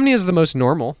 Insomnia is the most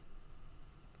normal.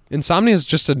 Insomnia is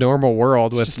just a normal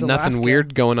world with just nothing Alaska.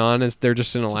 weird going on. They're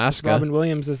just in Alaska. Robin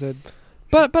Williams is a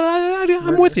But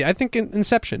I'm with you. I think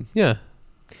Inception. Yeah.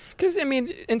 because I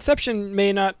mean Inception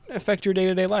may not affect your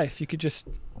day-to-day life. You could just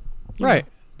Right.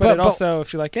 But also,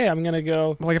 if you're like, hey, I'm gonna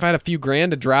go. Like if I had a few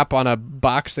grand to drop on a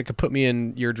box that could put me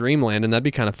in your dreamland, and that'd be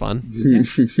kind of fun. You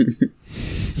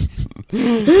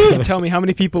can tell me how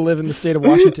many people live in the state of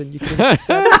Washington. You could I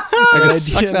could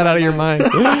suck that out of your mind.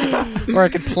 Or I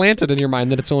could plant it in your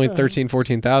mind that it's only 13,000,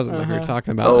 14,000 like we were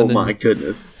talking about. Oh and then, my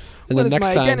goodness. And what then is next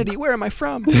my time, identity? Where am I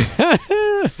from?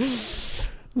 the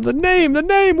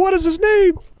name, what is his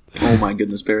name? Oh my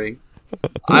goodness, Barry.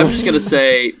 I'm just gonna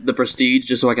say The Prestige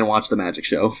just so I can watch the magic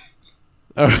show.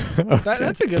 Oh, okay.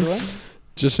 That's a good one.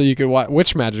 Just so you could watch.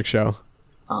 Which magic show?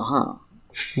 Uh-huh.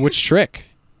 Which trick?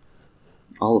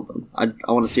 All of them. I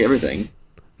want to see everything.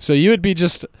 So you would be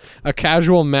just a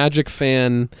casual magic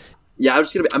fan. Yeah, I'm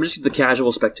just the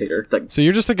casual spectator. Like, So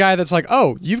you're just the guy that's like,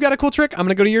 oh, you've got a cool trick? I'm going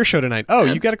to go to your show tonight. Oh,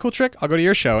 you got a cool trick? I'll go to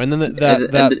your show. And then and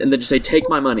then just say, take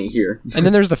my money here. and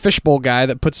then there's the fishbowl guy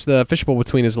that puts the fishbowl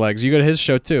between his legs. You go to his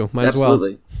show too. Might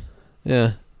Absolutely. as well.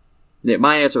 Yeah. Yeah,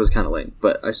 my answer was kind of lame,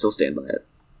 but I still stand by it.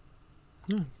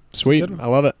 Sweet. good one. I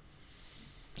love it.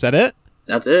 Is that it?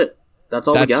 That's it. That's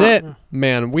all we That's got. it.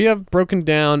 Man, we have broken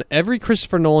down every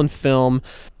Christopher Nolan film.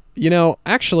 You know,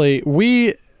 actually,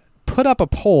 we put up a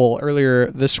poll earlier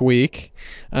this week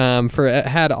for it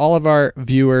had all of our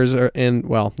viewers and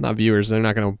well, not viewers, they're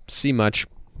not going to see much,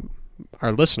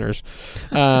 our listeners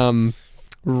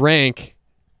rate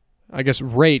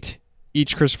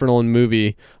each Christopher Nolan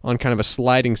movie on kind of a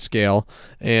sliding scale,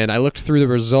 and I looked through the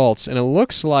results, and it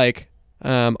looks like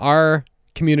our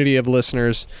community of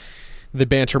listeners, the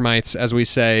Bantermites, as we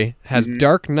say, has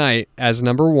Dark Knight as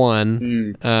number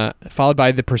 1, followed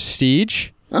by The Prestige,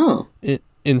 Oh.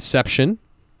 Inception,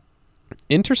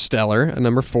 Interstellar at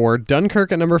number 4,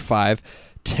 Dunkirk at number 5,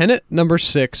 Tenet number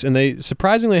 6, and they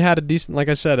surprisingly had a decent, like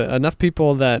I said, enough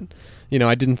people that, you know,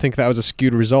 I didn't think that was a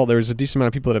skewed result. There was a decent amount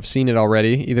of people that have seen it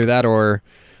already, either that or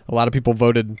a lot of people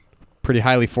voted pretty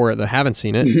highly for it that haven't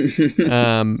seen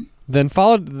it. Then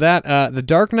followed that, The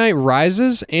Dark Knight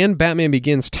Rises and Batman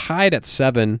Begins tied at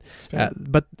 7.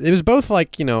 But it was both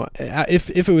like, you know, if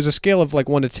it was a scale of like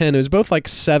 1 to 10, it was both like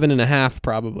 7.5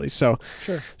 probably. So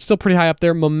Sure. still pretty high up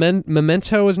there.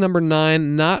 Memento is number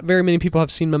 9. Not very many people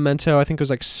have seen Memento. I think it was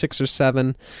like 6 or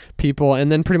 7 people.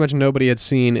 And then pretty much nobody had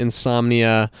seen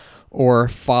Insomnia or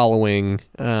Following.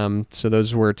 So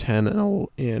those were 10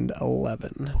 and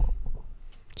 11.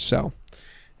 So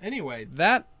anyway,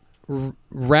 that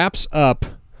wraps up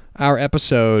our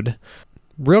episode.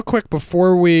 Real quick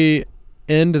before we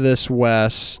end this,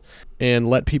 Wes, and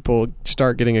let people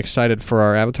start getting excited for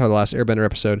our Avatar: The Last Airbender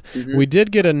episode, we did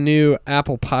get a new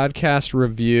Apple Podcast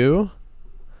review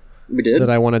We did? that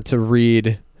I wanted to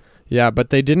read. Yeah, but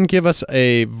they didn't give us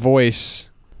a voice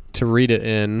to read it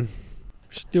in.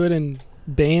 Just do it in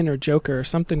Bane or Joker or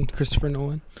something, Christopher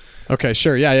Nolan. Okay,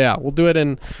 sure. Yeah. We'll do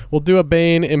a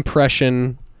Bane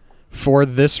impression for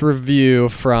this review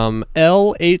from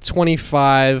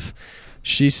L825.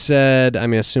 She said, I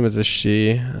mean, I assume it's a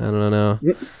she. I don't know.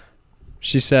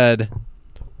 She said,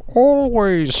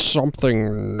 always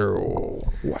something new.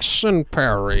 Wesson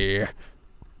Perry.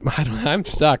 I'm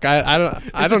stuck. I don't.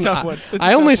 tough one. It's a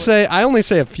I only tough one.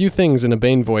 say a few things in a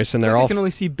Bane voice, and they're I all. can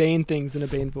only see Bane things in a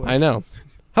Bane voice. I know.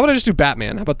 How about I just do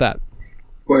Batman? How about that?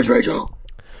 Where's Rachel?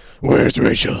 Where's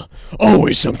Rachel?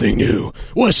 Always something new.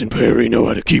 Wes and Perry know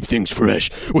how to keep things fresh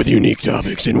with unique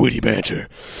topics and witty banter.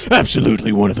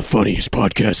 Absolutely one of the funniest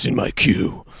podcasts in my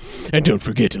queue. And don't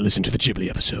forget to listen to the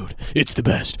Ghibli episode. It's the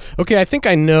best. Okay, I think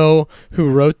I know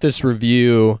who wrote this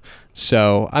review,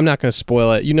 so I'm not going to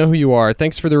spoil it. You know who you are.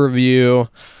 Thanks for the review,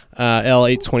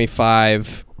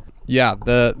 L825. Yeah,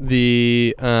 the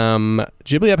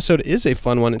Ghibli episode is a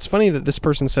fun one. It's funny that this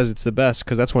person says it's the best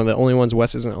because that's one of the only ones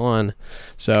Wes isn't on.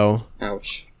 So,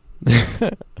 Ouch.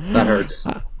 That hurts.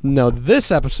 no, this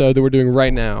episode that we're doing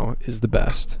right now is the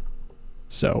best.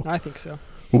 So, I think so.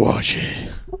 Watch it.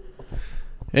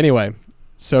 anyway,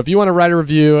 so if you want to write a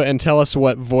review and tell us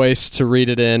what voice to read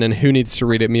it in and who needs to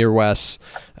read it, me or Wes,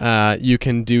 you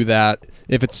can do that.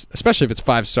 Especially if it's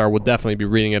 5-star, we'll definitely be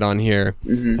reading it on here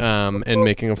and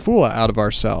making a fool out of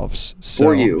ourselves. So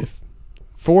For you.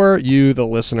 For you, the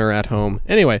listener at home.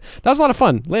 Anyway, that was a lot of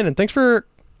fun. Landon, thanks for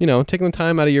taking the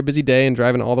time out of your busy day and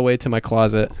driving all the way to my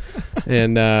closet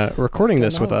and recording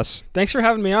this with us. Thanks for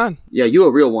having me on. Yeah, you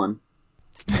a real one.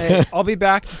 Hey, I'll be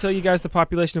back to tell you guys the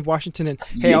population of Washington, and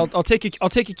hey, Yes. I'll take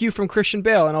a cue from Christian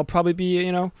Bale, and I'll probably be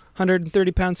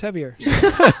 130 pounds heavier. So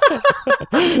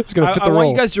It's gonna fit I the want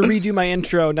role. you guys to redo my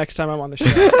intro next time I'm on the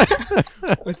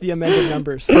show with the amended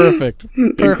numbers. Perfect.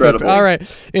 Incredible. All right.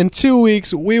 In 2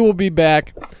 weeks, we will be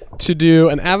back to do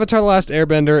an Avatar The Last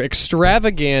Airbender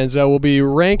extravaganza. We'll be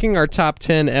ranking our top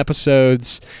 10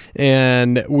 episodes,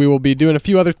 and we will be doing a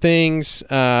few other things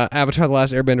Avatar The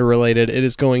Last Airbender related. It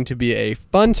is going to be a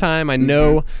fun time. I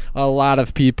know a lot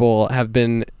of people have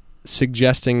been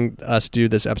suggesting us do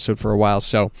this episode for a while,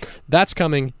 so that's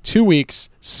coming. 2 weeks.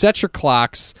 Set your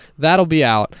clocks. That'll be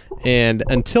out. And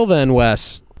until then,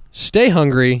 Wes, stay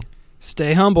hungry.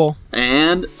 Stay humble.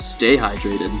 And stay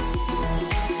hydrated.